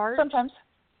another part? Sometimes.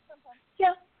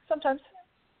 Yeah, sometimes.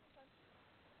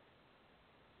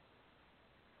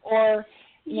 Or,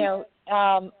 you know,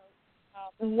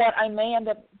 what I may end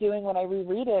up doing when I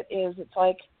reread it is it's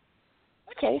like,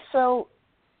 okay, so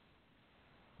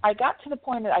I got to the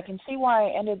point that I can see why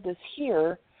I ended this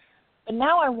here, but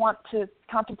now I want to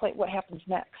contemplate what happens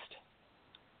next.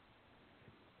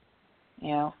 You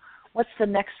know, what's the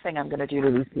next thing I'm going to do to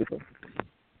these people?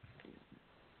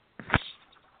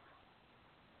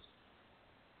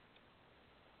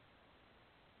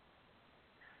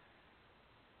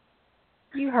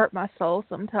 You hurt my soul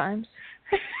sometimes.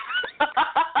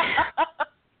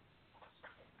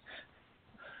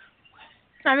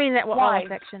 I mean that all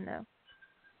affection, though.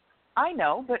 I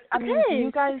know, but I mean,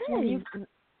 you guys,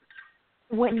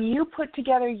 when you put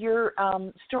together your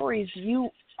stories, you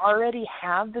already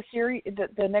have the series,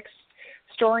 the next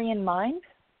story in mind.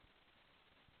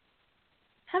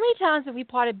 How many times have we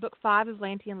plotted book 5 of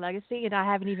Lantean Legacy, and I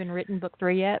haven't even written book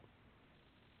 3 yet?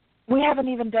 We haven't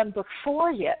even done book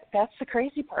 4 yet. That's the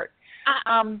crazy part.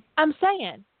 I'm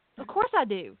saying, of course I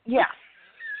do. Yeah.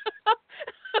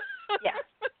 Yeah.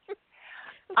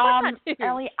 Of course I do.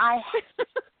 Ellie, I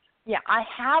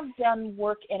have done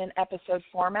work in an episode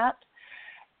format,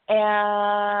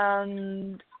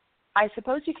 and I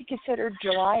suppose you could consider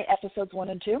July episodes 1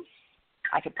 and 2.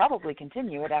 I could probably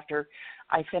continue it after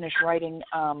I finish writing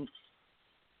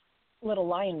Little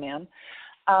Lion Man.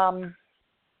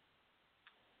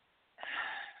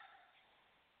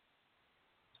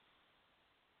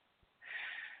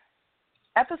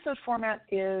 Episode format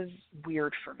is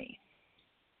weird for me.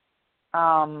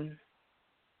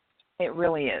 It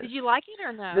really is. Did you like it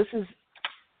or no? This is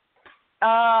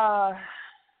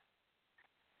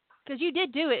because you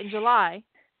did do it in July.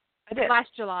 I did.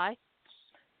 Last July.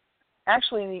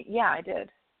 Actually, yeah, I did.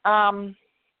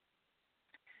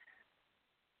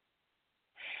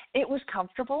 It was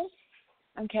comfortable,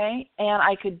 okay, and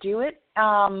I could do it.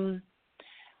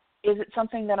 Is it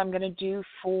something that I'm going to do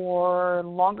for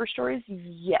longer stories?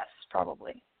 Yes,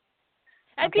 probably.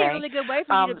 That'd be a really good way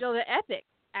for you to build an epic,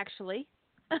 actually.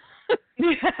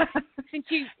 Since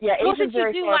you, Agent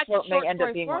Very do Far like Afloat the short may end up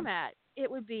story being format,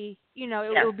 it would be,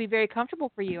 it would be very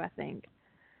comfortable for you, I think.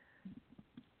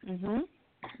 Mhm.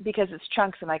 Because it's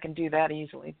chunks and I can do that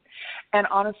easily. And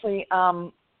honestly,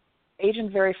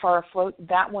 Agent Very Far Afloat,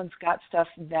 that one's got stuff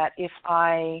that if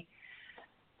I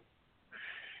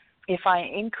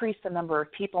increase the number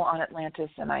of people on Atlantis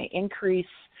and I increase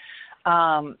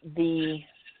the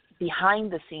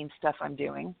behind-the-scenes stuff I'm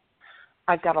doing,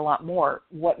 I've got a lot more.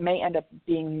 What may end up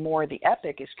being more the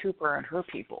epic is Cooper and her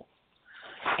people.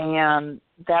 And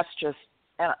that's just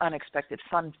an unexpected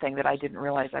fun thing that I didn't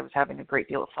realize I was having a great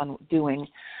deal of fun doing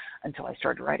until I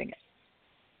started writing it.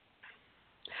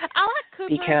 I like Cooper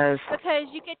because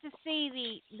you get to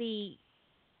see the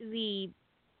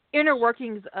inner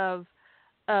workings of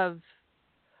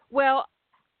well,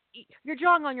 you're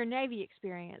drawing on your Navy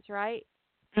experience, right?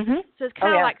 Mm-hmm. So it's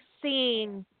kind of like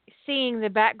seeing the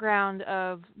background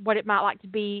of what it might like to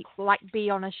be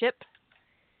on a ship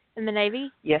in the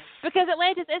Navy. Yes. Because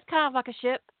Atlantis is kind of like a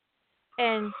ship,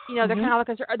 and they're kind of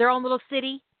like their own little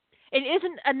city. And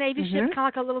isn't a Navy ship kind of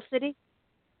like a little city?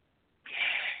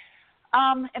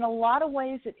 In a lot of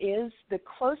ways, it is. The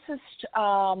closest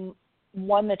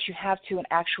one that you have to an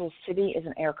actual city is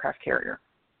an aircraft carrier,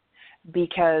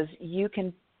 because you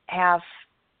can have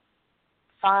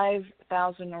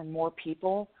 5,000 or more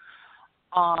people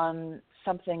on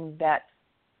something that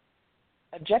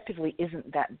objectively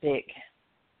isn't that big,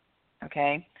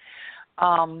 okay?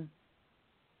 And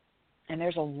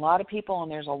there's a lot of people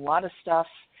and there's a lot of stuff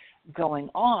going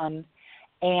on,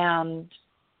 and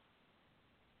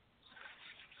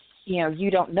you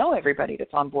don't know everybody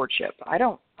that's on board ship. I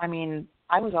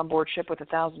was on board ship with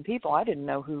 1,000 people. I didn't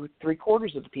know who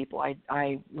 3/4 of the people I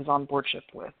was on board ship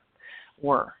with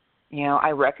were.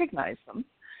 I recognized them.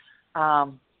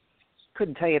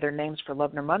 Couldn't tell you their names for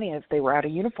love nor money if they were out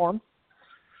of uniform.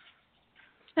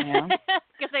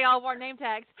 Because they all wore name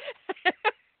tags.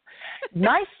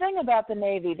 Nice thing about the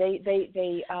Navy,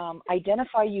 they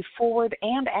identify you forward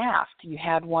and aft. You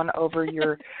had one over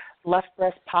your left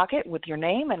breast pocket with your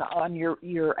name, and on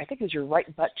your I think it was your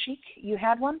right butt cheek you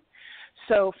had one.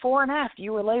 So fore and aft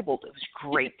you were labeled. It was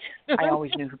great. I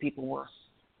always knew who people were.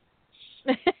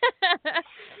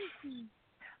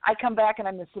 I come back and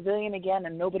I'm a civilian again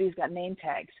and nobody's got name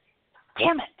tags.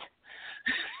 Damn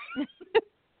it.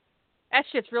 That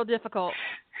shit's real difficult.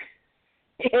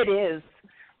 It is.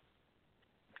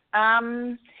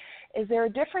 Is there a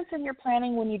difference in your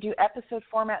planning when you do episode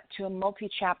format to a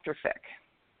multi-chapter fic?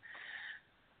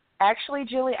 Actually,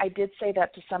 Julie, I did say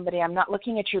that to somebody. I'm not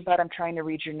looking at your butt. I'm trying to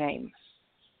read your name.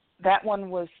 That one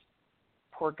was,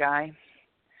 poor guy.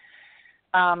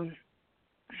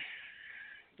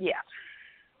 Yeah.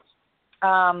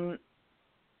 If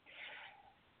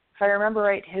I remember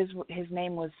right, his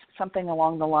name was something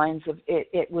along the lines of,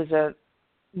 it was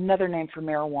another name for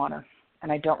marijuana,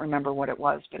 and I don't remember what it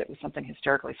was, but it was something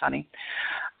hysterically funny.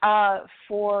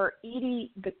 For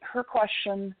Edie, her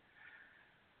question,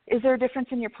 is there a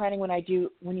difference in your planning when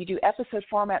you do episode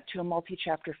format to a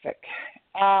multi-chapter fic?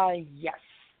 Yes.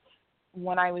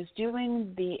 When I was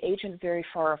doing the Agent Very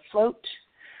Far Afloat,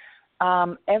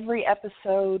 every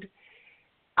episode,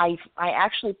 I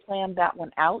actually planned that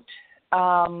one out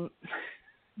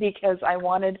because I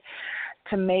wanted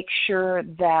to make sure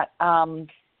that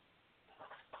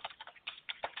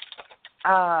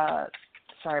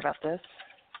sorry about this.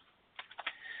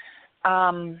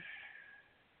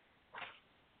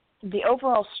 The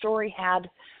overall story had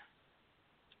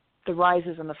the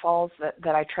rises and the falls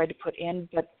that I tried to put in,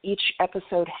 but each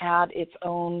episode had its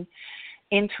own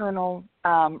internal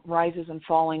rises and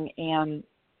falling and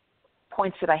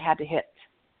points that I had to hit.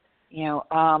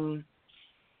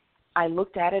 I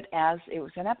looked at it as it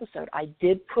was an episode. I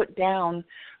did put down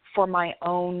for my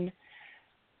own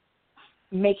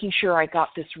making sure I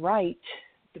got this right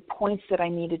the points that I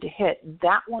needed to hit.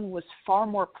 That one was far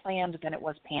more planned than it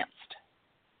was pantsed.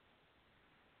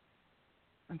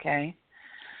 Okay.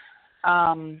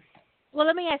 Well,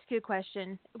 let me ask you a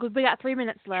question, because we got 3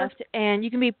 minutes left, Sure. and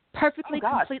you can be perfectly,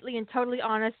 completely, and totally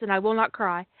honest, and I will not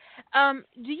cry. Do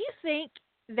you think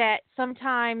that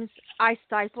sometimes I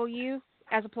stifle you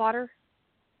as a plotter?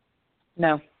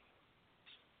 No.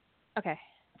 Okay.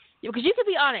 Because you can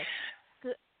be honest.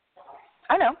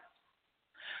 I know.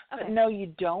 Okay. But no, you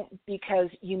don't, because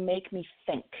you make me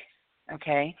think,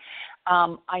 okay?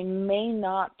 I may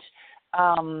not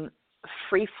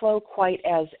free flow quite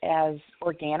as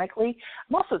organically.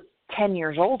 I'm also 10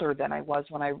 years older than I was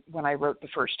when I wrote the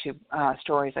first two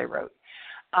stories I wrote.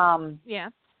 Yeah.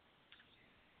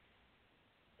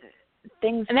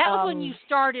 Things. And that was when you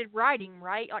started writing,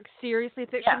 right? Like seriously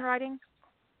fiction writing?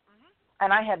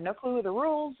 And I had no clue of the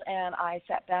rules, and I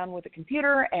sat down with a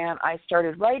computer, and I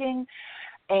started writing,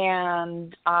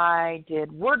 and I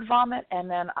did word vomit, and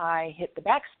then I hit the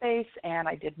backspace, and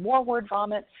I did more word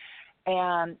vomit,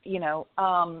 and, it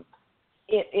was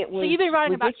So you've been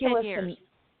writing about 10 ridiculous. years.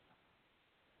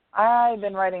 And I've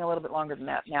been writing a little bit longer than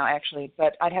that now, actually,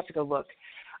 but I'd have to go look.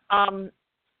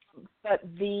 But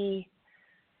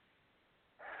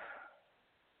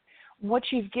what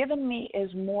you've given me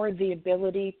is more the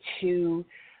ability to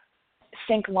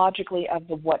think logically of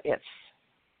the what ifs,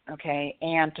 okay,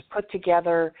 and to put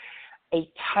together a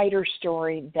tighter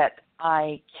story that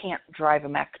I can't drive a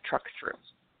Mack truck through,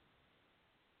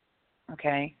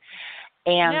 okay?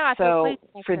 And so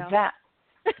for that,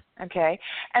 okay,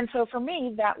 and so for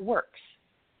me, that works,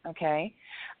 okay?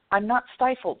 I'm not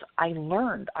stifled. I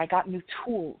learned. I got new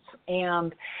tools,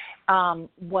 and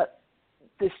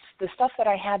the stuff that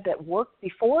I had that worked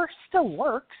before still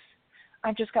works.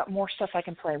 I've just got more stuff I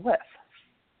can play with.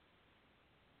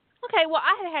 Okay, well,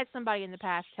 I had somebody in the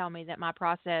past tell me that my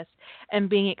process and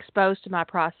being exposed to my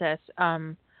process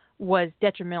was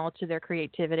detrimental to their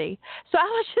creativity. So I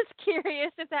was just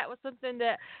curious if that was something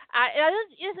that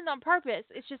it isn't on purpose.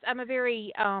 It's just I'm a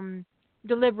very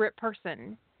deliberate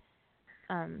person.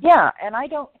 Yeah, and I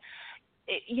don't.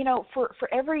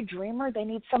 For every dreamer, they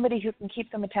need somebody who can keep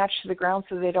them attached to the ground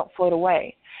so they don't float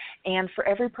away. And for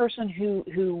every person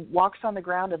who walks on the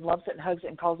ground and loves it and hugs it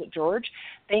and calls it George,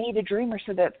 they need a dreamer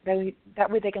so that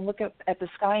way they can look up at the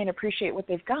sky and appreciate what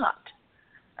they've got.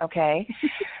 Okay?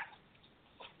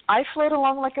 I float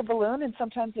along like a balloon, and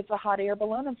sometimes it's a hot air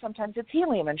balloon, and sometimes it's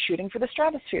helium and shooting for the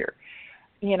stratosphere.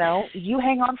 You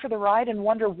hang on for the ride and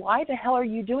wonder, why the hell are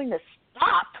you doing this?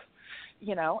 Stop!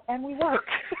 And we work.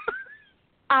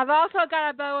 I've also got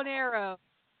a bow and arrow,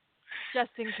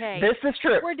 just in case. This is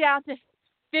true. We're down to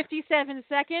 57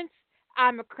 seconds.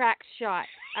 I'm a crack shot,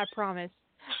 I promise.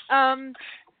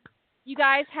 You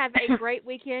guys have a great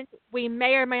weekend. We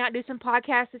may or may not do some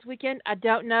podcasts this weekend. I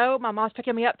don't know. My mom's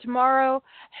picking me up tomorrow.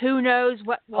 Who knows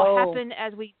what will happen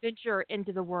as we venture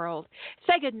into the world.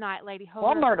 Say good night, Lady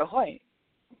Holder. Walmart ahoy.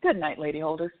 Good night, Lady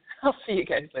Holder. I'll see you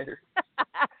guys later.